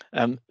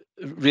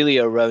 Really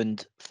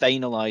around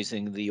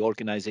finalising the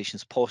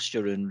organisation's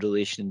posture in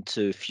relation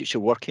to future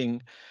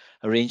working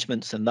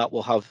arrangements, and that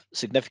will have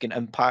significant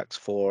impacts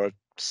for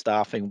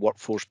staffing,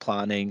 workforce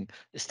planning,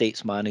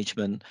 estates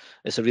management.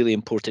 It's a really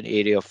important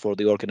area for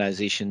the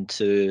organisation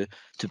to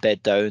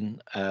bed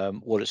down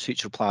what its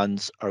future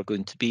plans are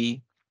going to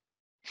be.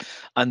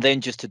 And then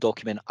just to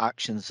document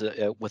actions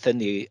within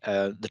the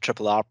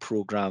Triple R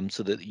programme,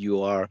 so that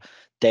you are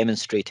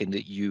demonstrating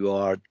that you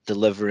are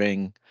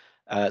delivering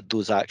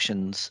those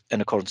actions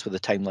in accordance with the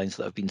timelines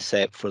that have been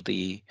set for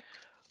the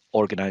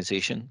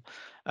organisation.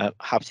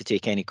 Happy to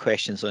take any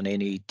questions on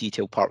any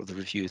detailed part of the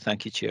review.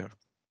 Thank you, Chair.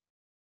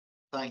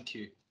 Thank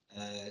you.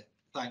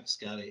 Thanks,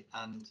 Gary.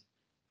 And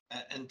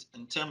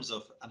in terms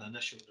of an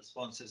initial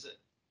response, is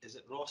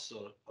it Ross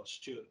or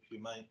Stuart who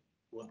might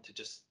want to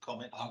just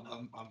comment?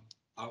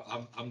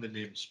 I'm the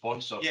named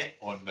sponsor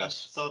on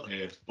this,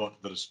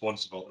 but the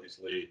responsibilities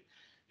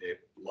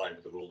lie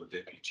with the role of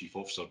Deputy Chief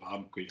Officer, but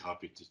I'm quite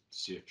happy to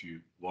say a few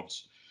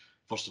words.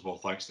 First of all,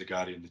 thanks to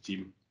Gary and the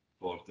team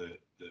for the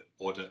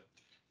audit.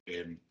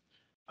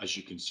 As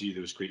you can see,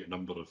 there was quite a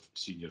number of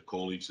senior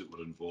colleagues that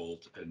were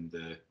involved in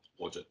the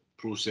audit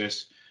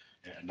process,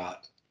 and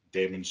that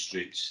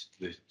demonstrates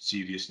the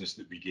seriousness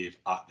that we gave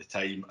at the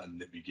time and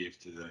that we gave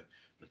to the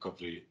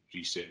Recovery,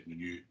 Reset and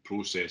Renew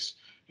process,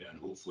 and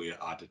hopefully it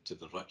added to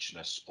the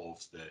richness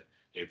of the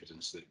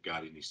evidence that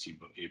Gary and his team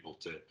were able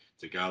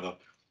to gather.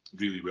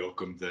 Really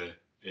welcome the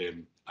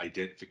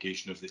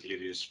identification of the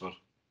areas for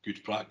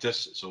good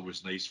practice. It's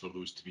always nice for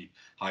those to be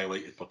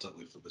highlighted,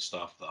 particularly for the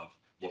staff that have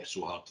worked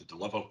so hard to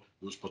deliver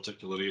those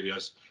particular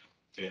areas.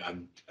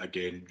 And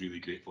again, really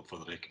grateful for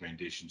the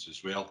recommendations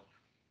as well.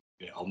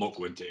 I'll not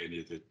go into any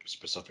of the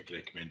specific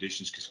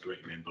recommendations because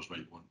committee members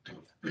might want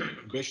to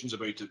have questions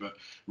about it, but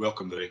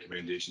welcome the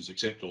recommendations,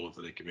 accept all of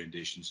the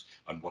recommendations,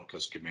 and work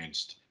has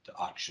commenced to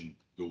action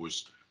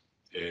those.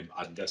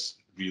 And this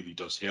really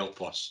does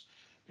help us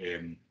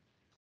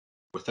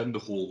within the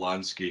whole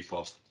landscape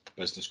of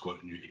business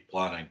continuity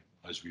planning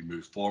as we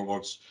move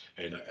forwards,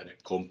 and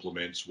it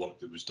complements work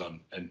that was done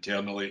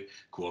internally,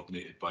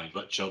 coordinated by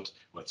Richard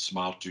with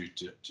SMART2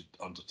 to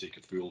undertake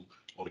a full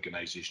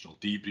organisational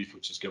debrief,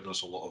 which has given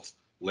us a lot of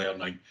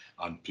learning,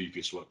 and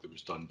previous work that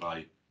was done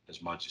by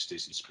His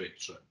Majesty's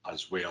Inspectorate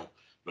as well,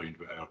 round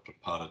about our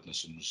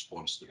preparedness and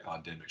response to the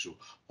pandemic. So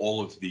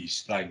all of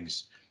these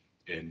things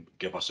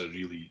give us a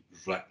really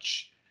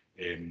rich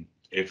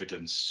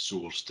evidence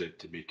source to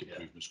make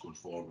improvements going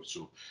forward.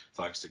 So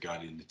thanks to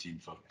Gary and the team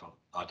for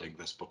adding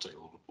this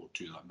particular report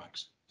to that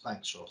mix.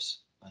 Thanks, Ross.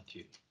 Thank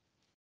you.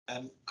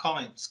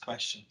 Comments,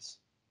 questions?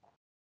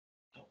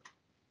 No.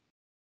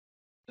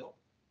 No.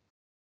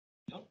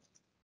 No.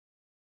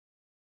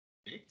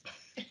 Okay.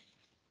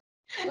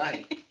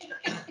 Right.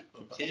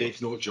 Okay.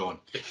 Take note, John.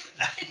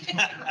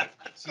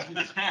 That's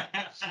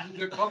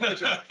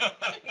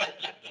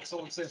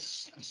all I'm saying.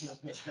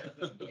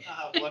 I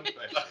have one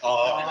question.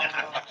 Oh,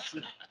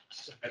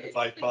 in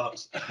 5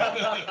 parts.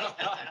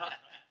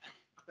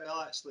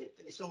 Well, actually,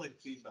 it's only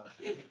feedback.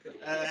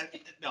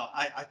 No,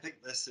 I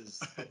think this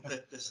is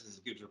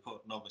a good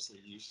report, and obviously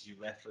you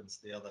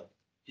referenced the other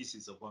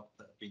pieces of work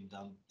that have been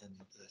done in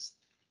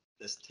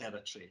this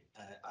territory.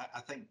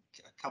 I think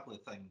a couple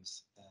of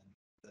things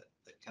that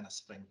kind of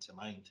spring to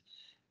mind.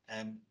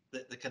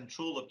 The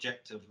control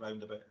objective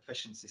round about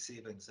efficiency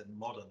savings and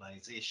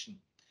modernisation,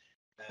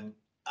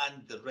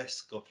 and the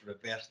risk of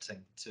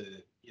reverting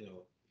to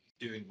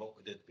doing what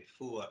we did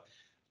before,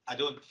 I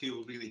don't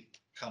feel really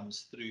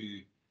comes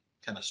through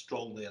kind of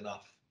strongly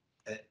enough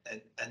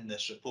in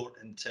this report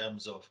in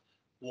terms of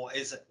what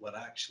is it we're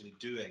actually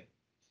doing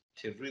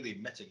to really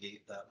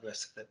mitigate that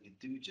risk that we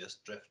do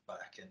just drift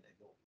back into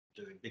what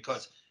we're doing,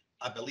 because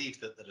I believe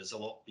that there is a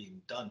lot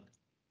being done.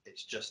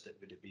 It's just it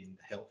would have been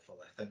helpful,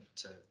 I think,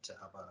 to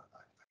have a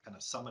kind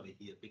of summary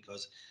here,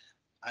 because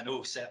I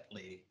know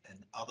certainly in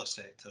other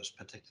sectors,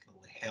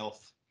 particularly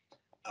health,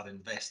 are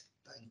investing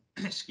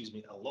excuse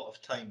me, a lot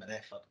of time and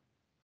effort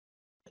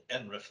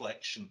in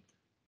reflection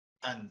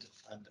and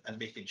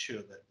making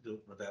sure that they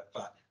don't revert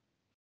back.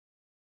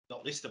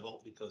 Not least of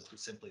all because we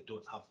simply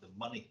don't have the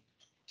money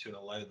to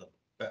allow them.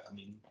 But I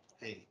mean,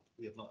 hey,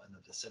 we are not in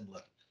a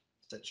dissimilar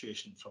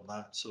situation from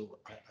that. So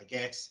I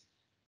guess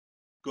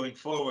going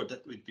forward,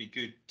 it would be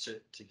good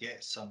to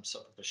get some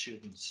sort of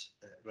assurance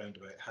round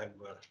about how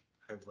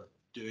we're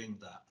doing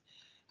that.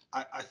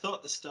 I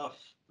thought the stuff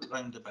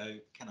round about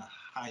kind of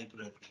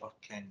hybrid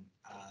working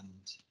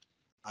and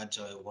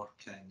agile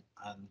working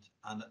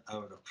and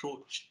our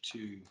approach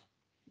to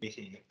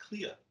making it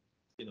clear,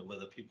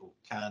 whether people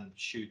can,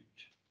 should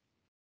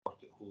work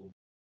at home.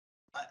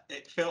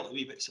 It felt a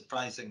wee bit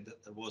surprising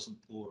that there wasn't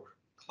more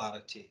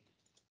clarity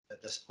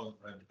at this point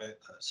round about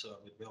that. So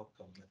I would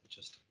welcome maybe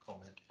just a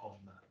comment on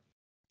that.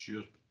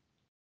 Sure.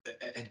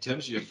 In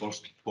terms of your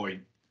first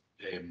point,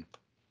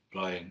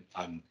 Brian,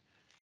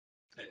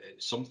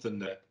 it's something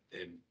that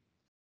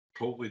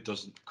probably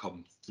doesn't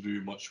come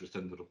through much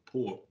within the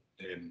report,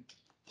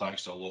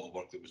 thanks to a lot of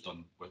work that was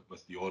done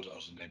with the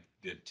auditors, and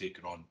they've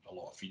taken on a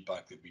lot of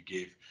feedback that we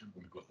gave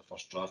when we got the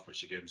first draft,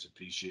 which again was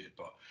appreciated.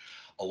 But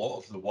a lot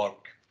of the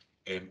work,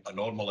 a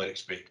normal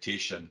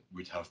expectation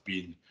would have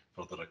been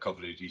for the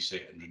recovery,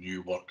 reset and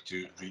renew work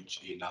to reach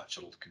a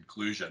natural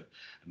conclusion.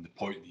 And the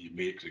point that you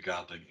make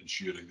regarding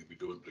ensuring that we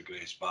don't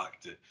regress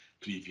back to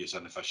previous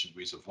inefficient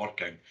ways of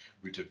working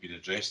would have been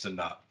addressed in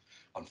that.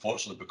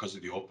 Unfortunately, because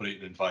of the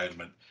operating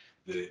environment,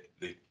 the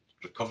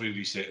recovery,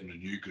 reset and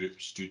renew group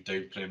stood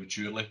down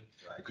prematurely,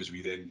 right, because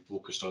we then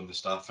focused on the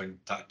staffing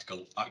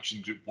tactical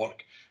action group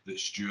work that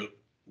Stuart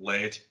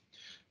led.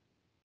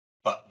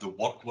 But the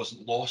work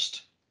wasn't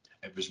lost.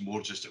 It was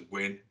more just it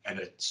went in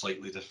a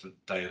slightly different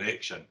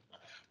direction.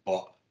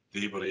 But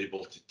they were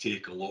able to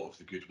take a lot of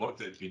the good work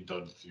that had been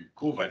done through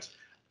COVID,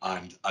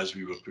 and as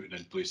we were putting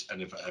in place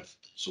innovative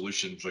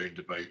solutions round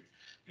about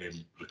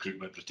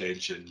recruitment,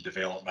 retention,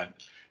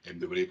 development, and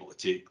they were able to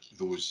take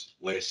those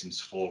lessons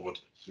forward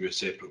through a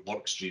separate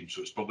work stream.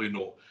 So it's probably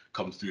not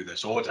come through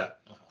this audit,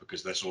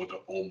 because this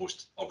audit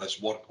almost, or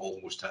this work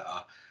almost hit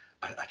a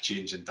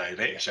change in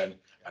direction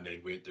and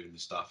then went down the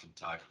staff and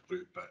tag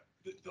route. But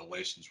the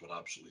lessons were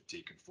absolutely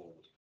taken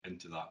forward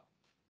into that.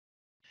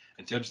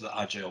 In terms of the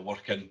agile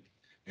working,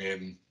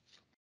 I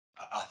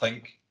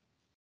think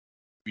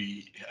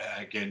we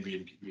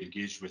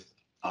engaged with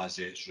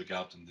assets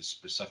regarding the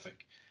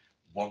specific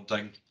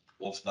wording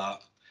of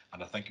that,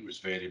 and I think it was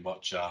very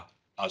much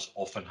as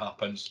often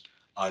happens,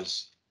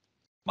 as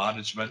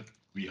management,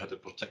 we had a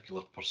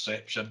particular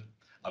perception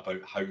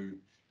about how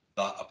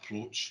that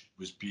approach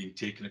was being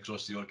taken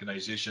across the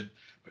organisation,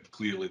 but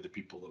clearly the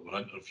people that were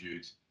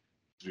interviewed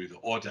through the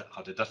audit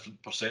had a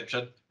different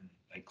perception,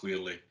 and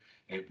clearly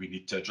we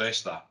need to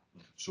address that.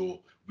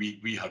 So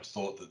we had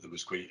thought that there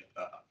was quite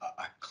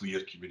a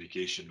clear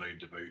communication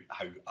round about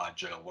how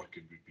agile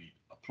working would be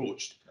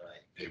approached.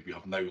 Right. We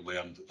have now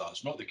learned that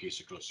that's not the case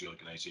across the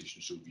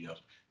organisation, so we are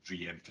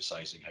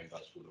re-emphasising how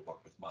that's going to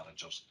work with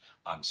managers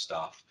and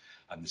staff.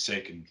 And the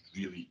second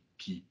really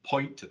key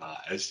point to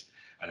that is,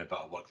 and a bit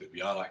of work that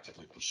we are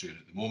actively pursuing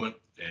at the moment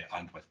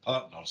and with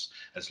partners,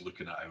 is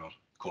looking at our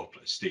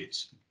corporate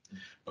estates,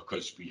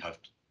 because we had,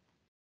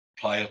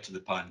 prior to the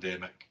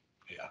pandemic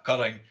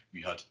occurring,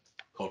 we had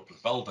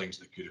corporate buildings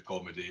that could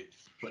accommodate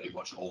pretty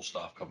much all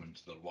staff coming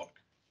to their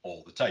work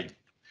all the time.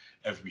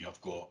 If we have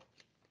got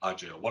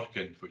agile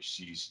working, which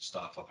sees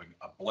staff having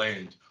a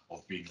blend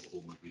of being at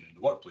home and being in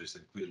the workplace,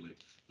 then clearly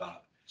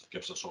that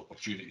gives us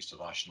opportunities to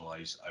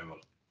rationalise our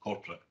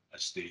corporate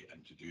estate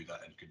and to do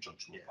that in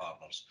conjunction with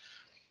partners.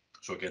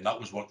 So again, that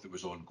was work that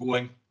was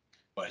ongoing,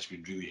 but it's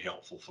been really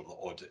helpful for the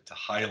audit to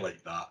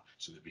highlight that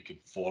so that we can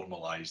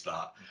formalise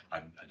that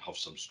and have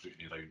some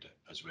scrutiny around it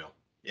as well.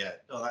 Yeah,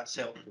 no, that's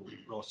helpful,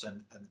 Ross,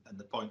 and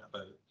the point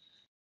about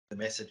the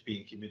message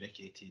being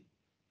communicated,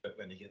 but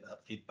when you get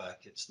that feedback,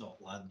 it's not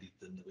landed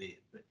in the way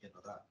that, you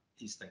know, that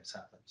these things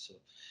happen. So,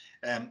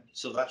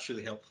 so that's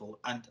really helpful.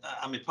 And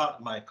I mean, part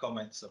of my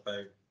comments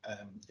about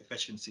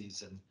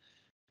efficiencies and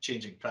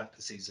changing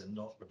practices and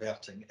not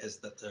reverting is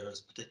that there is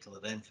particular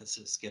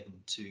emphasis given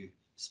to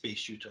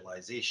space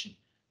utilisation,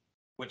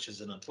 which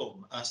is an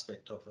important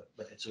aspect of it,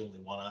 but it's only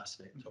one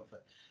aspect of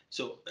it.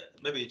 So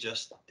maybe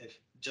just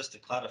to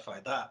clarify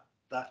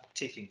that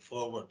taking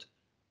forward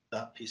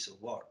that piece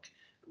of work,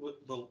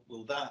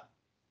 will that,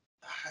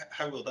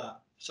 how will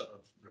that sort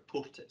of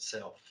report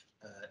itself,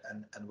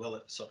 and will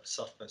it sort of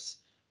surface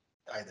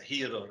either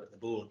here or at the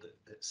board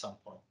at some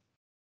point?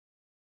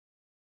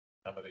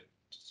 I'm going to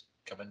just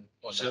come in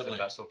on Certainly. that, if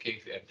that's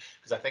okay,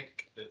 because I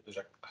think there's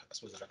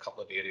a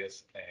couple of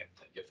areas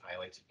that you've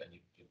highlighted, and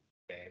you've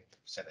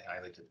certainly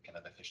highlighted kind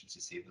of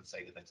efficiency saving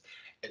side of things.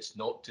 It's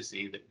not to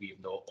say that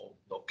we've not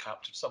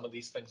captured some of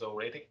these things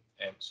already.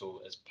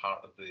 So as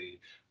part of the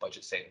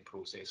budget setting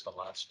process for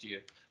last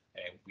year,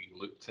 we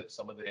looked at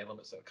some of the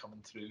elements that are coming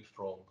through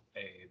from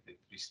the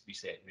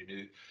reset and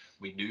renew.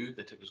 We knew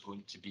that it was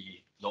going to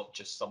be not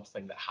just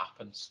something that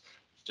happens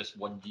just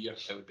one year,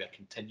 it would be a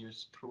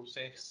continuous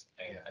process.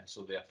 And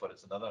so therefore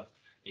it's another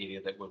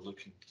area that we're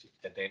looking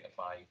to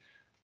identify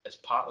as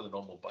part of the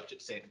normal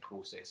budget setting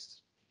process,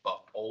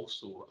 but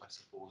also, I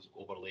suppose,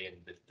 overlaying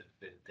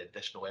the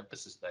additional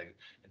emphasis now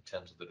in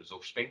terms of the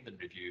resource spending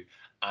review,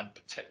 and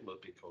particularly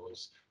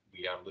because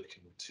we are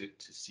looking to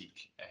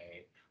seek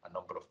a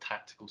number of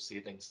tactical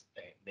savings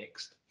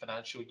next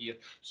financial year.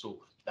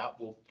 So that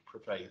will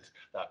provide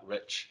that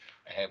rich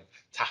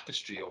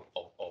tapestry of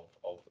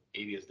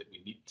areas that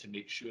we need to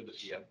make sure that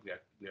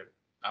we are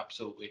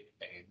absolutely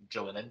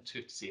drilling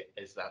into to see,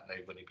 is that now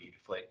going to be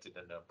reflected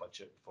in our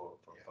budget for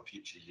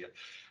future year.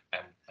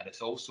 And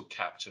it's also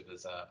captured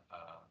as an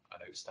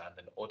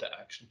outstanding audit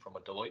action from a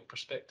Deloitte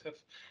perspective,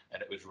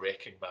 and it was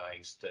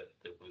recognised that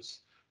there was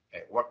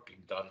work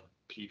being done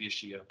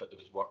previous year, but there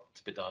was work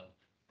to be done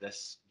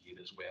this year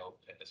as well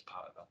as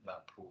part of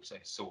that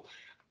process. So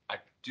I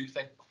do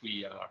think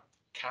we are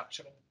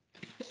capturing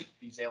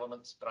these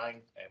elements,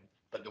 Brian,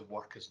 but the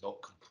work is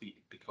not complete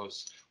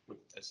because,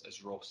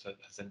 as Ross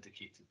has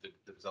indicated,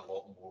 there was a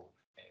lot more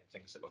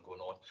things that were going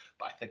on.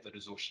 But I think the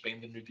resource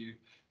spending review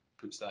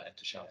puts that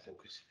into sharp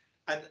focus.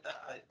 And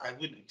I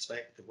wouldn't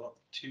expect the work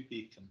to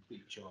be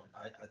complete, John.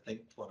 I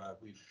think what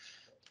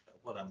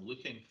I'm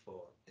looking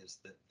for is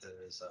that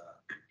there is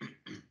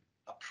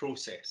a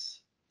process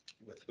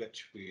with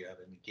which we are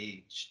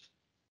engaged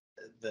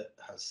that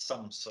has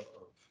some sort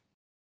of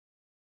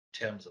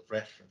terms of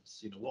reference.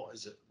 You know, what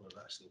is it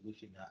we're actually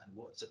looking at, and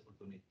what is it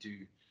we're going to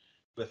do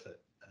with it?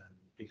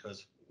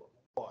 Because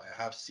what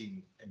I have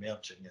seen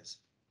emerging is,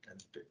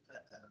 and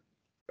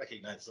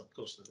recognise, of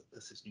course, that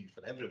this is new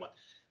for everyone,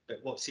 but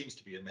what seems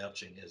to be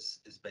emerging is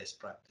best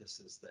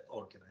practices that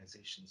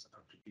organisations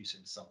are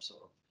producing some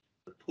sort of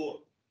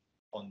report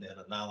on their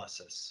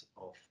analysis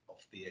of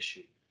the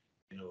issue.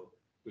 You know,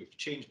 we've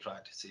changed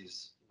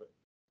practices.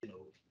 You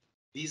know,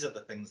 these are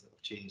the things that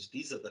have changed.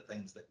 These are the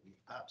things that we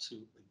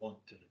absolutely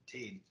want to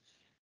retain.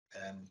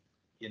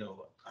 You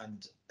know,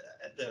 and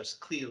there's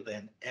clear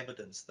then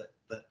evidence that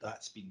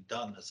that's been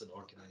done as an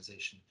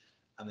organisation,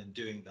 and in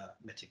doing that,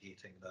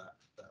 mitigating that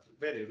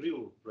very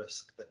real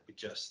risk that we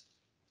just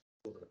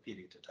over a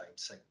period of time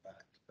sink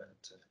back.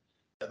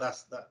 But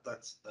that's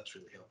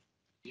really helpful.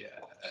 Yeah,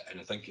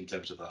 and I think in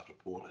terms of that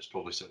report, it's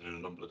probably sitting in a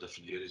number of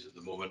different areas at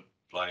the moment,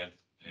 Brian.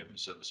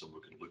 It's certainly something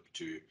we can look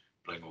to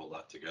bring all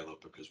that together,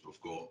 because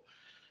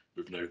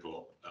we've now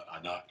got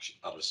an action,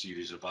 or a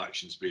series of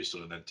actions based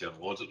on an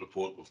internal audit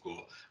report. We've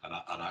got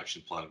an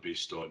action plan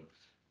based on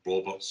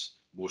Robert's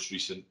most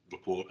recent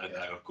report and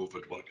our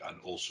COVID work,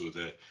 and also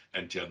the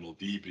internal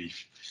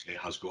debrief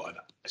has got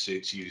a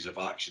series of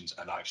actions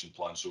and action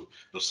plans. So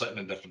they're sitting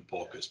in different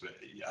pockets, but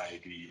I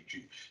agree,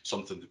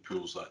 something that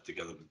pulls that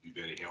together would be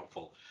very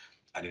helpful.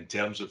 And in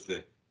terms of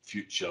the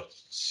future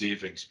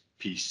savings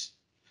piece,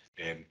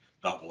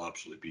 that will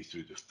absolutely be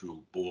through the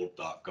full board,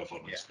 that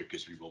governance,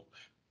 because we will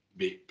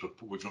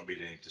we've not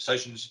made any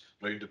decisions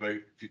round about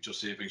future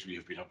savings. We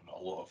have been having a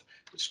lot of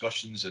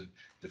discussions and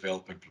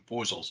developing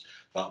proposals.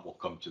 That will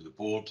come to the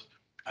board,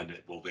 and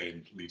it will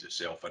then lead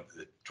itself into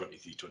the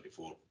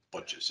 23-24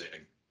 budget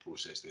setting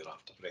process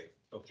thereafter. Right.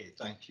 Okay.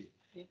 Thank you.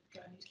 Yeah,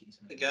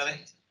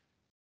 Gary?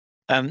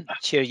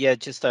 Chair, yeah,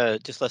 just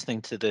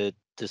listening to the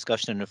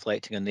discussion and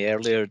reflecting on the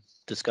earlier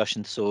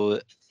discussion.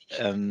 So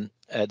the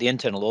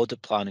internal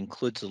audit plan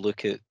includes a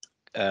look at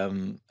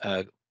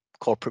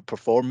corporate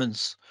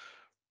performance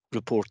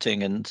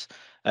reporting and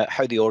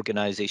how the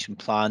organisation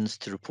plans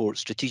to report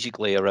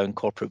strategically around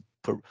corporate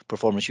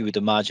performance. You would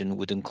imagine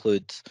would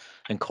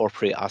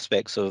incorporate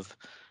aspects of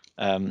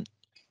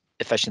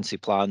efficiency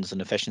plans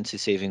and efficiency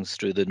savings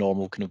through the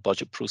normal kind of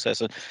budget process.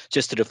 And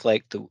just to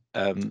reflect the,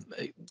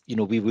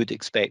 we would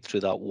expect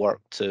through that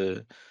work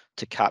to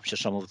capture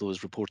some of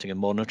those reporting and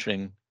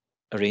monitoring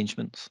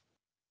arrangements.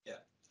 Yeah,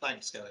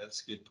 thanks, Gary.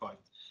 That's a good point.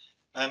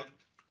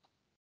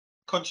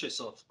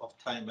 Conscious of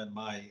time and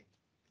my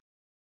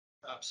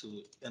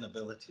absolute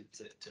inability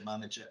to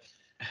manage it.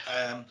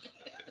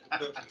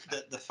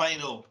 The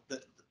final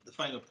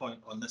point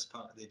on this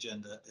part of the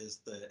agenda is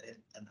the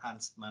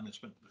enhanced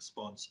management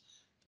response.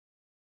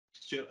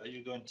 Stuart, are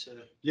you going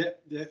to? Yeah,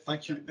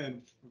 thank you.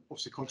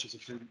 Obviously conscious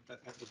of time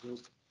at the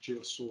board,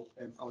 Chair, so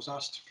I was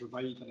asked to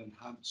provide an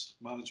enhanced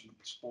management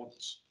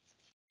response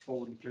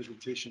following the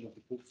presentation of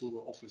the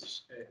Portfolio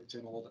Office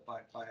internal audit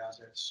by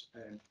assets.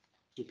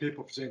 The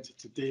paper presented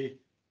today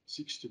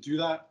seeks to do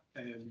that,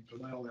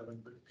 primarily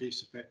around the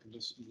pace,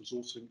 effectiveness and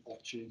resourcing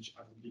of change,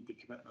 and indeed the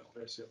commitment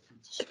of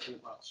SLP to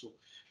support that. So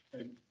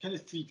kind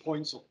of 3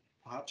 points, or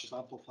perhaps just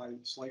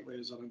amplified slightly,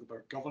 is around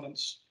about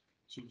governance.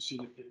 So you've seen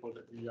in the paper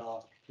that we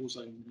are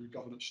proposing new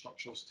governance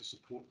structures to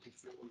support the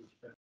Portfolio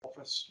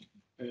Office.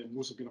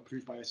 Those have been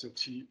approved by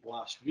SLT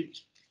last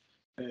week.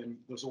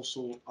 There's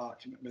also a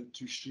commitment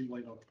to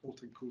streamline our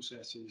reporting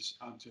processes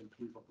and to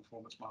improve our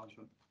performance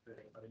management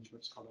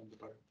arrangements around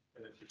about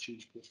the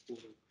change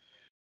portfolio.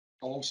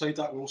 Alongside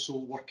that, we're also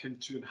working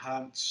to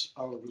enhance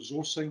our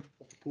resourcing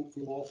of the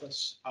Portfolio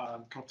Office,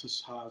 and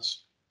Curtis has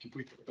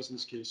completed a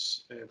business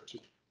case which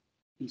has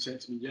been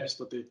sent to me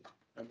yesterday,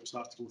 and we'll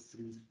start to go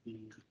through the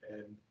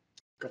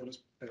governance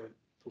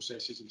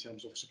processes in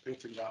terms of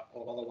supporting that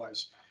or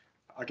otherwise.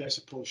 I guess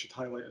I probably should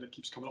highlight, and it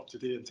keeps coming up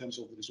today in terms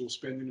of the resource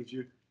spending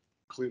review.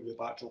 Clearly, the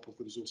backdrop of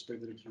the resource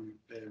spending review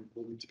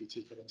will need to be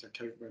taken into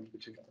account when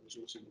looking at the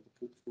resourcing of the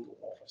Portfolio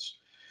Office.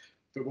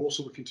 But we're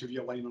also looking to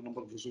realign a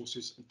number of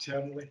resources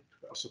internally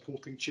that are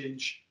supporting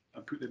change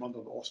and put them under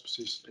the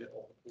auspices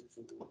of the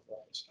Portfolio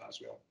Office as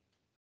well.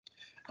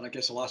 And I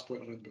guess the last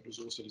point around the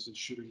resourcing is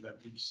ensuring that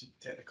we seek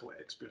technical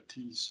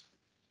expertise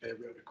where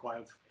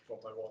required from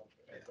now on,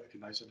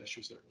 recognising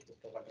issues that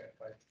we've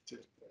identified to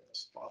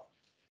start.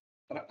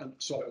 And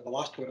sorry, the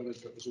last point around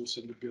the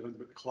resourcing would be around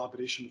about the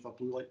collaboration with our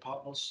blue light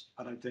partners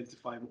and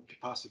identifying what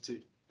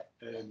capacity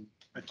and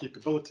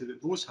capability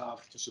that those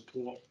have to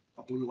support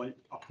a blue light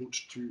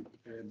approach to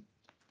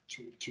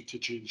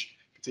change,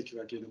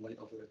 particularly again in light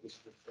of the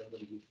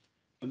review.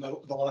 And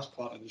the last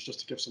part is just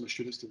to give some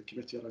assurance to the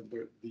committee around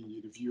about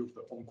the review of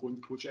the ongoing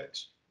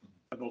projects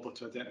in order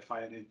to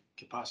identify any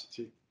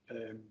capacity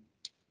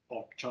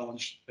or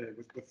challenge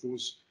with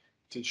those,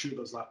 to ensure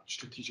there's that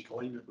strategic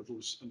alignment with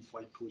those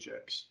in-flight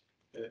projects,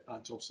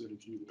 and to also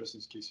review the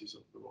business cases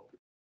of the work.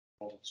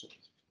 So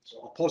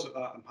I'll pause at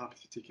that. I'm happy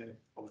to take any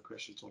other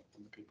questions on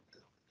the paper.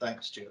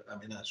 Thanks, Stuart. I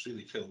mean, that's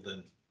really filled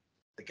in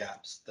the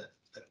gaps that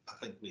I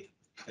think we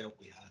felt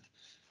we had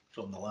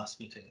from the last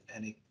meeting.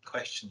 Any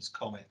questions,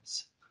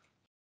 comments?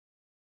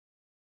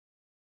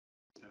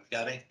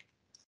 Gary?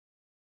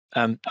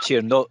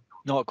 Chair, not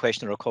a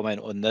question or a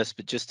comment on this,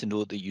 but just to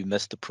note that you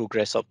missed the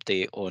progress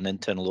update on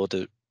internal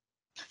audit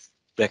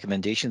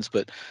recommendations,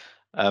 but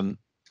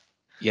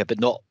yeah, but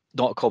not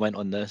a comment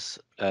on this.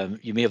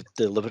 You may have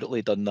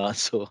deliberately done that,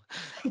 so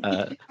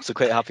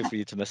quite happy for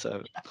you to miss it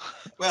out.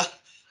 Well,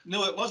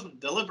 no, it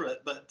wasn't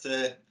deliberate, but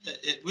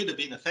it would have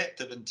been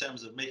effective in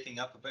terms of making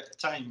up a bit of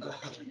time.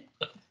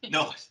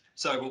 No,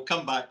 sorry, we'll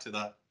come back to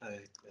that.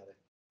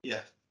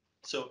 Yeah.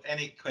 So,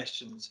 any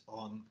questions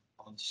on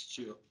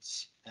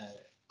Stuart's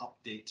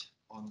update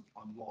on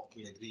what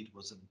we agreed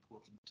was an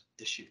important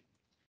issue?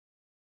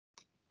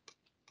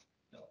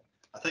 No,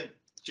 I think,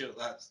 Stuart,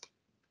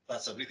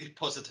 that's a really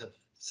positive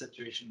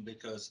situation,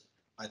 because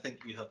I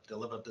think you have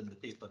delivered in the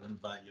paper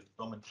and by your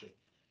commentary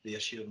the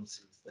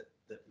assurances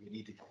that we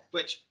needed,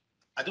 which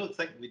I don't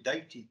think we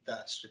doubted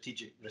that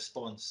strategic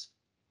response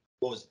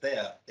was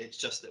there. It's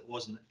just it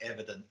wasn't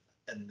evident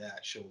in the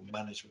actual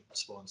management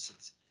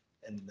responses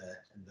in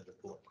the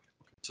report.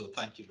 So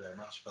thank you very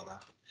much for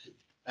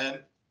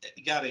that.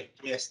 Gary,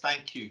 yes,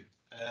 thank you.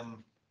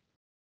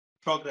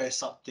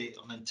 Progress update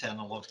on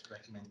internal audit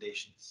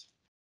recommendations.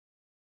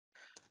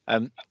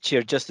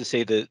 Chair, just to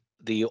say that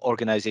the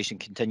organisation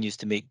continues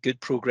to make good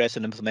progress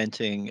in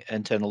implementing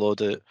internal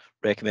audit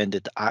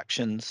recommended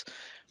actions.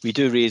 We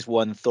do raise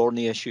one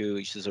thorny issue,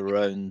 which is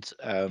around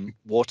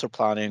water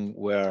planning,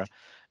 where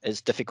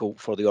it's difficult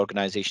for the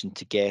organisation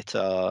to get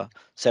a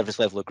service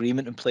level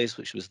agreement in place,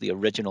 which was the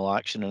original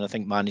action. And I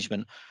think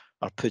management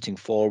are putting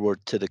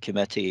forward to the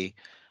committee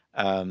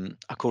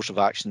a course of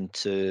action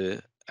to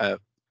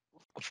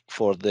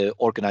for the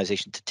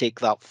organisation to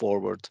take that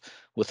forward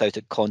without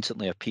it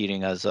constantly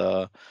appearing as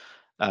a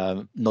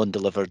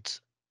non-delivered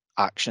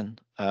action.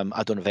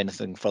 I don't have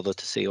anything further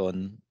to say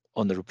on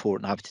the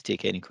report, and happy to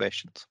take any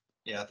questions.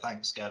 Yeah,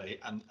 thanks, Gary.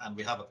 And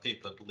we have a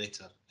paper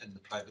later in the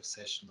private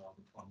session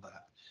on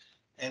that.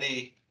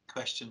 Any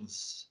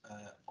questions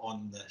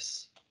on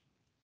this?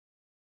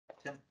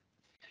 Tim?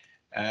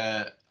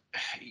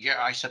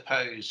 Yeah, I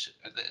suppose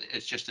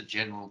it's just a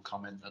general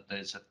comment that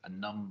there's a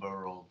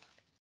number of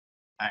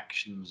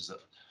actions that,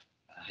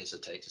 I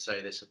hesitate to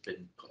say this, have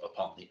been put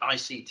upon the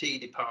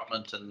ICT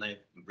department, and they've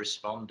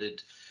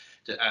responded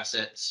to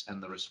assets,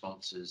 and the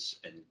responses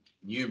in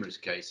numerous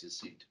cases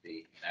seem to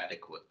be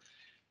inadequate.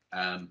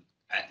 And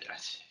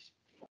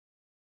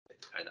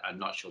I'm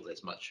not sure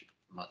there's much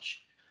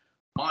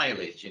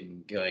mileage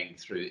in going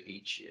through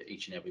each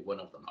and every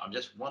one of them. I'm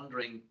just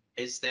wondering,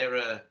 is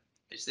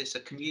this a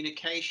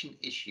communication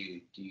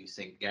issue, do you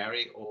think,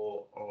 Gary,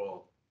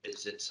 or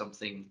is it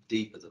something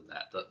deeper than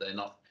that they're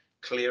not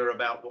clear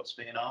about what's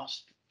being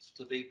asked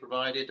to be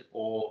provided,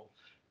 or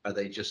are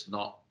they just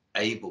not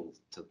able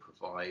to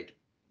provide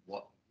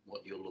what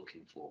you're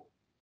looking for?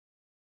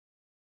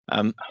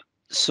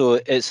 So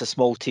it's a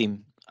small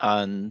team,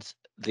 and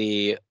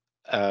they,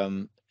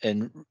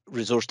 in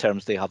resource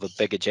terms, they have a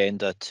big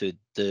agenda to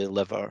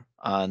deliver,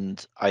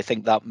 and I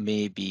think that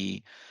may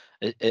be,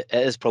 it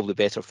is probably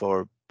better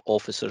for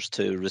officers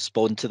to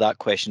respond to that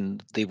question.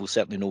 They will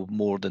certainly know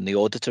more than the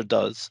auditor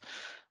does,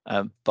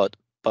 but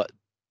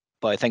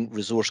I think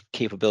resource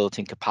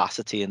capability and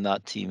capacity in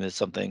that team is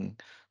something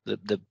that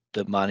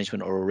the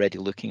management are already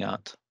looking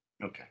at.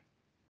 Okay.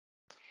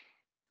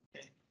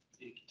 Okay.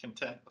 Are you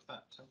content with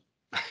that, Tim?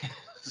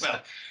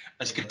 Well,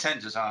 as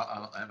content as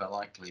I'll ever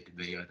likely to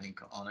be, I think,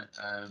 on it.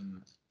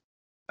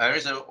 There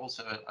is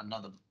also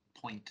another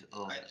point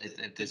of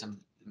if there's a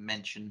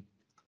mention.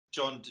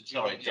 John, did you?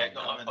 Sorry, Jack,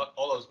 no,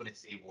 all I was going to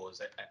say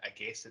was I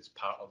guess it's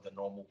part of the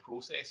normal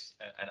process,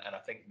 and I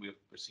think we're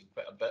seeing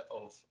quite a bit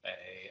of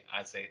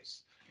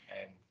assets,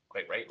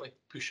 quite rightly,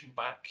 pushing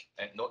back,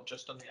 not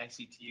just on the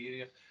ICT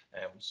area.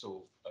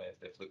 So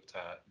they've looked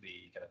at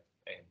the kind of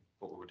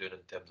what we were doing in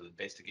terms of the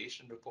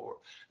investigation report,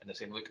 and they're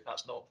saying, look,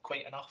 that's not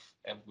quite enough,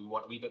 and we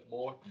want a wee bit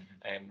more,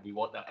 and we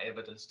want that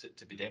evidence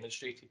to be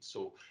demonstrated.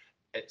 So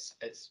it's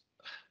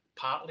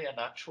partly a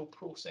natural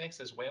process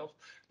as well,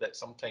 that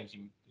sometimes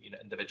you know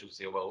individuals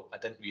say, well, I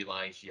didn't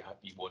realise you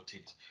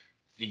wanted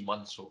 3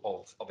 months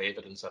of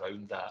evidence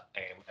around that,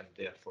 and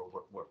therefore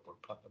we're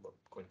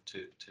going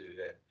to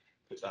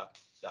put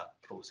that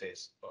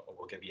process, or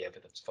we'll give you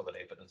further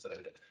evidence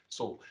around it.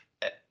 So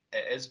it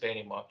is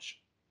very much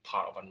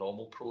part of a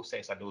normal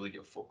process. I know that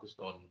you're focused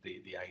on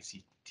the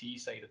ICT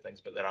side of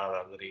things, but there are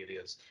other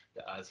areas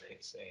that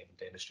assets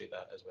demonstrate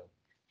that as well.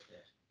 Yeah.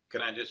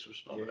 Can I just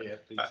respond? Yeah,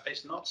 please.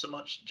 It's not so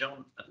much,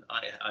 John,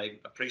 I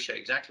appreciate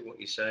exactly what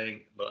you're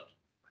saying, but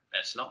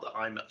it's not that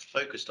I'm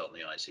focused on the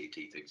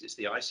ICT things. It's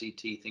the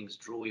ICT things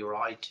draw your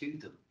eye to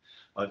them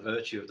by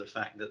virtue of the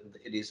fact that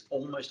it is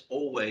almost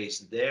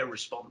always their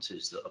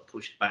responses that are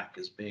pushed back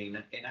as being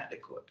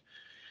inadequate.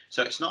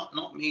 So it's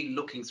not me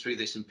looking through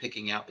this and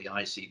picking out the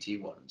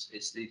ICT ones.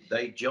 It's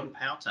they jump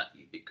out at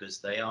you because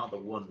they are the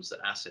ones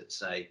that assets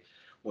say,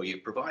 well, you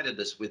provided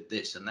us with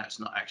this, and that's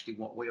not actually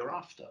what we're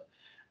after.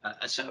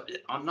 So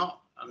I'm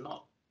not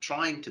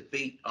trying to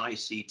beat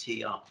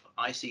ICT up.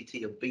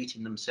 ICT are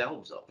beating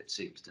themselves up, it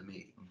seems to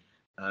me,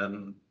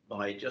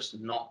 by just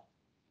not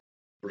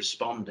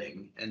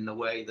responding in the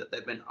way that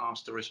they've been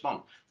asked to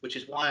respond, which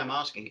is why I'm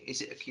asking,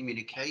 is it a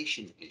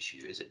communication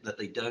issue? Is it that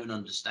they don't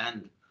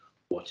understand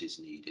what is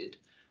needed,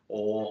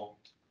 or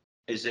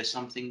is there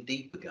something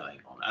deeper going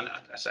on? And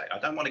I say, I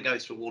don't want to go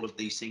through all of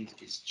these things.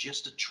 It's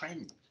just a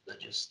trend that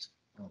just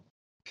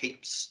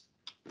keeps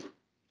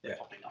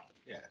popping up.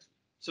 Yeah.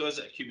 So is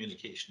it a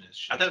communication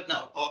issue? I don't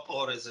know.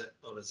 Or is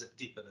it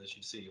deeper, as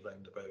you say,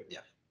 around about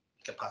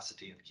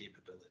capacity and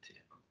capability?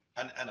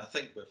 And I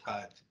think we've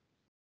had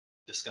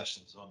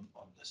discussions on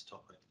this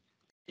topic.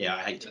 Yeah,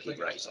 I hate to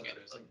keep raising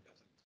it.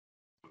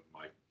 From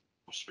my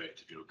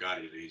perspective,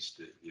 Gary raised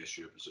the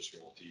issue of, as a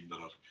small team, there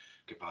are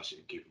capacity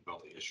and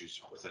capability issues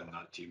within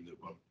that team that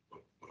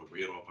we're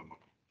aware of, and we're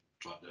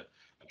trying to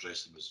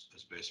address them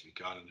as best we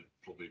can. And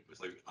probably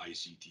without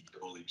ICT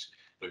colleagues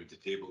around the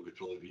table, it would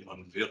probably be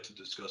unfair to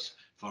discuss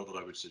further,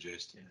 I would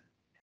suggest.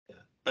 Yeah.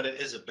 But it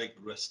is a big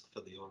risk for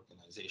the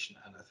organisation,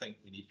 and I think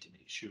we need to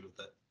make sure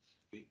that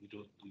we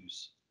don't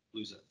lose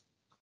it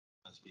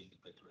as being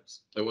a big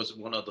risk. There was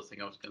one other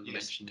thing I was going to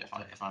mention,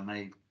 if I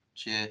may,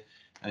 Chair.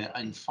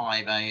 In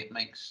 5A,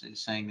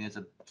 it's saying there's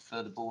a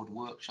further board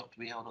workshop to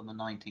be held on the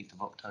 19th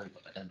of October.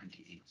 I don't think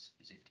it is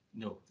it?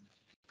 No.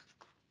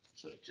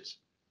 So just,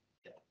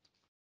 yeah.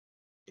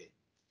 Okay.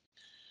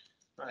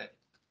 Right.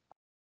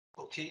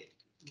 Okay.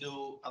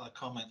 No other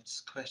comments,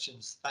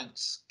 questions.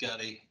 Thanks,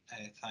 Gary.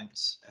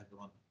 Thanks,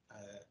 everyone.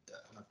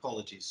 And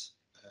apologies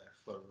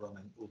for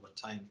running over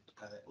time.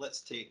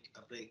 Let's take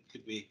a break.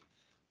 Could we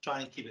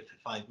try and keep it to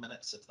 5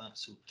 minutes, if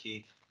that's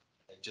okay,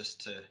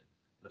 just to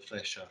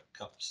refresh our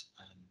cups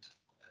and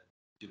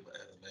do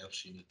whatever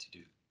else you need to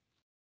do.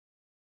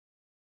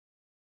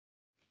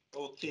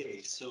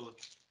 Okay, so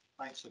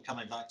thanks for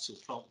coming back so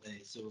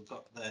promptly. So we've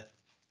got the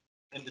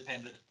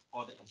independent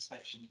audit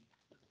inspection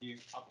review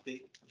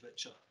update,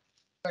 Richard.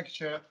 Thank you,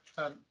 Chair.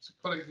 So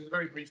colleagues, there's a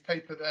very brief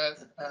paper there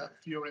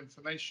for your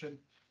information.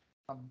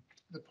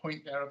 The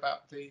point there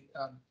about the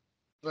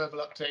verbal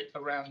update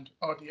around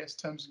RDS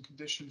terms and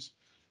conditions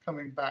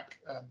coming back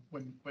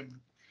when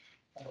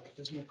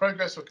there's more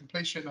progress or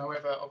completion.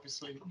 However,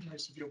 obviously,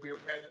 most of you will be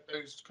aware that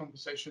those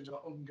conversations are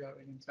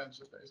ongoing in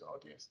terms of those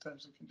RDS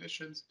terms and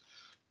conditions.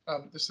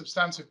 The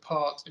substantive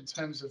part in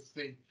terms of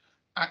the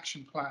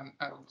action plan,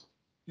 and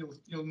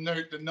you'll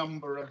note the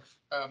number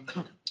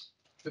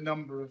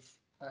of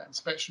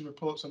inspection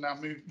reports are now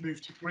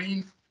moved to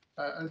green.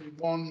 Only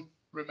one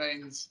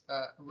remains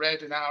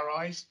red in our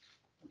eyes,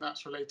 and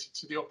that's related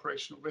to the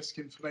operational risk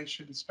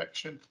information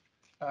inspection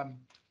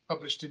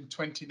published in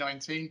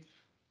 2019.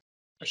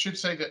 I should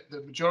say that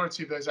the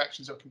majority of those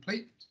actions are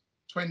complete.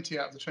 20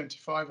 out of the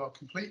 25 are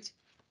complete.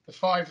 The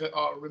 5 that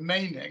are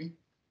remaining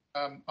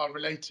are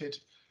related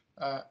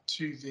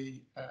to the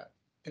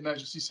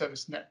Emergency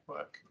Service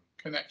Network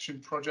Connection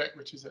project,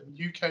 which is a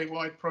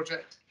UK-wide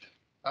project.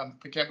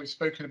 Again, we've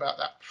spoken about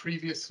that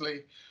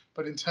previously,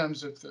 but in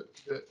terms of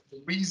the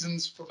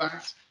reasons for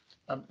that,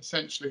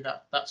 essentially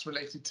that's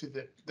related to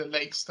the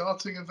late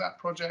starting of that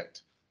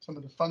project, some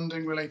of the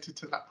funding related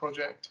to that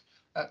project.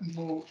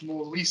 More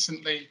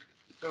recently,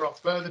 there are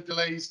further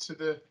delays to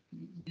the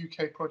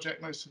UK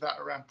project, most of that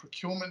around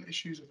procurement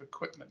issues of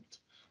equipment.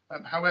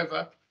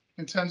 However,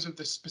 in terms of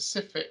the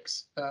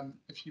specifics,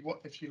 if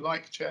you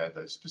like, Chair,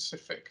 those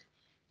specific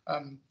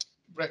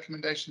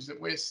recommendations that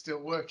we're still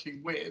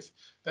working with,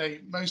 they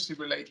mostly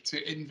relate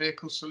to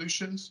in-vehicle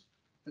solutions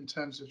in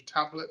terms of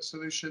tablet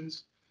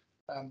solutions.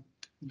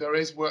 There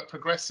is work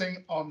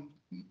progressing on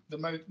the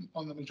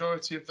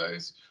majority of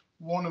those,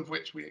 one of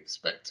which we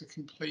expect to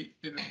complete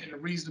in a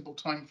reasonable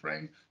time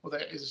frame, or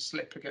there is a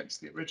slip against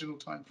the original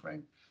time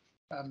frame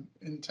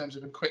in terms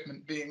of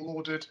equipment being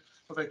ordered.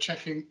 Although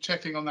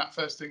checking on that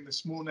first thing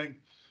this morning,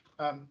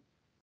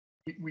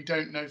 we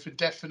don't know for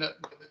definite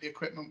whether the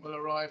equipment will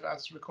arrive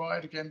as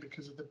required, again,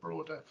 because of the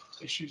broader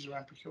issues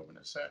around procurement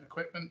of certain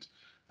equipment,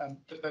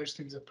 but those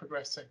things are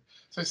progressing.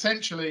 So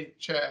essentially,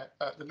 Chair,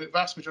 the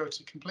vast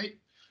majority complete.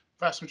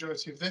 Vast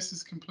majority of this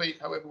is complete.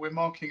 However, we're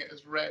marking it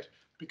as red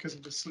because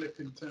of the slip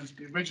in terms of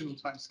the original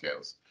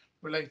timescales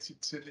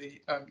related to the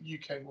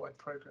UK-wide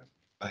programme.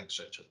 Thanks,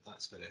 Richard.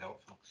 That's very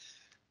helpful.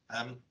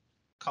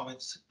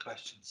 Comments,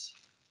 questions?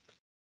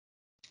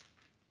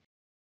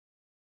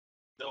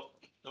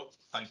 No,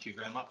 thank you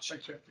very much.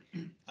 Thank you.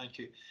 Thank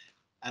you.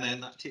 And then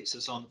that takes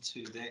us on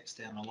to the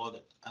external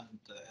audit. And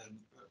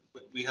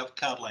we have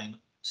Caroline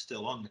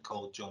still on the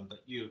call, John, but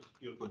you're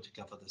going to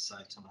cover this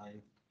item, are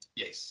you?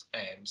 Yes.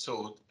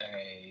 So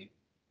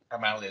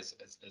primarily is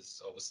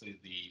obviously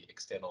the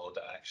external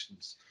audit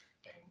actions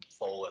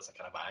fall as a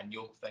kind of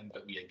annual thing,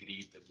 but we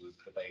agreed that we would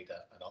provide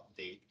an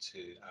update to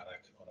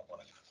ARAC on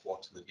a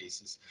quarterly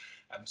basis.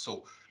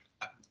 So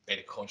I'm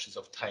very conscious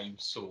of time.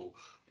 So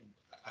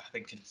I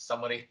think in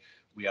summary,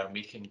 we are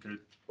making good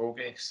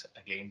progress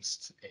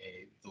against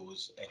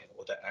those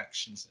audit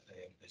actions,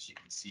 as you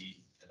can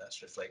see, and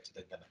that's reflected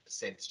in the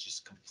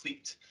percentages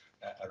complete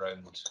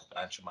around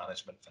financial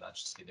management,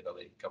 financial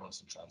sustainability,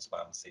 governance and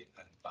transparency,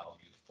 and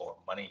value for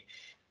money.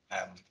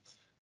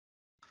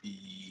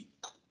 The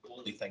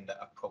only thing that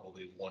I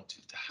probably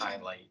wanted to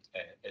highlight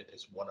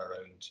is one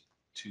around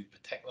 2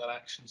 particular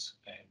actions,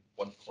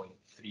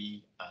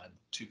 1.3 and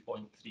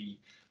 2.3,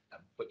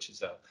 which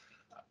is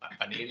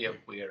an area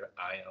where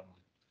I am,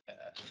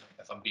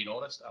 if I'm being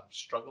honest, I'm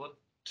struggling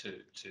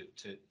to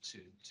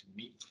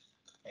meet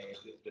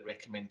the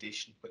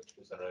recommendation, which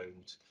was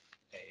around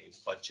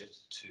budget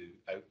to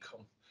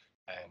outcome,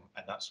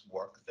 and that's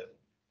work that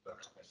we're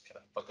kind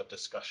of further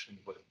discussion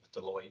with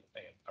Deloitte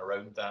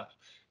around that,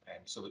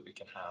 so that we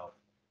can have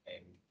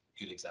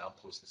good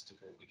examples as to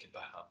what we can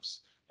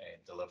perhaps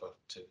deliver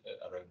to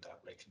around that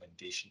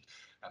recommendation.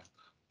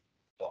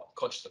 But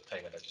conscious of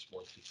time, and I just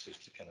wanted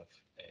to kind of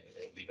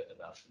leave it at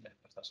that,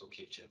 if that's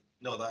okay, Chair.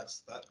 No,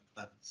 that's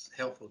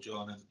helpful,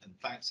 John, and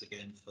thanks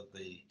again for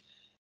the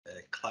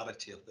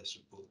clarity of this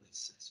report.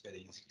 It's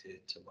very easy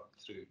to work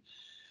through.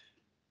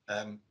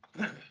 And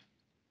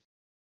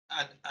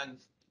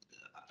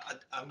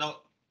I'm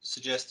not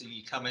suggesting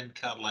you come in,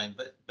 Caroline,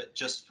 but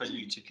just for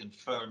you to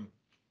confirm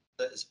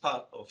that as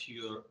part of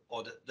your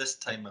audit this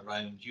time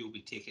around, you'll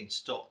be taking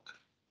stock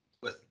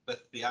with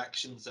the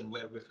actions and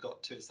where we've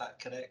got to. Is that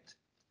correct?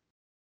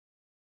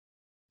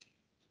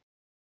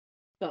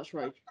 That's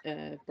right,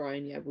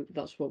 Brian. Yeah,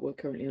 that's what we're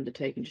currently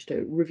undertaking, just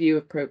a review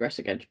of progress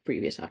against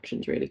previous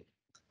actions, really.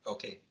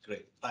 Okay,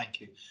 great, thank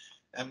you.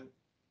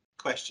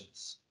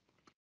 Questions?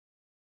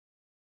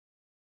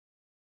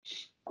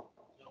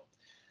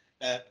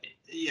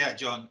 Yeah,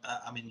 John,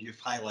 I mean, you've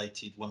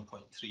highlighted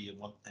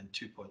 1.3 and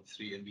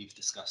 2.3, and we've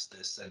discussed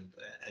this,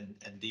 and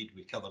indeed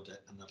we covered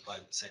it in the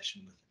private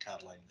session with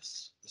Caroline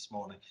this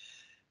morning.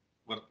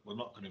 We're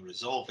not going to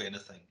resolve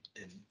anything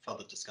in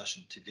further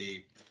discussion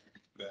today,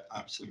 but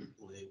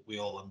absolutely we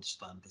all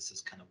understand this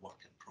is kind of work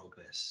in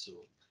progress. So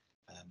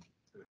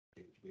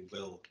we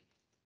will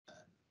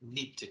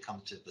need to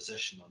come to a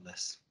position on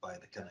this by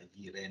the kind of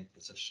year-end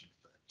position.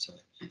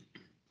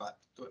 But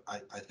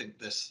I think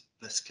this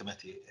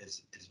committee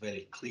is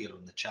very clear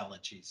on the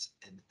challenges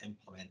in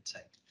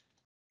implementing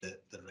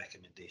the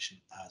recommendation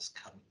as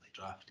currently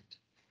drafted.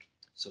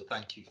 So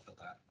thank you for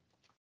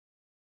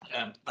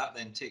that. That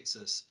then takes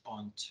us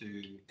on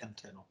to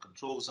internal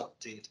controls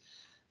update,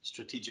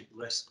 strategic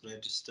risk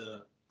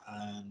register,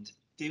 and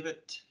David,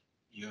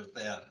 you're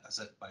there as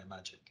if by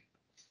magic.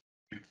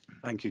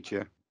 Thank you,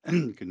 Chair.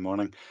 Good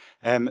morning.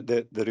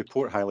 The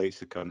report highlights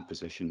the current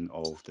position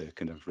of the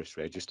kind of risk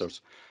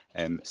registers.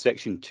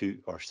 Section 2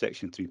 or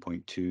Section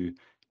 3.2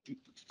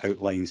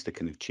 outlines the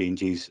kind of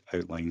changes,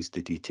 outlines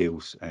the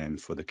details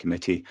for the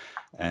committee,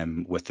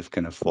 with the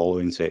kind of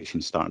following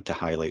section starting to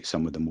highlight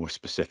some of the more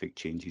specific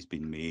changes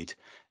being made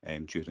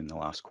during the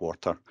last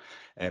quarter.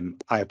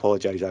 I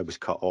apologise, I was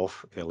cut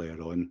off earlier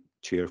on,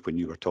 Chair, when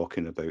you were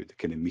talking about the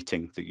kind of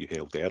meeting that you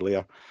held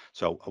earlier.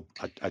 So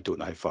I don't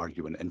know how far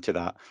you went into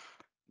that,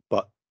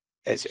 but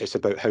it's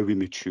about how we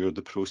mature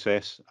the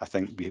process. I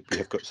think we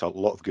have got a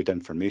lot of good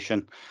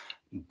information,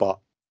 but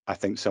I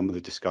think some of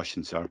the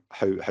discussions are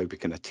how we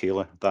kind of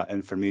tailor that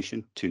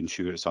information to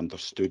ensure it's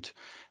understood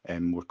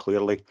more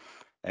clearly.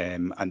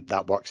 And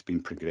that work's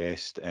been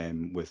progressed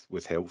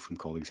with help from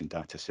colleagues in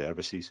data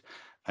services.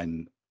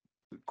 And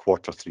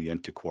Q3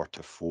 into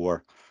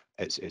Q4,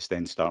 it's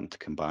then starting to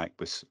come back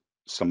with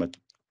some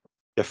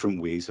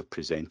different ways of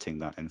presenting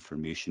that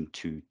information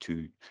to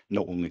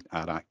not only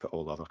ARAC but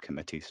all other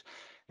committees.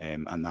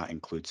 And that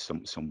includes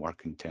some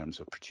work in terms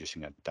of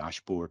producing a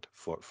dashboard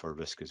for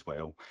risk as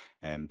well.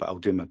 But I'll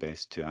do my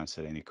best to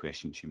answer any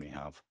questions you may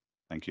have.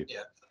 Thank you.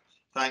 Yeah,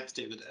 thanks,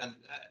 David. And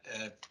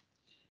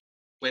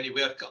when you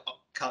were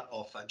cut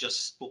off, I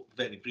just spoke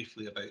very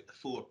briefly about the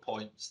 4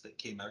 points that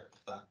came out of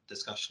that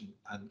discussion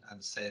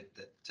and said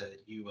that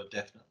you were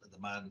definitely the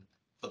man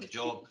for the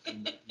job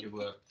and that you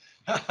were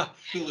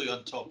fully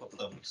on top of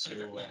them.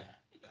 So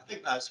I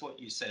think that's what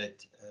you said.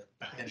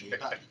 Anyway,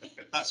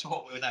 that's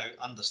what we now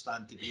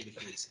understand to be the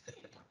case.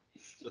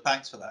 So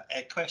thanks for that.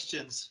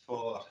 Questions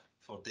for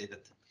David?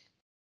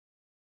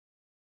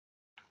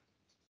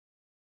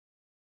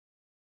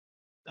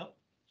 No.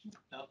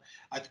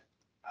 I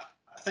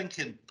think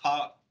in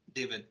part,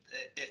 David,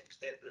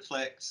 it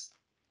reflects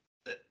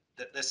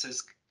that this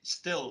is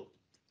still,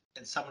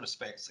 in some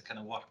respects, a kind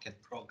of work in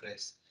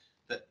progress.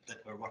 That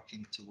we're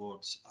working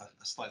towards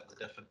a slightly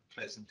different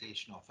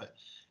presentation of it.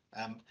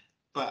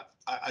 But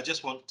I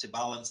just want to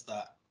balance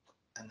that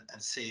and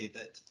say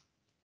that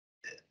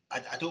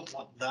I don't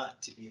want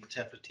that to be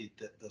interpreted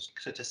that there's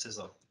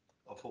criticism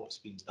of what's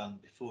been done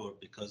before,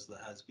 because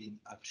there has been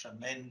a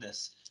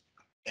tremendous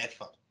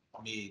effort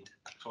made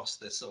across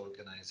this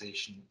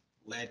organisation,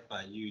 led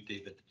by you,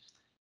 David,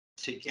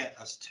 to get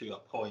us to a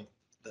point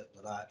that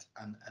we're at,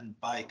 and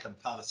by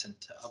comparison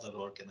to other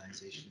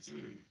organisations,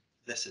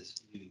 this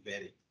is really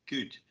very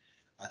good.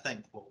 I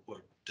think what we're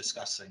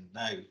discussing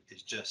now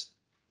is just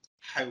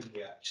how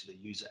we actually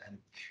use it, and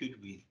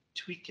could we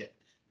tweak it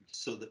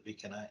so that we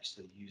can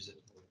actually use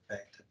it more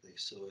effectively.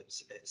 So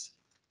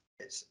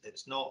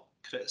it's not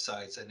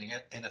criticising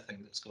anything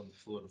that's gone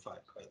before. In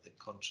fact, quite the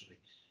contrary.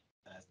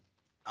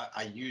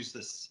 I use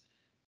this.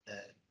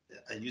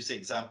 I use the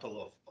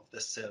example of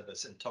this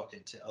service in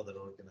talking to other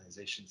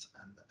organisations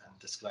and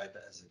describe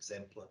it as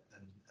exemplar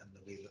in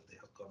the way that they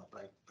have gone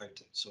about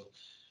it.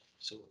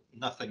 So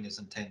nothing is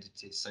intended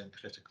to sound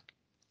critical.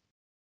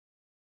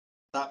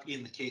 That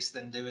being the case,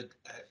 then, David,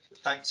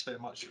 thanks very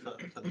much for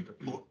the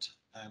report.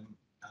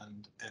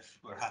 And if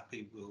we're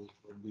happy, we'll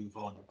move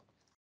on.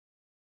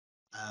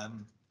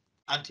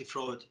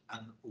 Anti-fraud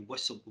and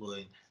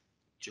whistleblowing,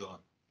 John.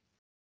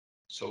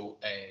 So,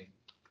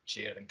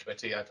 Chair and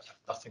Committee, I have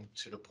nothing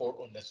to report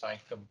on this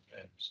item,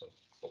 so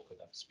hopefully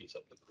that speeds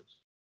up the process.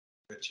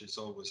 Which is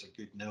always a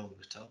good nil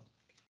return.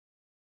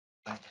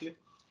 Thank you.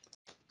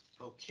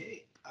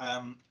 Okay.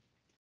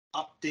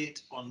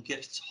 Update on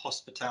gifts,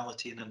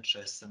 hospitality and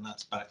interest, and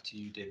that's back to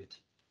you, David.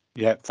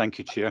 Yeah, thank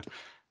you, Chair.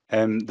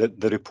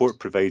 The report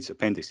provides,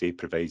 Appendix A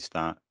provides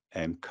that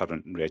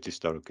current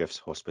register of gifts,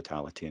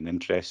 hospitality and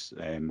interests.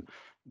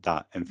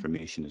 That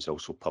information is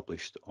also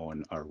published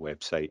on our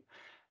website.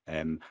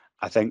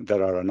 I think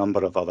there are a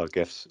number of other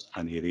gifts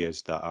and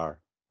areas that are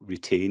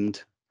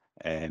retained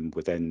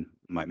within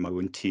my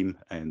own team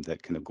and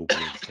that kind of go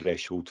below the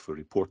threshold for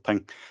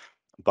reporting.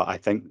 But I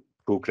think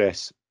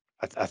progress,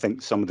 I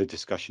think some of the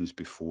discussions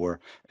before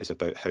is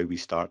about how we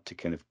start to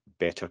kind of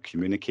better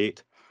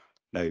communicate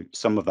Now,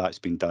 some of that's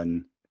been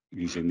done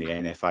using the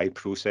NFI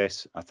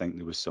process. I think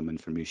there was some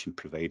information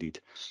provided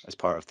as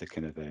part of the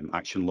kind of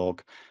action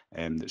log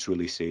that's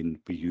really saying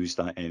we use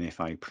that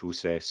NFI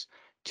process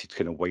to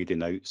kind of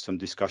widen out some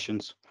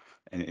discussions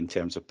in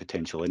terms of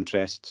potential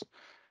interests.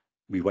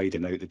 We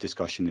widen out the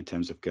discussion in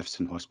terms of gifts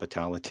and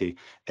hospitality.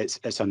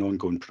 It's an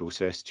ongoing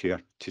process,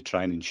 Chair, to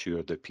try and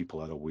ensure that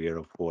people are aware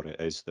of what it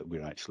is that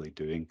we're actually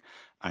doing.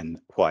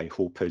 And what I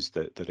hope is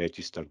that the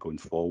register going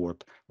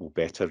forward will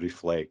better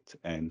reflect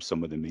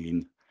some of the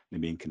main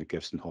kind of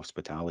gifts and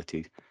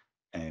hospitality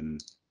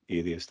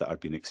areas that are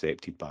being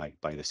accepted by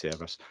the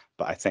service.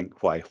 But I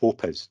think what I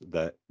hope is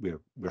that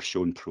we're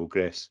showing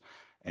progress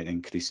in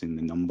increasing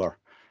the number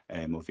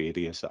of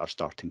areas that are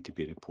starting to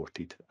be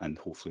reported, and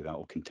hopefully that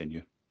will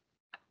continue.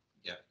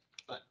 Yeah,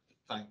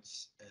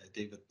 thanks,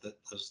 David. That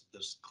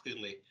there's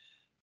clearly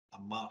a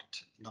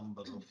marked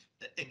number of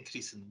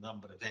increase in the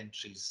number of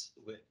entries,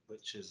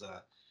 which is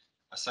a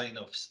sign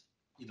of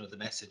the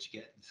message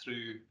getting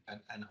through,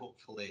 and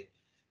hopefully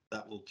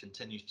that will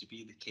continue to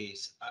be the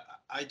case.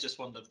 I just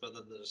wondered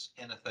whether there's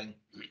anything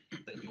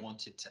that you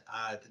wanted to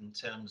add in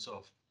terms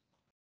of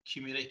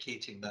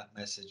communicating that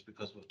message,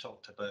 because we've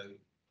talked about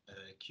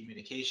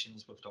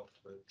communications, we've talked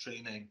about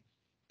training.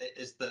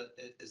 Is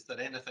there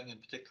anything in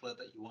particular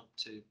that you want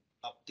to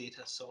update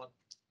us on?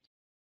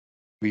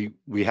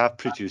 We have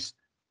produced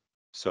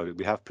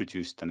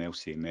an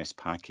LCMS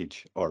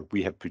package, or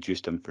we have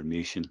produced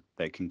information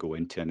that can go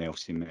into an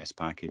LCMS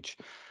package,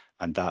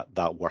 and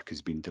that work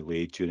has been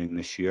delayed during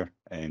this year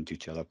due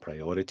to other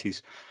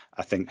priorities.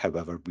 I think,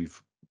 however,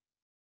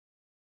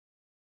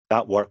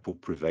 that work will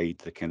provide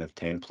the kind of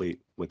template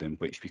within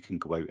which we can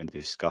go out and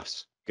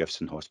discuss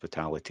gifts and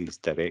hospitalities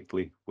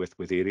directly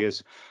with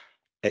areas.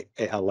 It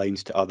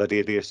aligns to other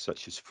areas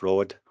such as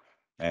fraud.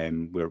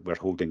 We're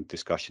holding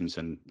discussions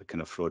in the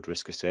kind of fraud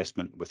risk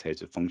assessment with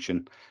heads of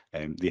function.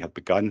 They have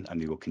begun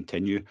and they will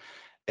continue.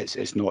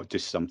 It's not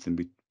just something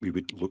we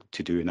would look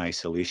to do in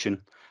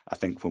isolation. I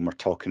think when we're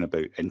talking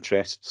about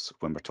interests,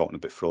 when we're talking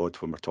about fraud,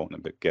 when we're talking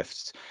about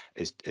gifts,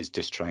 is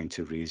just trying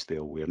to raise the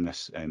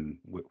awareness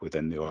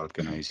within the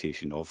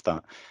organisation of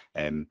that.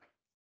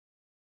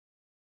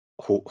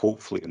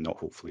 Hopefully, not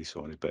hopefully,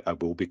 sorry, but I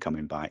will be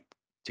coming back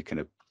to kind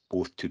of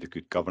both to the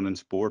Good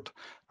Governance Board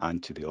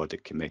and to the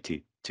Audit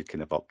Committee to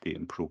kind of update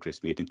and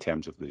progress made in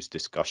terms of those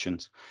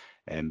discussions.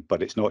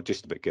 But it's not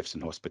just about gifts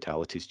and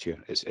hospitalities,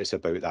 Chair. It's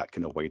about that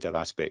kind of wider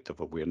aspect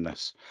of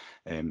awareness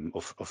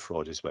of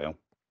fraud as well.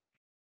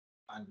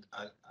 And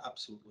I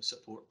absolutely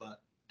support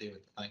that,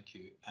 David. Thank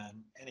you.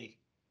 Any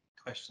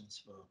questions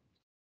for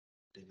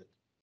David?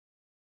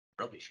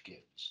 Rubbish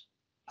gifts.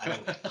 I know.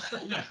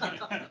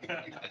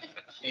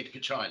 Need to be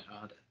trying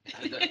harder.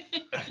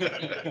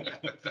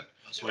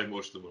 That's why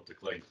most of them are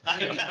declined.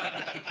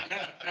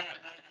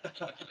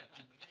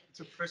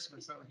 To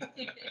Christmas,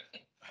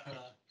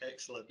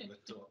 Excellent,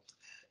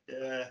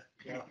 yeah.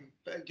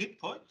 But a good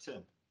point,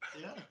 Tim.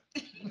 Yeah.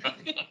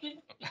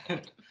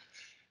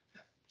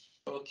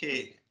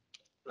 Okay.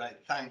 Right.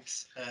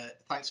 Thanks.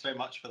 Thanks very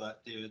much for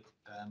that, David.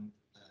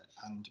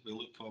 And we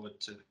look forward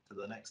to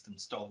the next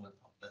instalment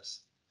of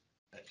this.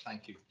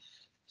 Thank you.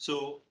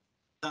 So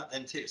that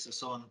then takes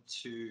us on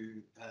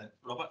to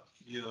Robert,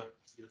 your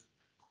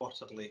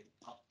quarterly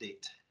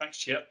update. Thanks,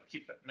 Chair. I'll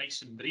keep it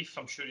nice and brief.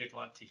 I'm sure you're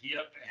glad to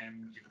hear.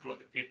 You've got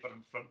the paper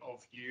in front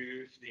of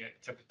you. The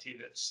activity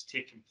that's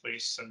taken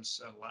place since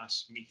our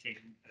last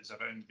meeting is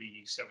around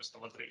the service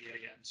delivery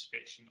area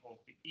inspection of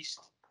the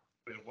East,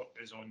 where work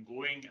is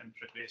ongoing and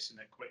progressing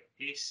at quick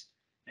pace.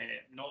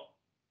 Not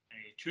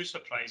too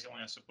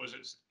surprisingly, I suppose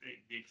it's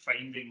the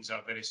findings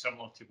are very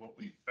similar to what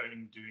we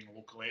found doing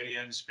local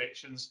area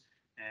inspections.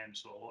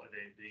 So a lot of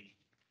the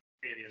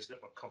areas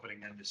that we're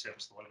covering in the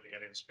service delivery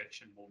area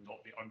inspection will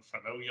not be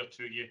unfamiliar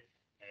to you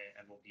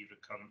and will be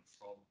recurrent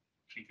from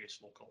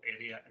previous local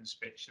area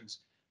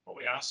inspections. What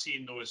we are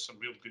seeing though is some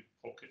real good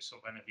pockets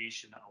of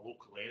innovation at a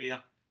local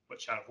area,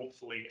 which are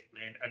hopefully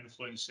then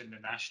influencing the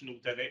national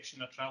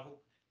direction of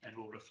travel and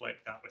will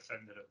reflect that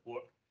within the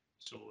report.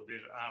 So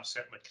there are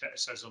certainly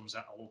criticisms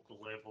at a local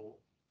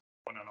level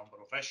on a number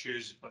of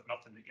issues, but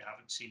nothing that you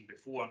haven't seen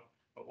before.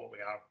 But what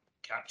we are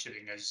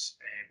capturing is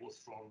both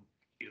from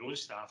your own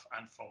staff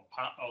and from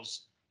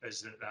partners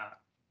is that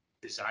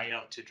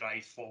desire to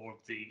drive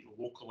forward the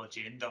local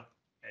agenda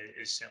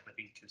is certainly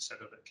being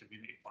considered at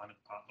community planning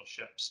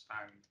partnerships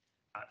and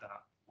at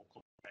that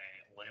local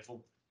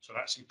level. So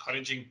that's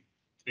encouraging.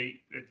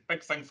 The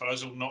big thing for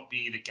us will not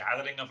be the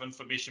gathering of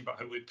information, but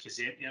how we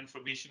present the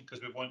information,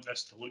 because we want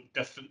this to look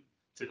different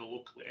to the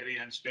local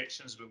area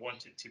inspections. We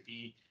want it to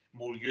be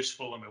more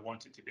useful, and we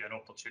want it to be an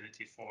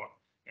opportunity for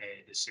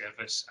the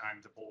service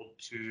and the board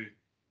to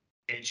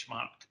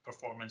benchmark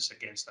performance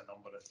against a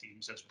number of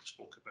themes, as we've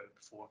spoke about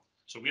before.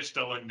 So we're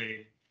still in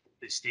the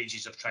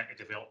stages of trying to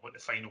develop what the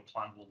final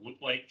plan will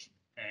look like,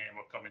 and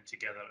we're coming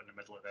together in the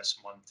middle of this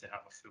month to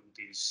have a full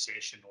day's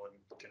session on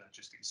kind of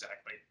just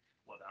exactly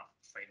what that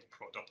final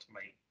product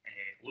might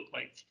look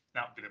like.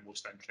 That would be the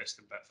most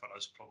interesting bit for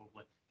us,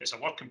 probably. It's a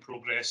work in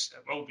progress.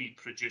 It will be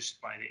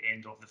produced by the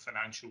end of the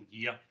financial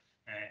year,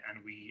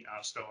 and we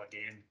are still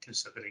again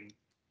considering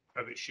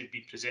how it should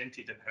be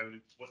presented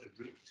and what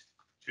the route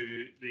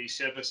to the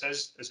service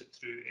is. Is it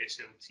through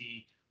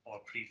SLT, or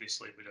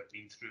previously would have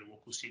been through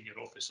local senior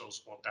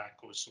officers or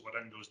DACOs? So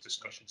we're in those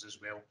discussions as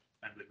well,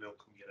 and we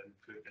welcome your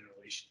input in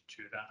relation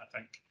to that, I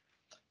think.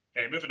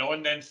 Moving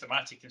on then,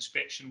 thematic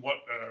inspection work,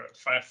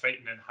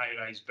 firefighting in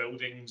high-rise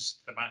buildings.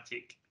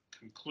 Thematic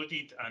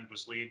concluded and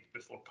was laid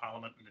before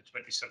Parliament on the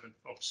 27th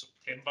of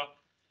September.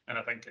 And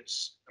I think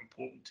it's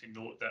important to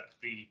note that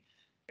the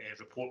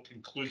report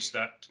concludes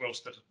that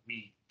whilst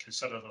we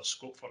consider there's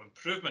scope for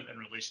improvement in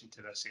relation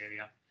to this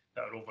area,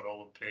 that our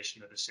overall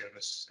impression of the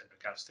service in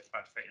regards to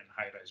firefighting in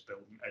high-rise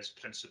building is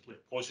principally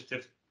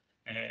positive.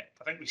 I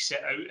think we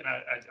set out, and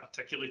I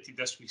articulated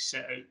this, we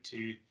set out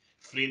to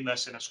frame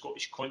this in a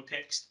Scottish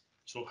context.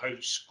 So how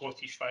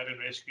Scottish Fire and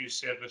Rescue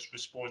Service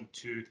respond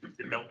to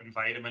the built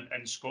environment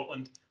in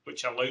Scotland,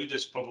 which allowed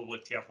us probably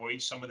to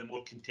avoid some of the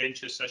more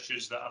contentious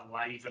issues that are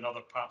live in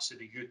other parts of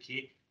the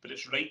UK. But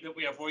it's right that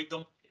we avoid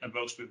them. And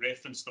whilst we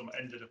reference them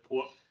in the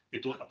report, they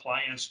don't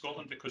apply in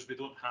Scotland because we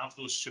don't have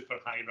those super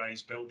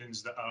high-rise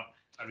buildings that are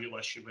a real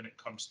issue when it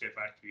comes to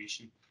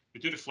evacuation. We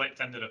do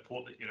reflect in the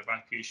report that your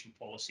evacuation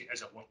policy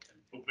is a work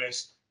in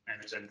progress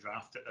and is in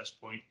draft at this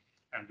point.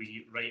 And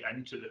we write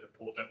into the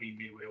report that we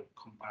may well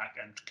come back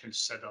and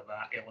consider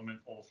that element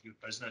of your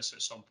business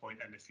at some point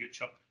in the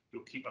future.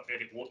 We'll keep a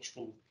very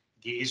watchful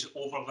gaze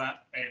over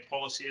that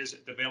policy as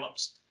it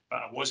develops.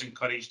 But I was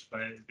encouraged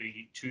by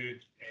the two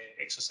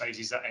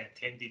exercises that I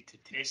attended to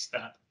test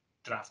that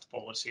draft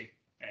policy,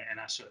 and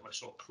I certainly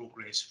saw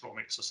progress from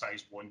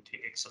exercise 1 to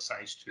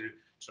exercise 2.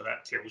 So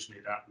that tells me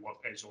that work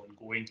is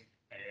ongoing,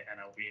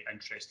 and I'll be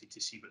interested to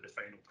see what the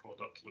final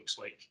product looks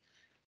like.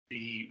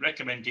 The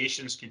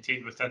recommendations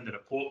contained within the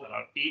report, there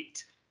are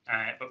 8,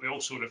 but we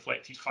also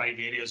reflected 5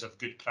 areas of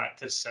good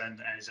practice.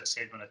 And as I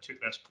said, when I took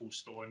this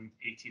post on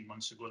 18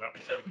 months ago, that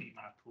was going to be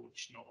my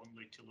approach, not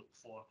only to look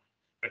for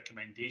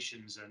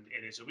recommendations and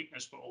areas of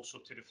weakness, but also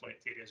to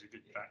reflect areas of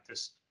good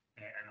practice.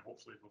 And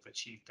hopefully we've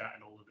achieved that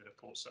in all of the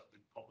reports that have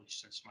been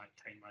published since my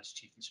time as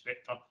Chief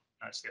Inspector.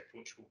 That's the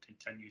approach we'll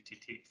continue to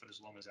take for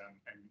as long as I'm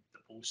in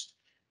the post.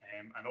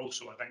 And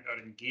also, I think our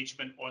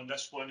engagement on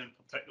this one in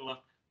particular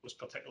was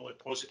particularly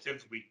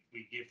positive. We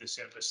gave the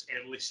service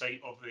early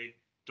sight of the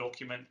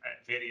document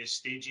at various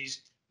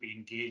stages. We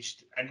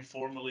engaged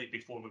informally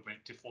before we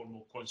went to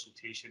formal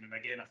consultation. And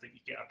again, I think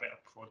you get a better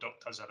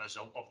product as a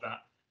result of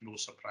that no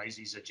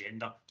surprises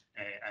agenda.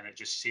 And it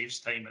just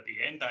saves time at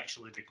the end,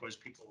 actually, because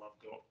people have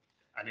got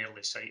an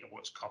early sight of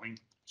what's coming.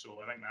 So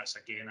I think that's,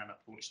 again, an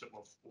approach that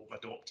we've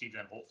adopted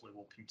and hopefully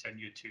will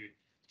continue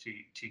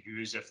to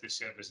use if the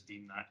service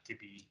deem that to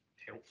be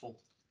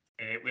helpful.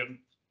 We're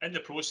in the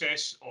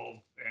process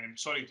of,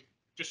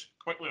 just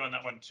quickly on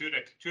that one, two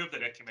of the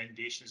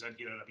recommendations in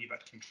here are a wee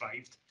bit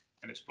contrived,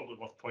 and it's probably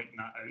worth pointing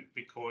that out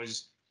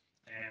because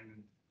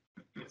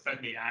within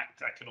the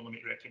Act, I can only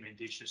make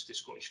recommendations to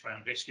Scottish Fire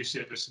and Rescue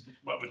Service.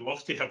 What I would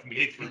love to have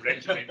made were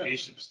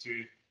recommendations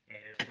to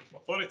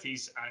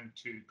authorities and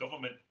to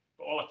government,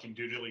 but all I can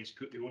do really is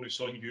put the onus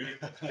on you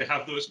to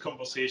have those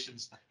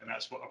conversations, and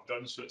that's what I've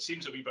done. So it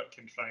seems a wee bit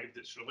contrived.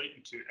 It's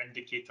relating to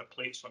indicator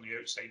plates on the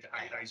outside of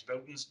high-rise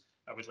buildings.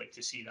 I would like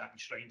to see that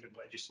enshrined in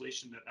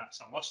legislation, that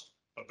that's a must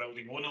for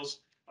building owners,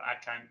 but I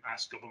can't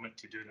ask government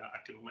to do that. I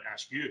can only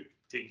ask you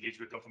to engage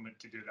with government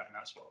to do that, and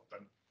that's what I've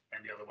done.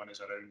 And the other one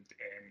is around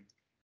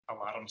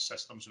alarm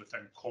systems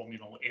within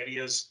communal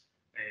areas,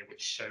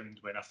 which sound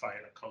when a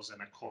fire occurs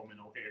in a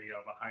communal area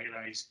of a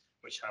high-rise,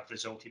 which have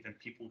resulted in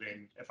people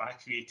then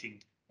evacuating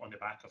on the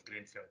back of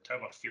Grenfell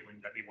Tower, feeling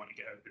that they want to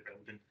get out of the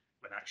building,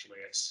 when actually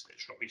it's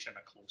rubbish in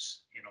a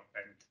close,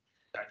 and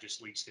that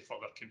just leads to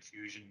further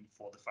confusion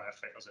for the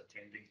firefighters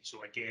attending.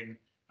 So again,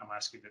 I'm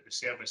asking that the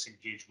service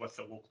engage with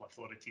the local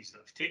authorities that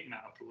have taken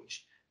that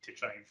approach to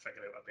try and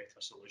figure out a better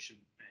solution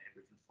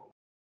moving forward.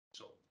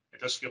 So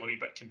it does feel a wee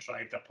bit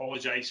contrived. I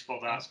apologise for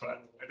that,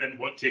 but I didn't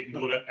want to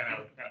ignore it, and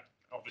I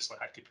obviously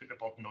had to put the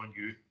burden on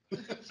you,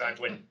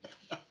 sadly.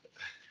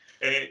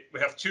 We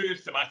have 2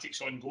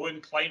 thematics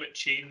ongoing: climate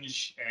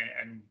change,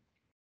 and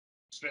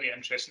it's very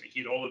interesting to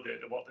hear all of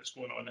the work that's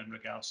going on in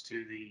regards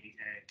to the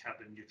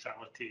carbon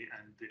neutrality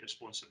and the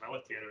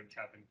responsibility around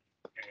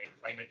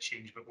climate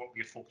change. But what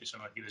we're focusing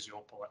on here is the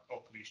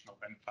operational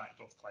impact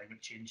of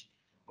climate change.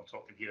 We're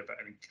talking here about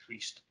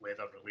increased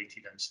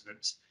weather-related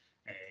incidents,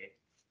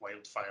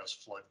 wildfires,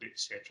 flood,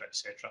 etc.,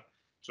 etc.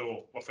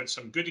 So we've had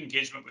some good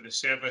engagement with the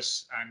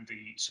service and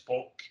the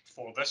SPOC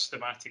for this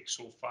thematic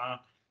so far.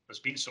 There's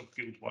been some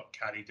field work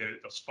carried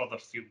out. There's further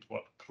field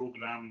work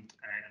programmed,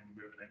 and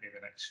moving into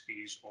the next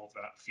phase of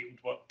that field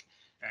work.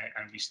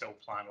 And we still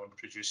plan on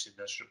producing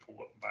this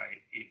report by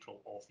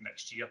April of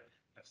next year,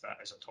 if that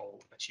is at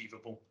all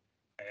achievable.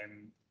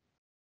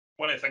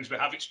 One of the things we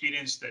have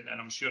experienced, and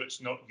I'm sure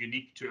it's not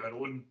unique to our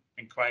own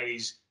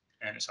inquiries,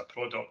 and it's a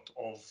product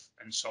of,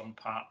 in some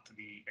part,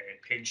 the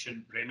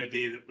pension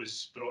remedy that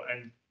was brought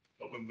in.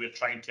 But when we're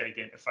trying to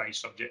identify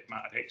subject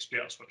matter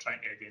experts, we're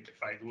trying to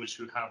identify those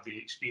who have the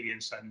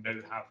experience and now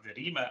have the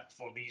remit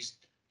for these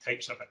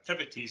types of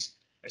activities.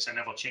 It's an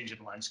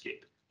ever-changing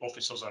landscape.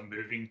 officers are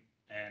moving,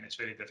 and it's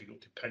very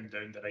difficult to pin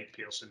down the right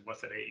person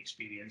with the right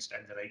experience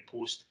in the right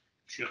post.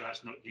 I'm sure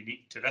that's not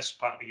unique to this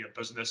part of your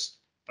business,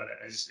 but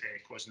it is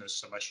causing us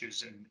some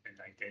issues in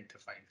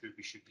identifying who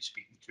we should be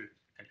speaking to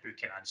and who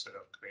can answer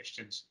our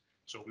questions.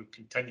 So we'll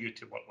continue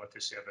to work with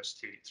the service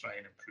to try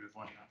and improve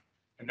on that.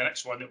 And the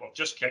next one that we've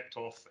just kicked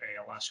off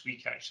last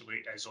week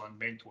actually is on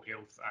mental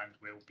health and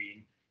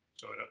well-being.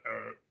 So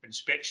our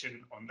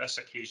inspection on this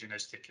occasion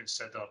is to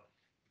consider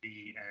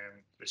the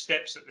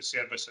steps that the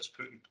service has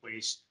put in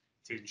place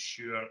to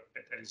ensure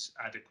it is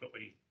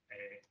adequately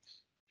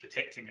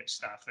protecting its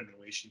staff in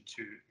relation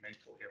to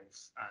mental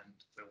health and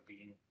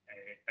well-being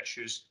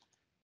issues.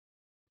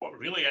 What we're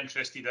really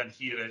interested in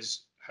here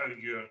is how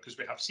you're, because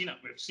we've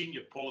seen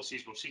your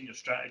policies, we've seen your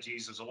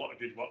strategies, there's a lot of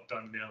good work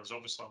done there, there's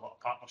obviously a lot of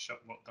partnership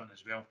work done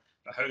as well,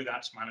 but how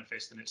that's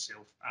manifesting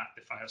itself at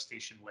the fire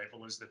station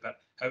level is the bit,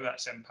 how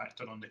that's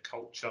impacting on the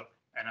culture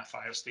in a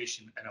fire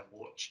station, in a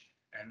watch,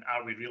 and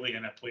are we really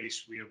in a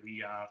place where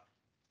we are,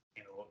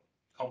 you know,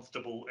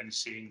 comfortable in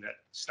saying that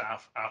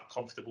staff are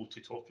comfortable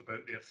to talk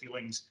about their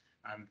feelings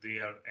and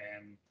their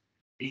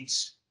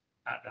needs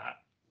at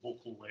that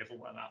local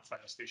level, at that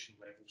fire station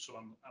level. So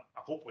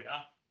I hope we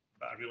are,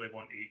 but I really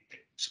want to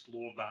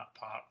explore that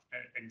part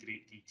in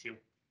great detail,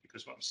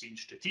 because what I'm seeing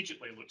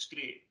strategically looks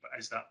great, but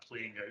is that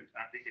playing out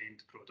at the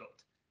end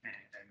product?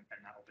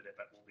 And that'll be the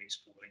bit we'll be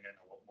exploring in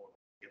a lot more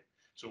detail.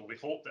 So we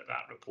hope that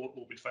that report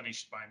will be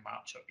finished by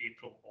March or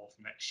April of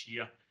next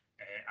year.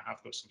 I have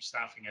got some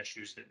staffing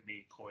issues that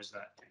may cause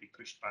that to be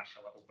pushed back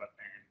a little bit,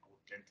 and I'll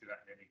look into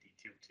that in any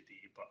detail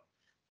today, but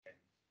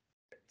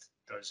it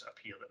does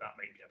appear that that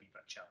might be a wee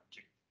bit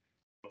challenging.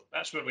 So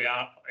that's where we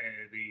are.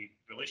 The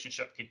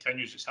relationship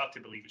continues. It's hard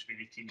to believe it's been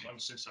 18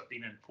 months since I've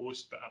been in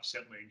post, but I've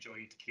certainly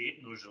enjoyed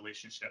creating those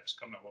relationships,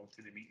 coming along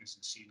to the meetings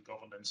and seeing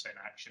governance in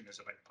action is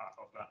a big part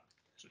of that.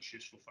 So it's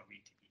useful for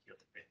me to be here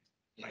today.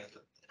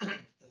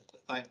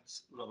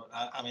 Thanks, Robert.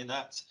 I mean,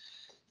 that's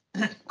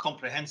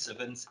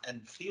comprehensive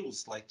and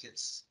feels like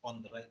it's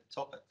on the right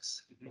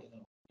topics. You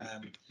know?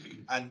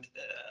 I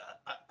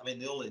mean,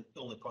 the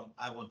only point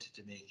I wanted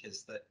to make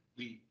is that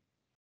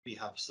we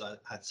have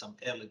had some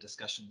early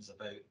discussions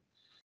about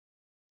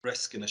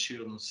risk and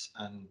assurance,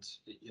 and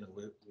you know,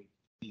 we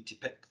need to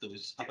pick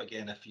those up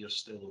again if you're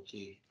still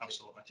okay.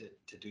 Absolutely.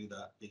 To do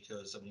that,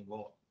 because I mean,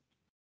 what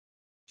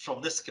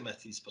from this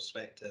committee's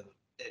perspective,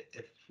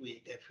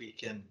 if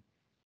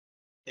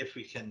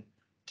we can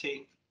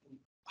take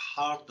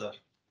harder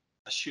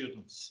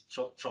assurance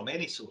from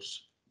any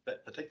source,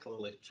 but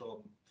particularly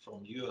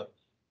from your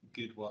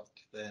good work,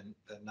 then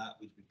that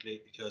would be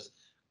great, because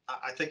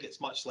I think it's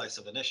much less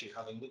of an issue,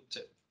 having looked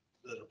at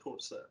the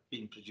reports that are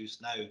being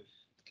produced now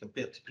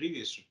compared to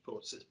previous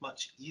reports. It's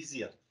much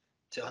easier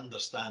to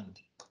understand,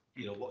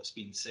 you know, what's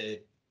been said,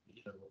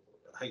 you know,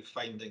 how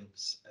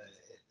findings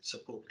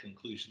support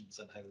conclusions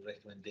and how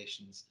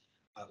recommendations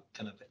are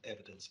kind of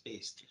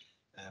evidence-based.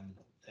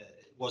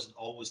 It wasn't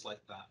always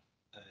like that.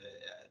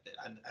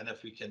 And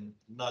if we can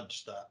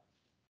nudge that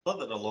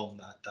further along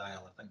that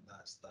dial, I think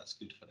that's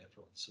good for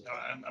everyone. So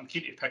I'm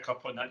keen to pick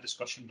up on that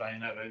discussion,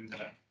 Brian, around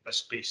a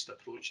spaced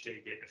approach to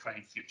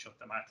identifying future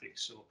thematics.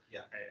 So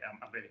yeah,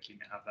 I'm very keen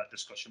to have that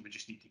discussion. We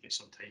just need to get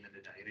some time in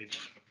the diary.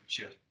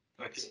 Sure.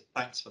 Okay.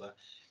 Thanks for that.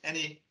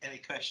 Any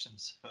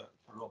questions for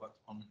Robert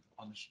on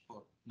this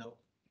report? No.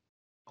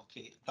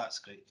 Okay, that's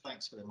great.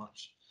 Thanks very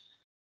much.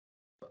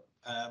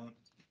 And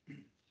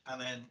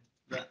then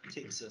that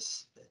takes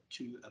us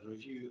to a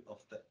review of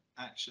the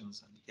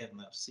actions, and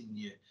Kevin, I've seen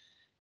you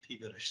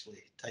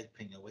feverishly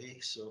typing away,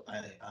 so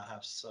I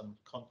have some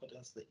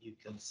confidence that you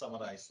can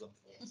summarise them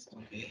for us.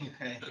 Okay.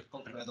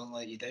 Hopefully I don't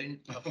let you down.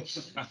 I've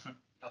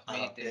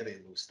made very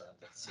low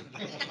standards.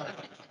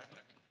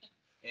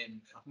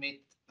 I've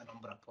made a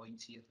number of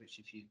points here, which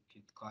if you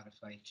could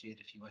clarify, Chair,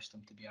 if you wish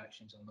them to be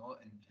actions or not,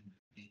 and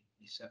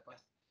you sit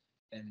with.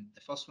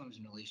 The first one was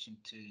in relation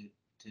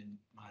to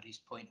Mary's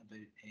point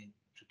about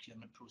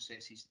procurement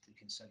processes to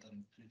consider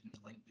improving the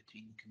link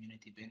between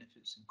community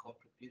benefits and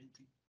corporate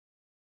parenting.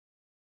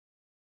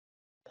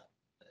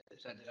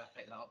 Did I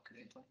pick that up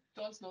correctly?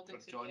 John's nodding.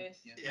 John, yes.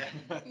 Yeah.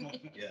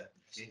 Yeah.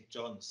 Okay.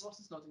 John's. Ross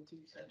is nodding too.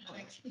 So.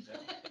 Thanks.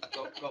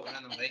 Got one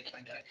in them right.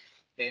 Thank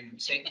you.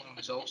 Second one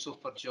was also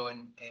for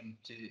John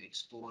to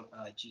explore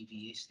a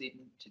GVA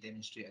statement to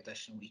demonstrate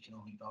additional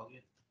economic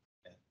value.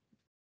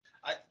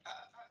 Yeah.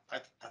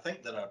 I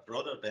think there are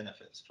broader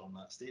benefits from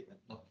that statement,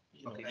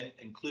 you know,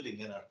 including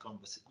in our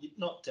conversation,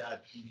 not to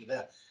add you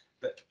there,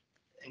 but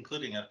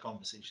including our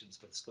conversations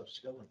with Scottish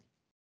Government.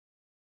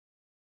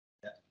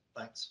 Yeah,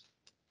 thanks.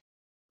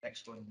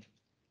 Next one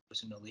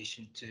was in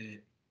relation to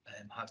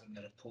having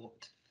a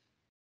report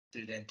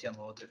through the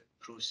internal audit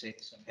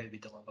process on how we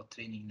deliver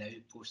training now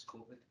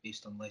post-COVID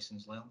based on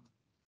lessons learned.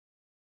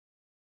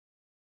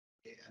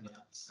 Okay, and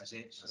that's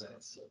it.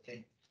 That's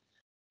okay.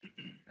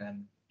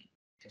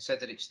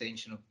 Consider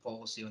extension of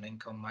policy on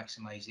income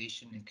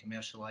maximisation and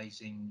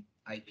commercialising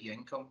IP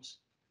incomes,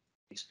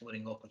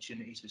 exploring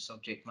opportunities with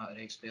subject matter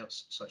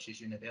experts such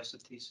as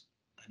universities,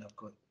 and I've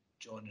got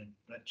John and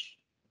Rich.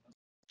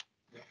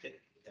 Okay,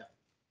 yeah.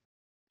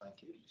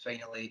 Thank you.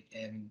 Finally,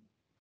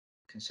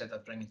 consider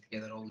bringing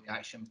together all the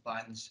action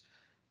plans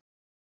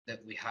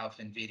that we have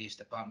in various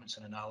departments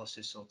and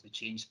analysis of the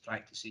changed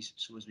practices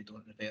so as we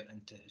don't revert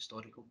into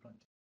historical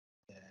practice.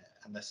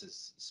 And this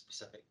is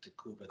specific to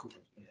COVID.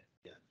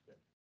 Yeah.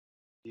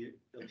 You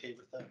okay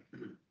with that?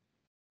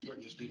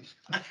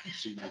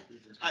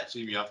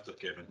 See me after,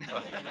 Kevin.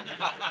 That's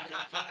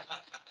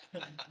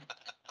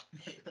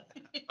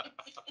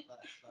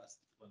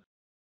one.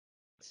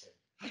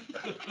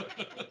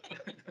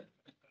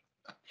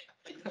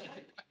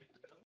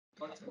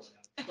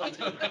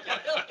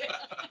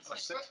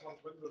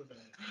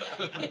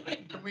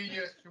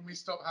 Can we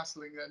stop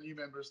hassling that new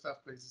member of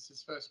staff, please? It's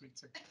his first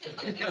meeting.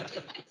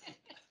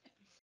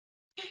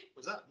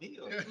 Was that me?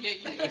 Or?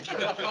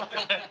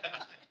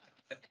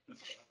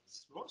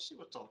 What she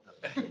were talking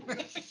about.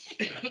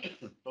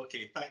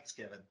 Okay, thanks,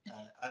 Kevin.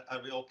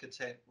 Are we all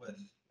content with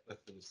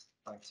those?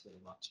 Thanks very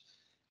much.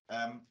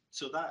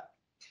 So that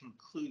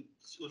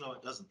concludes. Oh no,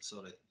 it doesn't.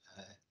 Sorry.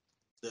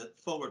 The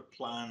forward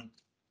plan,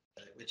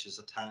 which is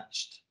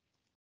attached.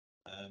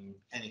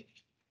 Any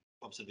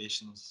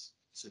observations,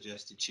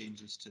 suggested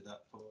changes to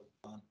that forward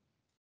plan?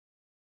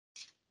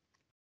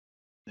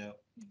 No.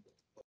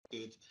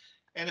 Good.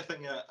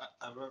 Anything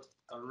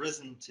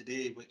arisen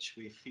today which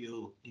we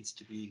feel needs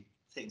to be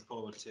taken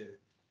forward to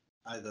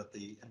either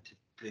the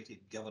Integrated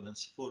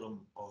Governance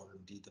Forum or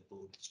indeed the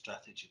Board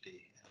Strategy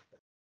Day?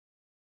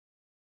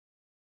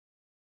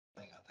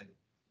 I think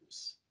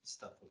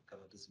stuff we've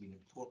covered has been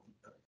important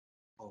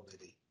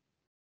already.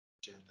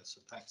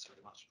 So thanks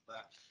very much for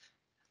that.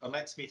 Our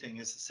next meeting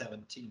is the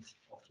 17th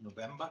of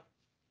November.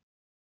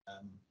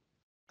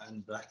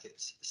 And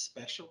brackets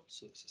special,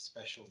 so it's a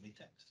special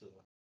meeting. So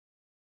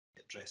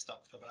get dressed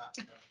up for that.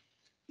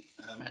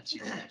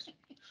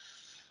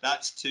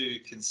 That's to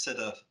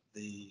consider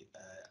the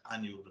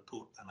annual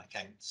report and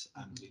accounts,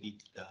 and we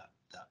need that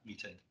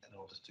meeting in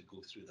order to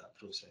go through that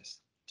process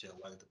to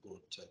allow the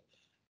board to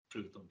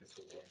approve them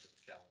before the end of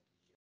the calendar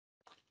year.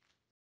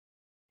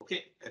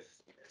 Okay,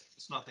 if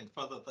there's nothing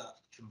further,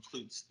 that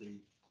concludes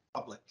the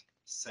public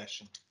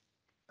session.